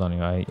healer's tools on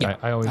you. I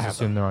always I have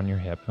assume they're on your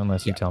hip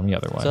unless you Yeah. tell me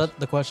otherwise. So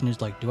the question is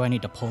like, do I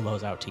need to pull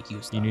those out to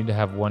use You them? need to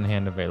have one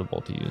hand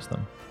available to use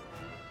them.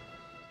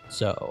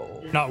 So,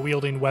 You're not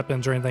wielding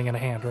weapons or anything in a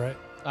hand, right?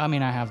 I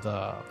mean, I have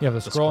the. You have a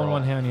scroll in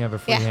one hand, you have a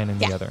free Yeah, hand in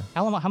the yeah. other.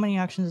 How many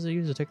actions does it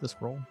use to take the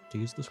scroll? To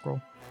use the scroll?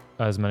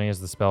 As many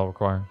as the spell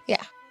requires. All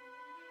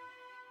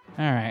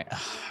right. I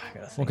gotta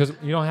Well, think. because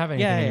you don't have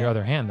anything in Yeah. your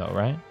other hand, though,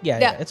 right? yeah,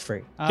 Yeah. it's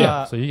free.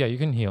 Yeah. So you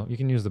can heal. You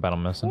can use the battle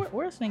medicine.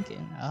 We're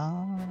thinking.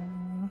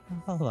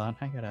 Hold on.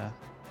 I gotta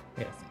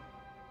think.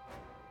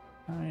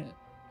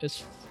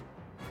 It's.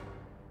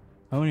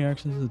 How many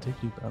actions does it take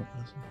to do battle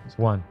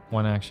medicine?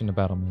 One action to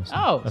battle medicine.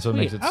 Oh, That's what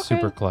makes it sweet.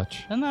 super Okay.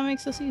 clutch. Then that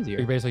makes this easier.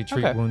 You basically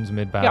treat Okay. wounds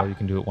mid-battle. Yeah. You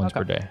can do it once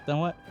per Okay. day. Then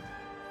what?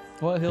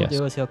 What he'll Yes.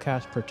 do is he'll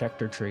cast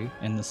Protector Tree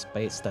in the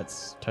space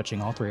that's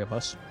touching all 3 of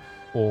us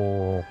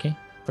Okay.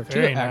 for 2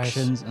 Very nice.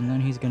 actions, and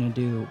then he's gonna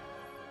do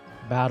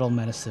battle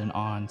medicine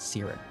on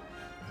Siren.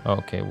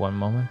 Okay, one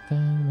moment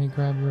then. Let me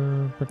grab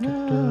your protector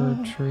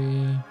No.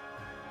 tree.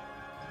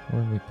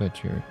 Where did we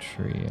put your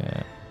tree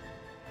at?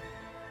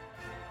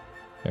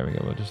 There we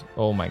go. We'll just.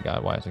 Oh my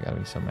God! Why is it gotta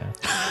be so mad?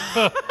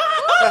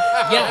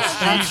 Yes,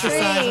 that's the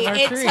size of our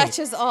It tree.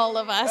 touches all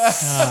of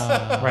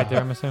us. Right there,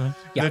 I'm assuming.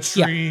 Yeah, The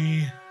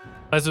tree.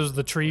 As it was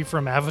the tree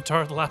from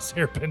Avatar: The Last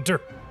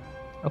Airbender.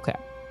 Okay.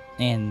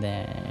 And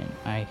then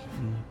I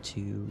need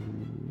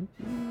to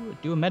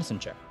do a medicine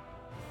check.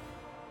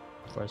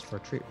 For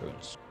treat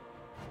wounds.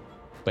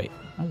 Wait,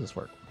 how does this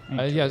work?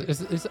 Yeah,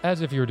 it's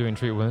as if you were doing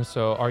treat wounds.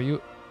 So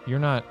you're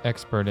not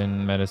expert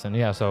in medicine.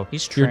 Yeah, so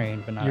He's your-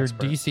 trained, but not your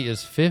expert. DC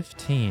is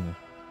 15.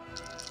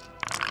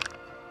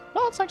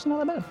 Oh, it's actually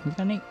not that bad. He's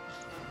got an 8.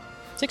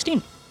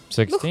 16.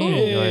 16.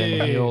 Go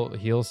ahead and Woohoo.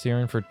 heal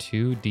Siren for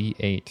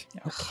 2d8.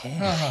 Okay.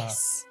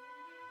 Nice.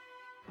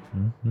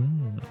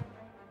 Mm-hmm.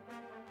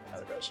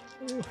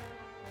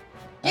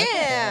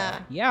 Yeah.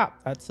 Yeah,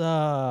 that's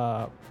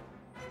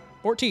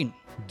 14.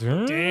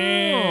 Damn.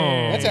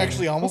 That's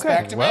actually almost Okay.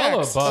 back to Well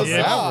max. above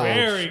Huzzah. average.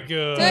 very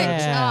good. Good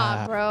Yeah.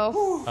 job, bro.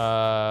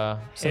 Hell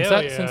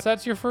yeah. Since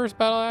that's your first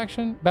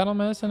battle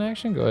medicine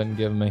action, go ahead and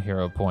give him a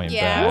hero point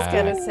Yeah, I was back.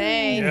 gonna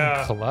say.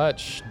 Yeah.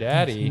 Clutch,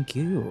 daddy. Thank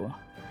you.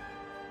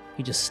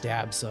 He just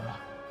stabs a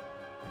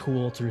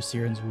tool through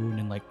Siren's wound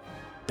and like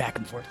back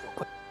and forth real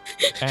quick.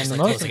 And Just the like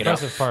most closing it up.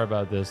 impressive part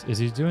about this is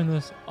he's doing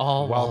this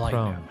All while while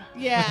prone. down.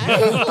 Yeah.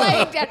 He's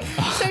like that.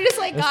 So just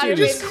like This got him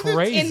dude is in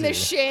crazy. the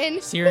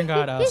shin. Siren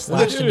got This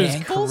slashed in dude the is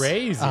ankles.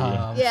 crazy.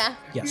 Yeah.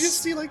 You just Yes.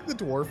 see like the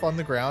dwarf on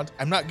the ground.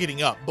 I'm not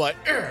getting up, but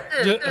Yeah.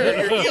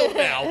 you're healed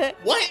now.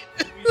 What?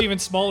 He's even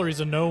smaller. He's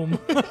a gnome.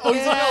 Oh,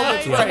 he's like, oh,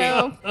 that's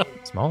Yeah, right. so-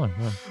 Smaller.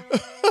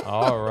 Yeah.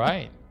 All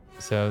right.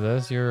 So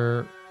that's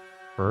your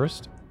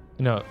first.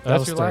 No, that's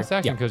was your third. last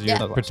action Yeah. because Yeah.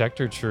 your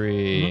protector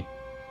tree.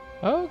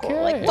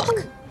 Okay. Like,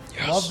 fuck.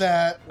 Love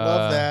that.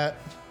 Love that.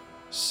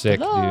 Sick,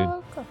 dude.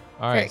 All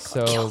Very right.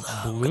 cool. So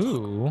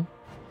blue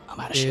I'm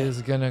out of shit.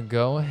 is gonna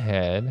go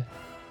ahead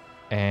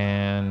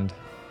and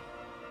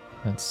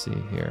let's see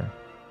here.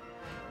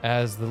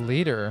 As the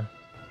leader,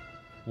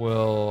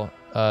 will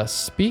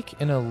speak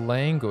in a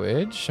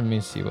language. Let me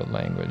see what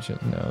language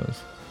it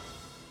knows.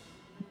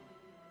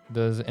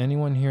 Does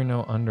anyone here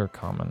know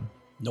Undercommon?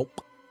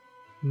 Nope.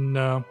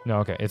 No. No,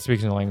 okay. It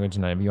speaks in a language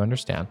none of you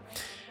understand.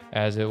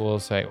 As it will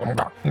say,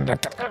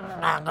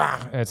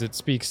 as it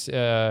speaks in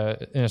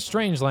a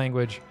strange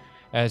language,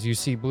 as you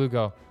see Blue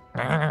go,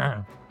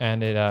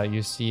 and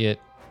you see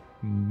it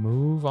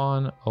move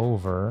on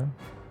over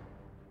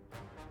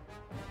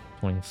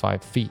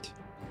 25 feet.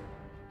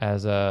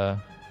 As the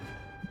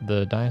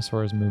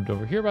dinosaur has moved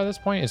over here by this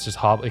point, it's just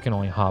hobble. It can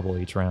only hobble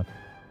each round,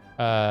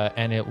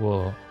 and it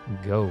will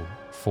go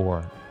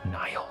for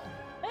Niall.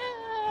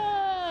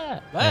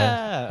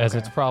 As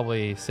it's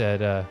probably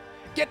said,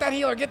 get that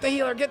healer, get the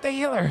healer, get the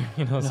healer.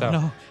 You know, so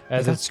no.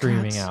 as got it's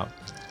screaming scraps.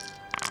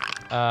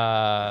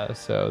 out.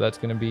 So that's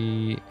gonna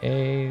be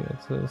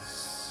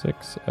that's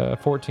a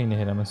 14 to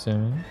hit. I'm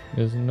assuming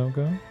is no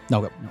go.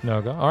 No, go.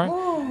 No go. All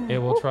right. It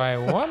will try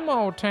one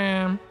more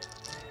time.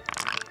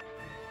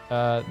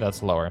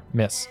 That's lower.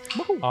 Miss.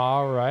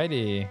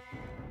 Alrighty.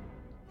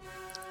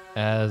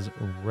 As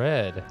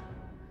red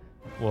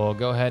will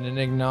go ahead and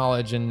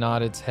acknowledge and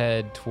nod its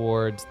head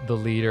towards the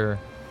leader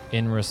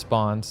in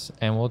response,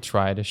 and will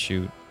try to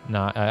shoot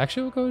not.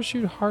 Actually, we'll go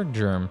shoot hard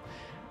germ.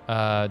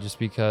 Just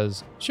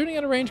because shooting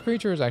at a ranged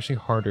creature is actually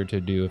harder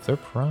to do if they're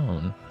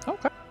prone.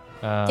 Okay.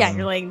 Yeah,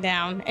 you're laying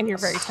down and you're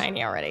very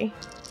tiny already.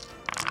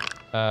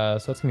 So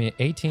that's going to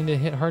be 18 to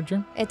hit hard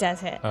germ. It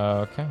does hit.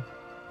 Okay.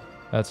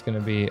 That's going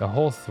to be a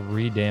whole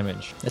 3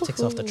 damage. That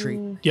takes off the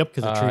tree. Yep.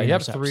 Because the tree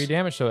Yep, intercepts. 3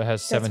 damage, so it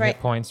has 7 right. hit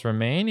points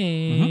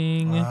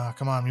remaining.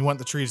 Come on, we want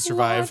the tree to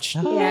survive. Yeah,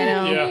 I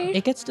know. Yeah.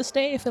 It gets to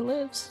stay if it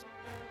lives.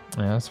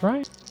 That's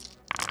right.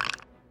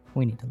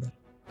 We need to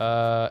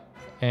live.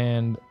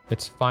 And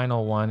its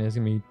final one is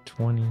going to be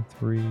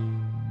 23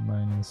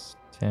 minus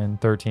 10,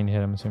 13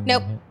 hit, I'm assuming.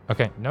 Nope. Hit.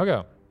 Okay, no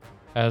go.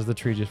 As the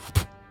tree just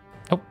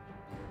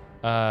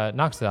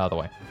knocks it out of the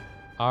way.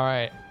 All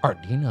right,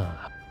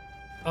 Ardina.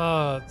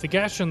 The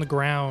gash in the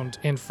ground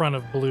in front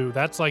of Blue,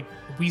 that's like,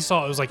 we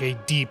saw it was like a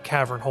deep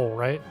cavern hole,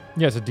 right?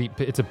 Yeah,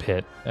 it's a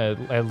pit,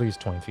 at least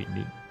 20 feet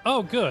deep.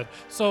 Oh, good.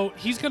 So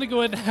he's going to go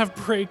ahead and have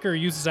Breaker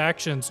use his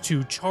actions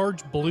to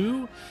charge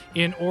Blue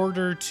in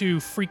order to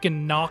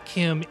freaking knock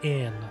him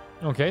in.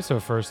 Okay, so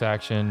first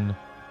action,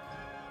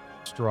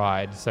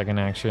 stride. Second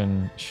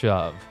action,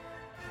 shove.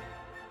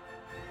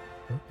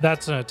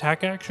 That's an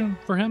attack action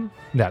for him?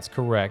 That's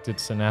correct.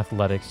 It's an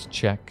athletics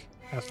check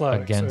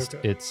Athletics. against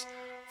okay. its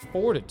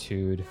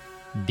fortitude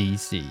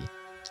DC,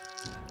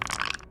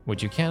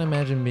 which you can't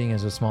imagine being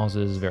as small as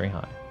it is very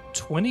high.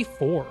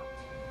 24.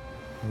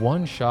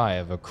 One shy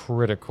of a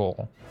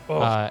critical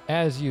Oh.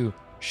 as you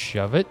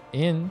shove it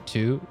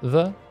into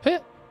the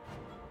pit.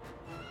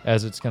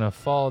 As it's going to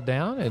fall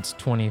down, it's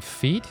 20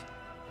 feet.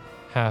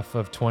 Half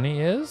of 20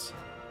 is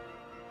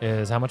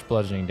how much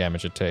bludgeoning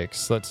damage it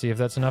takes. Let's see if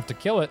that's enough to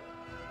kill it.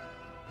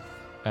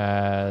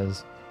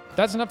 As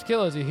that's enough to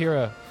kill as you hear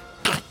a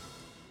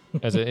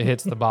as it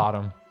hits the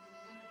bottom.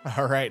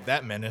 All right,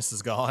 that menace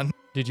is gone.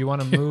 Did you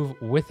want to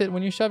move with it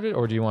when you shoved it,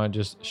 or do you want to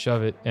just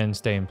shove it and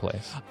stay in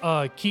place?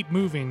 Keep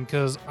moving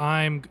because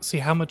see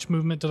how much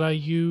movement did I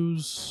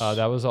use?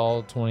 That was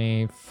all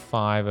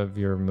 25 of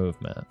your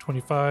movement.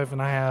 25,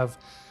 and I have.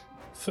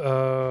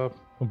 Well,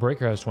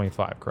 Breaker has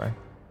 25, correct?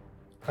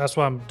 That's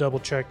why I'm double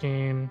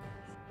checking.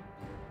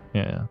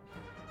 Yeah.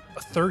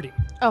 A 30.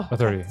 Oh, A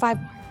 30.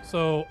 5 more.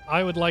 So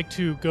I would like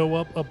to go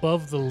up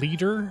above the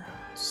leader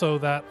so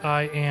that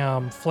I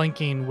am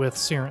flanking with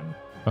Siren.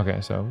 Okay,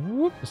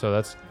 so so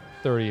that's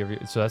 30 of you.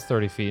 So that's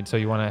 30 feet. So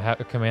you want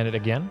to command it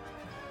again?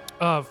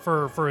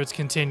 For its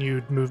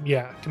continued move.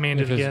 Yeah, command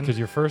it again. Because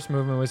your first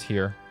movement was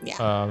here.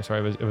 Yeah. I'm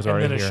sorry, it was And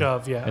already then a here.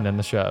 shove, yeah. And then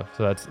the shove.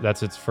 So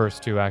that's its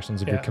first 2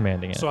 actions if you're Yeah.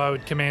 commanding it. So I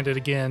would command it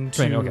again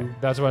to. Okay,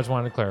 that's what I just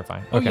wanted to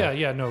clarify. Oh Okay.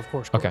 yeah, no, of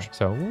course. Okay,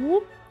 so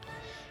whoop.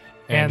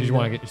 And And did you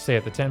want to stay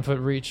at the 10-foot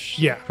reach?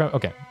 Yeah.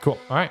 Okay, cool.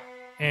 All right.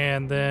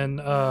 And then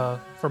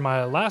for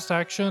my last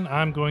action,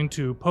 I'm going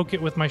to poke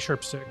it with my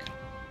sharp stick.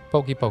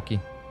 Pokey pokey.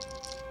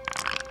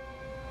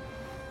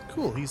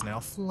 Cool, he's now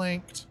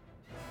flanked.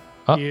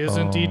 He is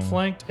indeed Uh-oh.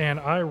 flanked, and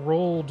I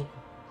rolled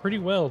pretty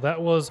well. That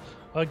was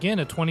again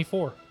a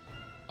 24.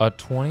 A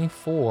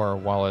 24,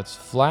 while it's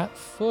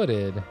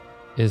flat-footed,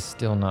 is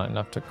still not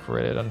enough to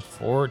crit it.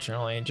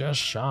 Unfortunately, just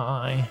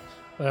shy.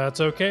 That's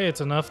okay.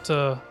 It's enough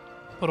to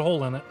put a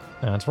hole in it.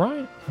 That's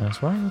right.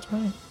 That's right. That's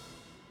right.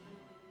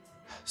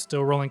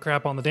 Still rolling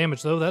crap on the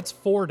damage though. That's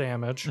 4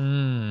 damage.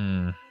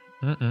 Mm.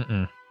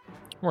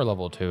 We're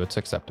level 2. It's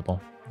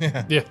acceptable.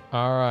 Yeah.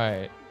 All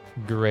right.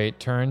 Great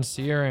turn,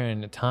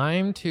 Siren.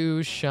 Time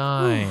to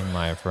shine,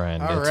 my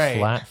friend. All it's right.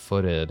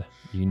 flat-footed.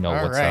 You know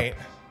All what's right. up.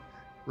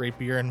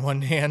 Rapier in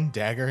one hand,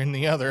 dagger in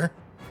the other.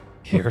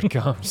 Here it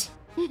comes.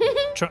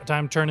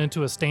 Time to turn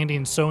into a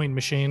standing sewing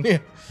machine. Yeah.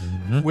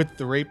 Mhm. With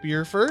the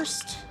rapier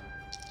first.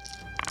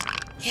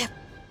 Yeah.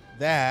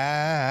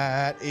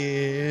 That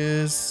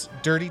is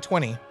dirty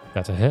 20.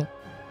 That's a hit.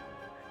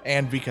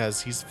 And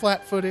because he's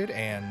flat-footed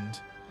and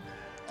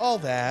all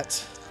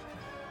that.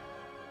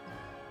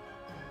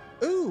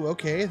 Ooh,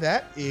 okay,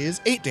 that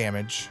is 8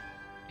 damage.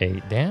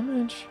 8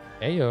 damage.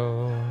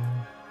 Ayo.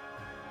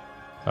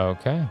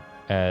 Okay.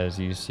 As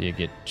you see it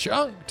get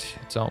chunked,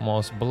 it's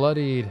almost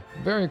bloodied.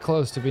 Very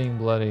close to being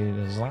bloodied.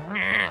 It's like,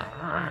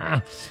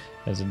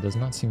 as it does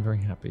not seem very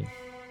happy.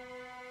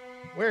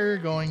 We're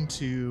going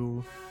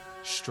to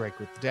strike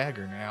with the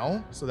dagger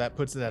now. So that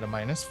puts it at a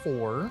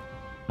 -4.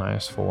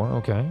 -4.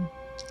 Okay.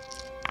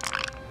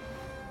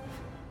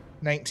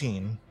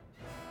 19.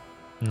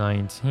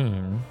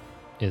 19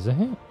 is a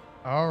hit.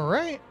 All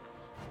right.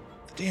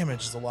 The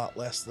damage is a lot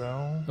less,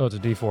 though. Oh, it's a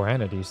D4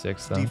 and a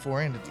D6, though.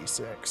 D4 and a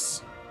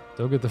D6.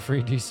 Still get the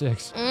free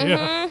D6.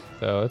 Yeah.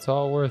 So it's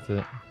all worth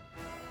it.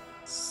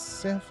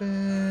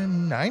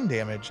 9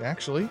 damage,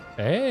 actually.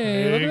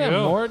 Hey, There look you at that.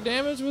 go. More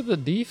damage with the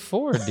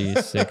D4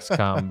 D6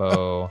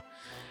 combo.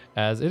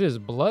 As it is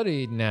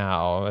bloodied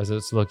now, as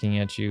it's looking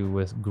at you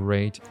with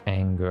great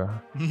anger.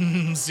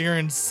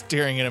 Siren's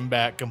staring at him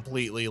back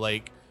completely,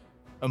 like,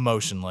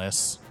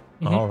 emotionless.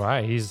 Mhm. All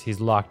right, he's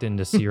locked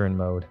into Siren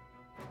mode.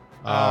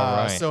 All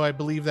right. So I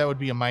believe that would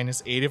be a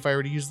 -8 if I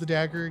were to use the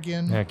dagger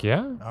again. Heck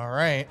yeah, All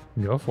right.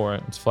 go for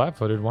it. It's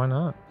flat-footed. Why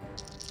not?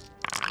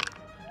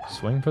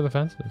 Swing for the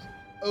fences.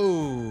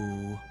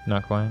 Oh,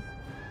 Not quite.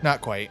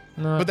 Not quite,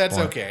 Not but that's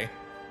quite. okay.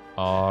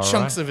 All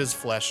Chunks right. of his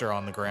flesh are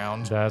on the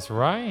ground. That's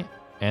right.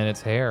 And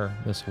its hair,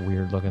 this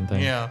weird looking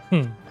thing. Yeah.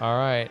 All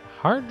right.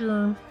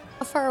 Hardgerm.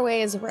 How far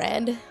away is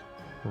red?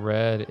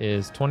 Red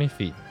is 20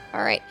 feet.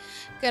 All right.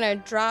 Gonna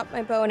drop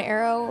my bow and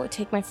arrow,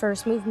 take my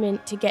first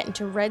movement to get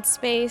into red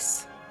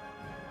space.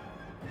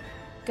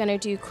 Gonna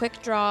do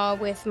quick draw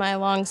with my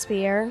long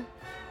spear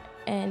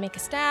and make a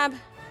stab.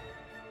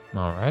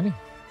 All righty.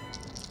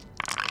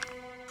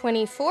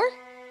 24.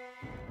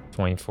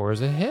 24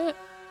 is a hit.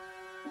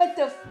 What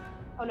the?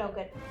 Oh no,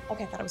 good.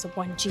 Okay, I thought it was a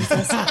 1.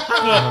 Jesus.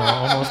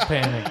 Almost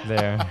panicked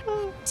there.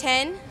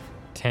 10.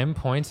 10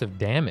 points of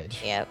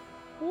damage. Yep.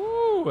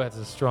 Woo, that's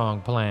a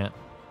strong plant.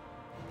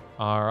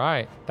 All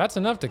right. That's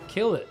enough to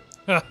kill it.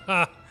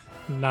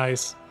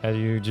 Nice. As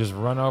you just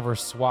run over,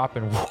 swap,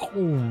 and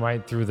boom,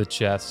 right through the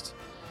chest.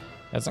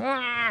 That's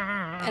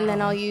And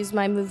then I'll use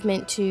my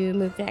movement to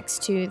move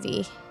next to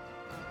the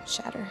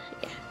shatter.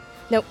 Yeah.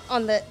 Nope,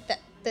 on the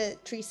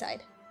tree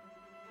side.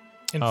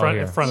 In Oh, front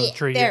yeah. in front of the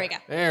tree. There we go.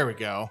 There we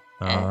go.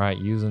 All right,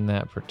 using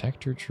that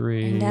protector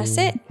tree. And that's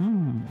it.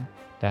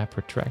 That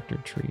protector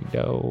tree,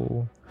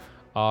 dough.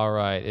 All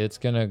right, it's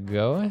gonna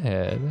go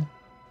ahead.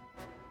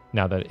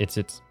 Now that it's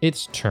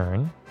its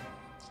turn,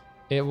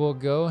 it will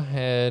go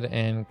ahead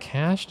and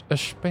cast a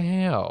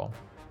spell.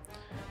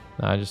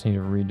 Now I just need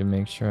to read to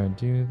make sure I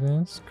do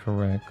this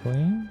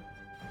correctly.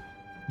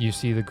 You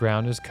see the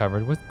ground is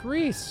covered with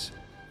grease.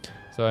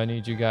 So I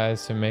need you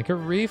guys to make a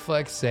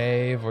reflex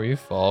save or you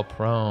fall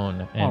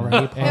prone. And,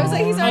 Alright. I was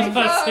like, he's already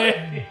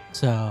prone.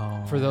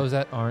 So for those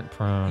that aren't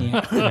prone,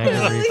 Yeah. make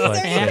a reflex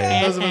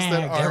save. Those of us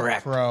that Get aren't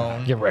wrecked.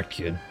 prone. Get wrecked,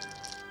 kid.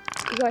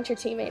 You want your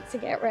teammates to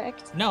get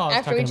wrecked. No, I was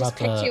After we talking just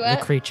about picked you the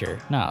up. creature.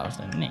 No, I was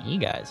like, nah, you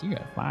guys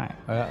are fine.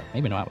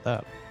 Maybe not with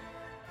that.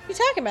 What are you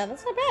talking about?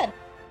 That's not bad.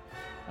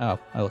 Oh,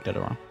 I looked at it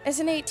wrong. It's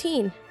an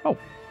 18.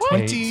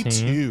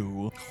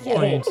 22.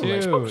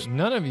 22.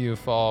 None of you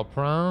fall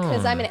prone.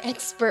 Because I'm an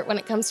expert when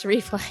it comes to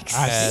reflex.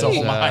 I As, So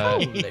am I.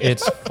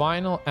 its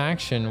final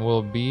action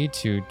will be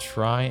to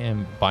try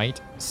and bite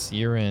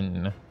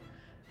Siren,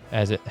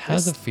 as it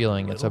has a This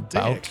feeling it's little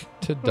about dick.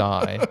 to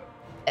die.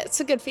 It's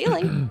a good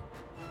feeling.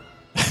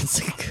 That's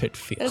a good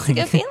feeling. It's a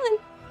good feeling.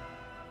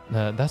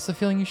 That's the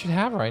feeling you should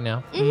have right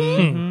now.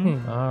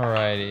 Mhm.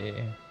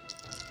 Alrighty.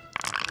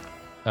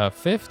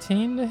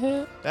 15 to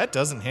hit? That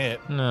doesn't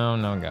hit.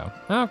 No go.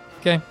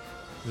 Okay.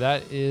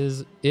 That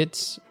is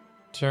its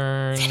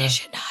turn.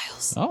 Finish it,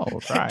 Niles. Oh,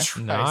 we'll try.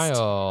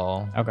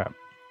 Niall. Okay.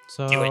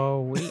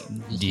 So we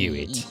Do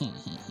it.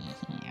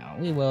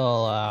 We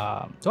will.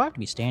 Do I have to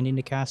be standing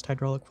to cast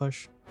hydraulic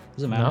push?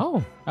 Does it matter?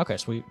 No. Okay,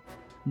 sweet.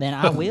 Then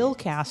I will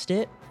cast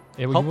it.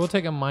 You will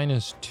take a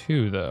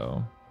 -2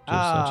 though.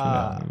 Just so you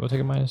know. We'll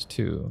take a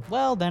 -2.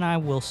 Well, then I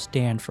will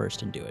stand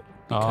first and do it.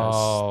 Because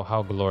Oh,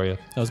 how glorious.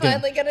 I was gonna,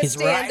 Finally gonna he's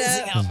stand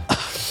rising up. up.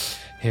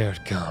 Here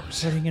it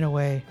comes. Putting it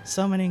away.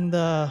 Summoning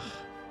the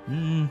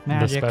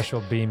magic. The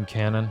special beam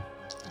cannon.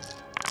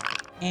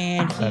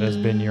 And That has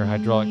been your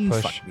hydraulic he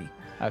push. fucked me.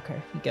 Okay,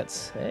 he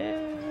gets.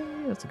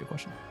 That's a good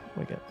question.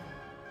 What do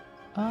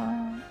I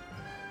get?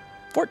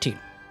 14.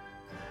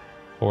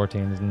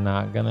 14 is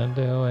not gonna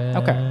do it.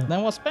 Okay,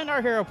 then we'll spend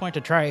our hero point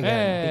to try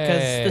again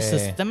because this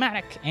is Hey.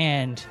 thematic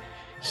and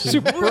he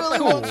Super really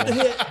cool. wants to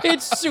hit.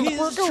 It's super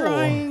He's cool.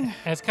 trying.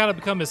 And it's kind of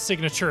become his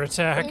signature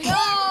attack. No!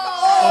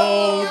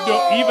 Oh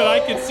no! Even I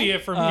can see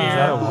it from Is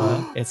that a here.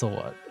 one? It's a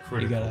what?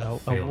 You got a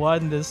failure.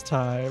 1 this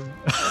time.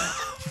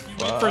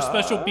 You went for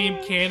special beam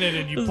cannon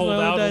and you This pulled is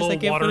out the a dice I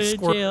little can't water put in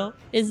squirt. jail.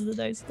 Is the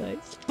dice.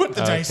 Put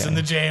the dice Okay. in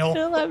the jail.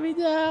 Don't let me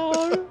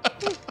down.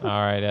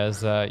 All right,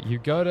 as you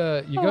go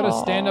to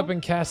stand up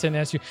and cast it, and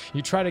as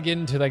you try to get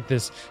into like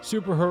this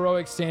super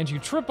heroic stance, you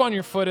trip on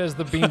your foot as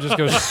the beam just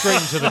goes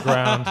straight into the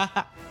ground. And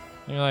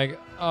you're like,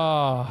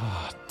 oh,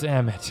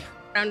 damn it.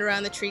 Round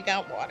around the tree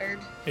got watered.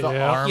 The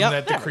Yeah. arm Yep,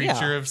 that the yeah.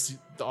 creature of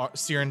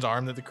Siren's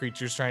arm that the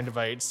creature's trying to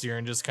bite.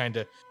 Siren just kind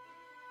of,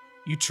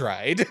 you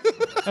tried.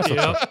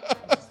 Yep.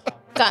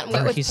 Gotten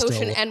wet with He's potion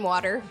still- and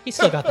water. He's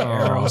still got the Oh.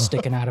 arrow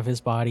sticking out of his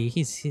body.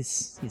 He's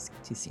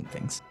seen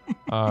things.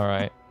 All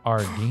right,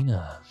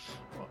 Ardina.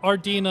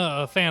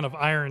 Ardina, a fan of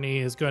irony,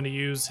 is going to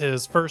use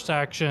his first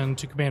action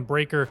to command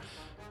Breaker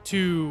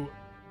to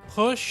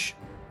push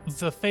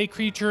the Fey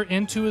creature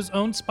into his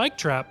own spike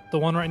trap, the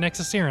one right next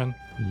to Siren.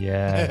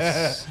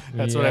 Yes.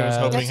 That's what I was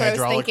hoping That's what I was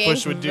hydraulic thinking.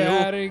 push would do.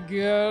 Very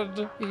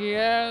good.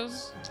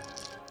 Yes.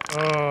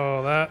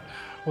 Oh, that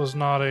was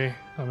not a.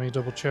 Let me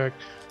double check.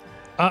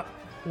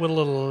 Would an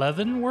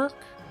 11 work?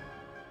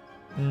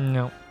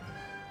 No.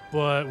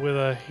 But with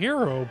a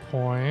hero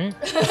point,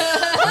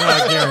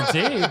 Not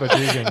guaranteed, but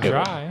you can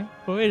try.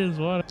 Wait, is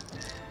what?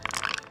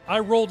 I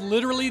rolled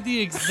literally the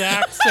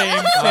exact same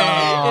thing.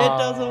 Oh. It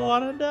doesn't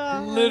want to die.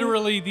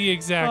 Literally the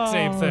exact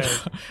same thing.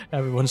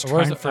 Everyone's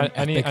Where's- trying for an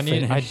epic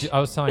finish. I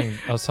was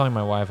telling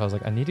my wife, I was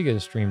like, I need to get a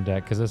stream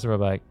deck because this is where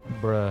like,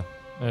 bruh.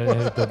 It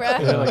hit the, Bruh.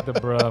 it hit like the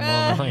bruh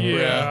moment. Like,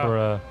 Yeah.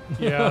 Bruh.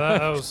 Yeah,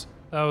 that was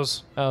That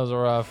was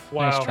rough.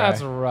 Wow. Nice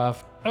That's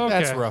rough. okay.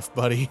 That's rough,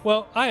 buddy.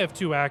 Well, I have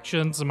 2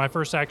 actions, and my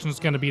first action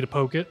is going to be to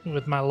poke it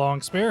with my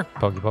long spear.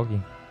 Pokey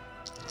pokey.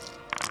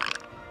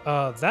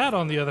 That,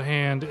 on the other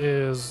hand,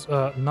 is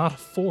not a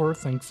 4,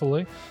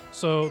 thankfully.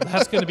 So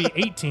that's going to be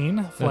 18.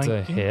 That's a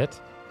flanking. hit.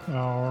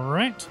 All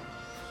right.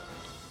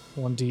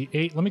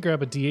 1d8. Let me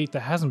grab a d8 that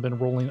hasn't been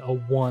rolling a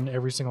 1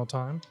 every single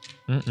time.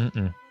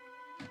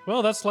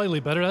 Well, that's slightly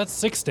better. That's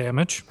 6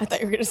 damage. I thought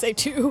you were gonna say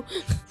 2.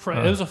 It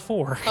was a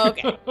 4.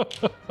 Okay.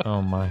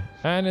 Oh my.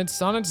 And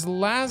it's on its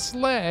last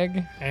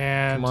leg.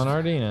 And Come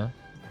on, Ardina.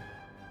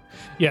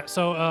 yeah,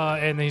 so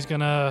and he's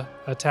gonna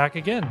attack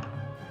again.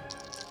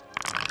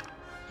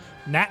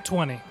 Nat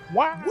 20.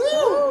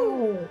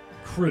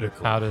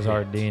 Critical. How does hit.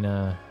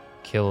 Ardina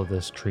kill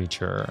this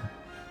creature?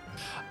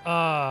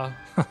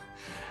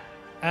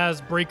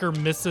 As Breaker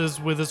misses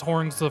with his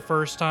horns the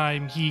first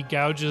time, he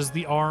gouges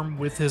the arm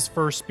with his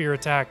first spear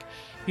attack.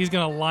 He's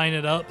going to line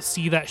it up,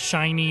 see that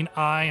shining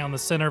eye on the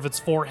center of its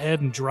forehead,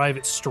 and drive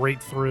it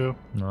straight through.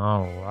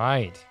 All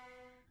right.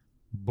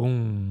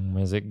 Boom.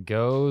 As it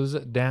goes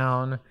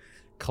down,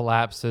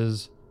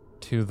 collapses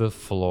to the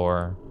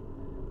floor.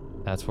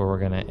 That's where we're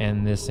going to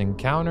end this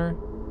encounter.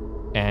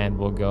 And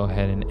we'll go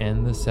ahead and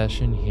end the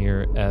session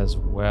here as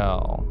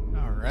well.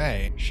 All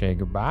right. Say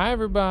goodbye,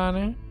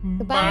 everybody.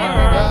 Goodbye,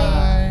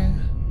 everybody.